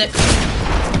still on my dick.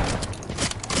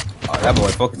 Oh, that boy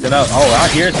focusing up. Oh, I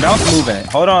hear his mouth moving.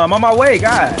 Hold on, I'm on my way,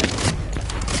 God.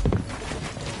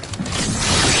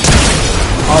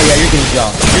 Oh yeah, you're getting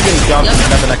jumped. You're getting jumped. Yep. There's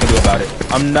nothing I can do about it.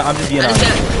 I'm just being honest.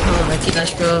 Oh my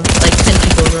gosh, bro. Like 10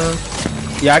 people, bro.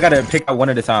 Yeah, I gotta pick out one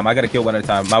at a time. I gotta kill one at a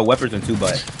time. My weapons are 2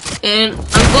 butt. And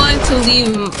I'm going to leave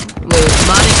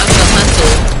modding up the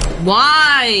hunter.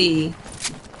 Why?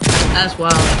 That's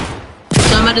wild.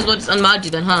 So I might as well just unmod you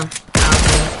then, huh?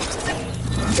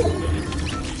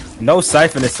 No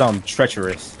siphon is something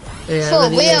treacherous. Yeah, for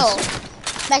real.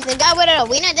 Like the guy with a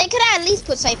wiener, they could at least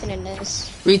put siphon in this.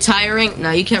 Retiring?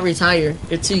 No, you can't retire.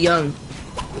 You're too young.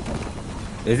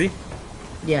 Is he?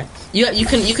 Yeah. You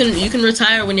can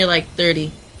retire when you're like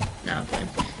 30. No, okay.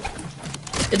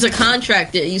 It's a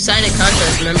contract. You sign a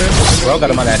contract, remember? Bro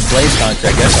got him on that slave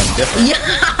contract. That's something different. Yeah.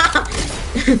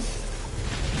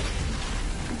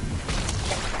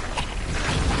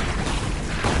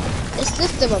 It's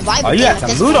just the revival. Oh, you had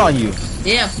some loot on you.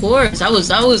 Yeah, of course. I was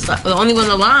the only one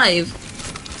alive.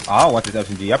 Oh, I don't want this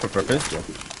SMG. I prefer pistol.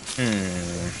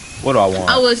 What do I want?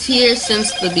 I was here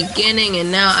since the beginning,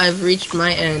 and now I've reached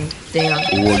my end. Damn.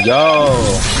 Well, yo,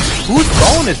 whose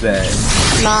phone is that?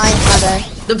 Mine,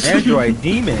 the Android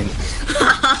demon.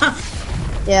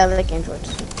 Yeah, I like Androids.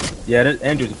 Yeah,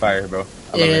 Androids are fire, bro.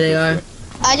 Yeah, they are.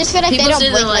 I just feel like people they don't say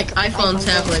break that like iPhones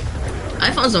have like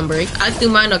iPhones don't break. I threw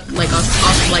mine off like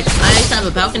like I used to have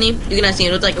a balcony. You cannot see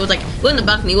it. It wasn't a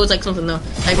balcony. It was like something though.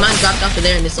 Like mine dropped off of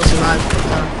there and it still survived.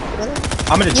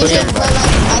 I'm gonna Usually, I see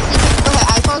people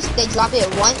have iPhones. They drop it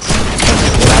once. I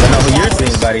don't know who you're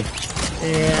seeing, buddy.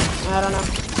 Yeah. I don't know.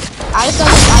 I just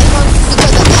don't have iPhones because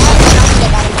of that. I don't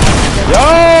get Yo,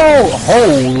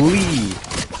 holy.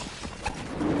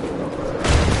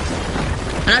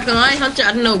 I'm not gonna lie, Hunter,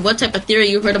 I don't know what type of theory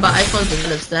you heard about iPhones,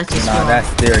 but that's just nah, that's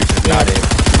theory, just not it.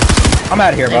 I'm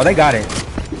out of here, bro. They got it.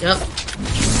 Yep.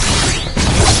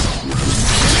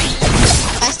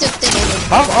 I still think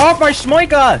it. I'm off my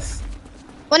schmoikas.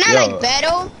 Well, not like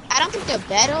battle. I don't think they're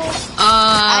battle.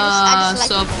 I just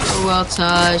so well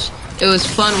touched. It was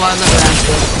fun while it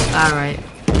lasted. Alright.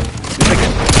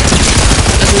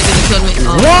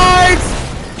 What?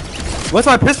 What's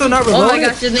my pistol not reloaded? Oh my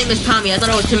gosh, his name is Tommy. I thought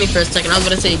it was Timmy for a second. I was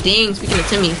gonna say, dang, speaking of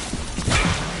Timmy.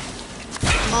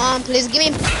 Come on, please give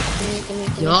me.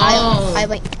 Yo. High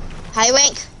rank. High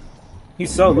rank.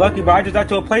 He's so lucky, bro. I just got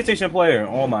to a PlayStation player.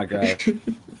 Oh my god.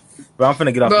 Bro, I'm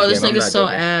finna get off bro, this game. This nigga's so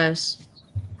ass.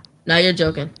 Now you're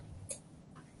joking.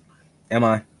 Am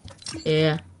I?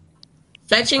 Yeah.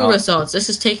 Fetching results. This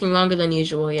is taking longer than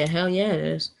usual. Yeah, hell yeah it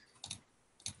is.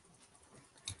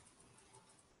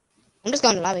 I'm just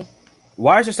going to lobby.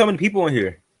 Why is there so many people in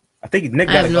here? I think Nick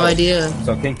got I have no idea.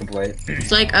 So King can play it. It's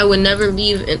like I would never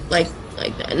leave it like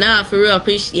that. Nah, for real.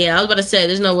 Yeah, I was about to say,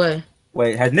 there's no way.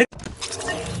 Wait, has Nick...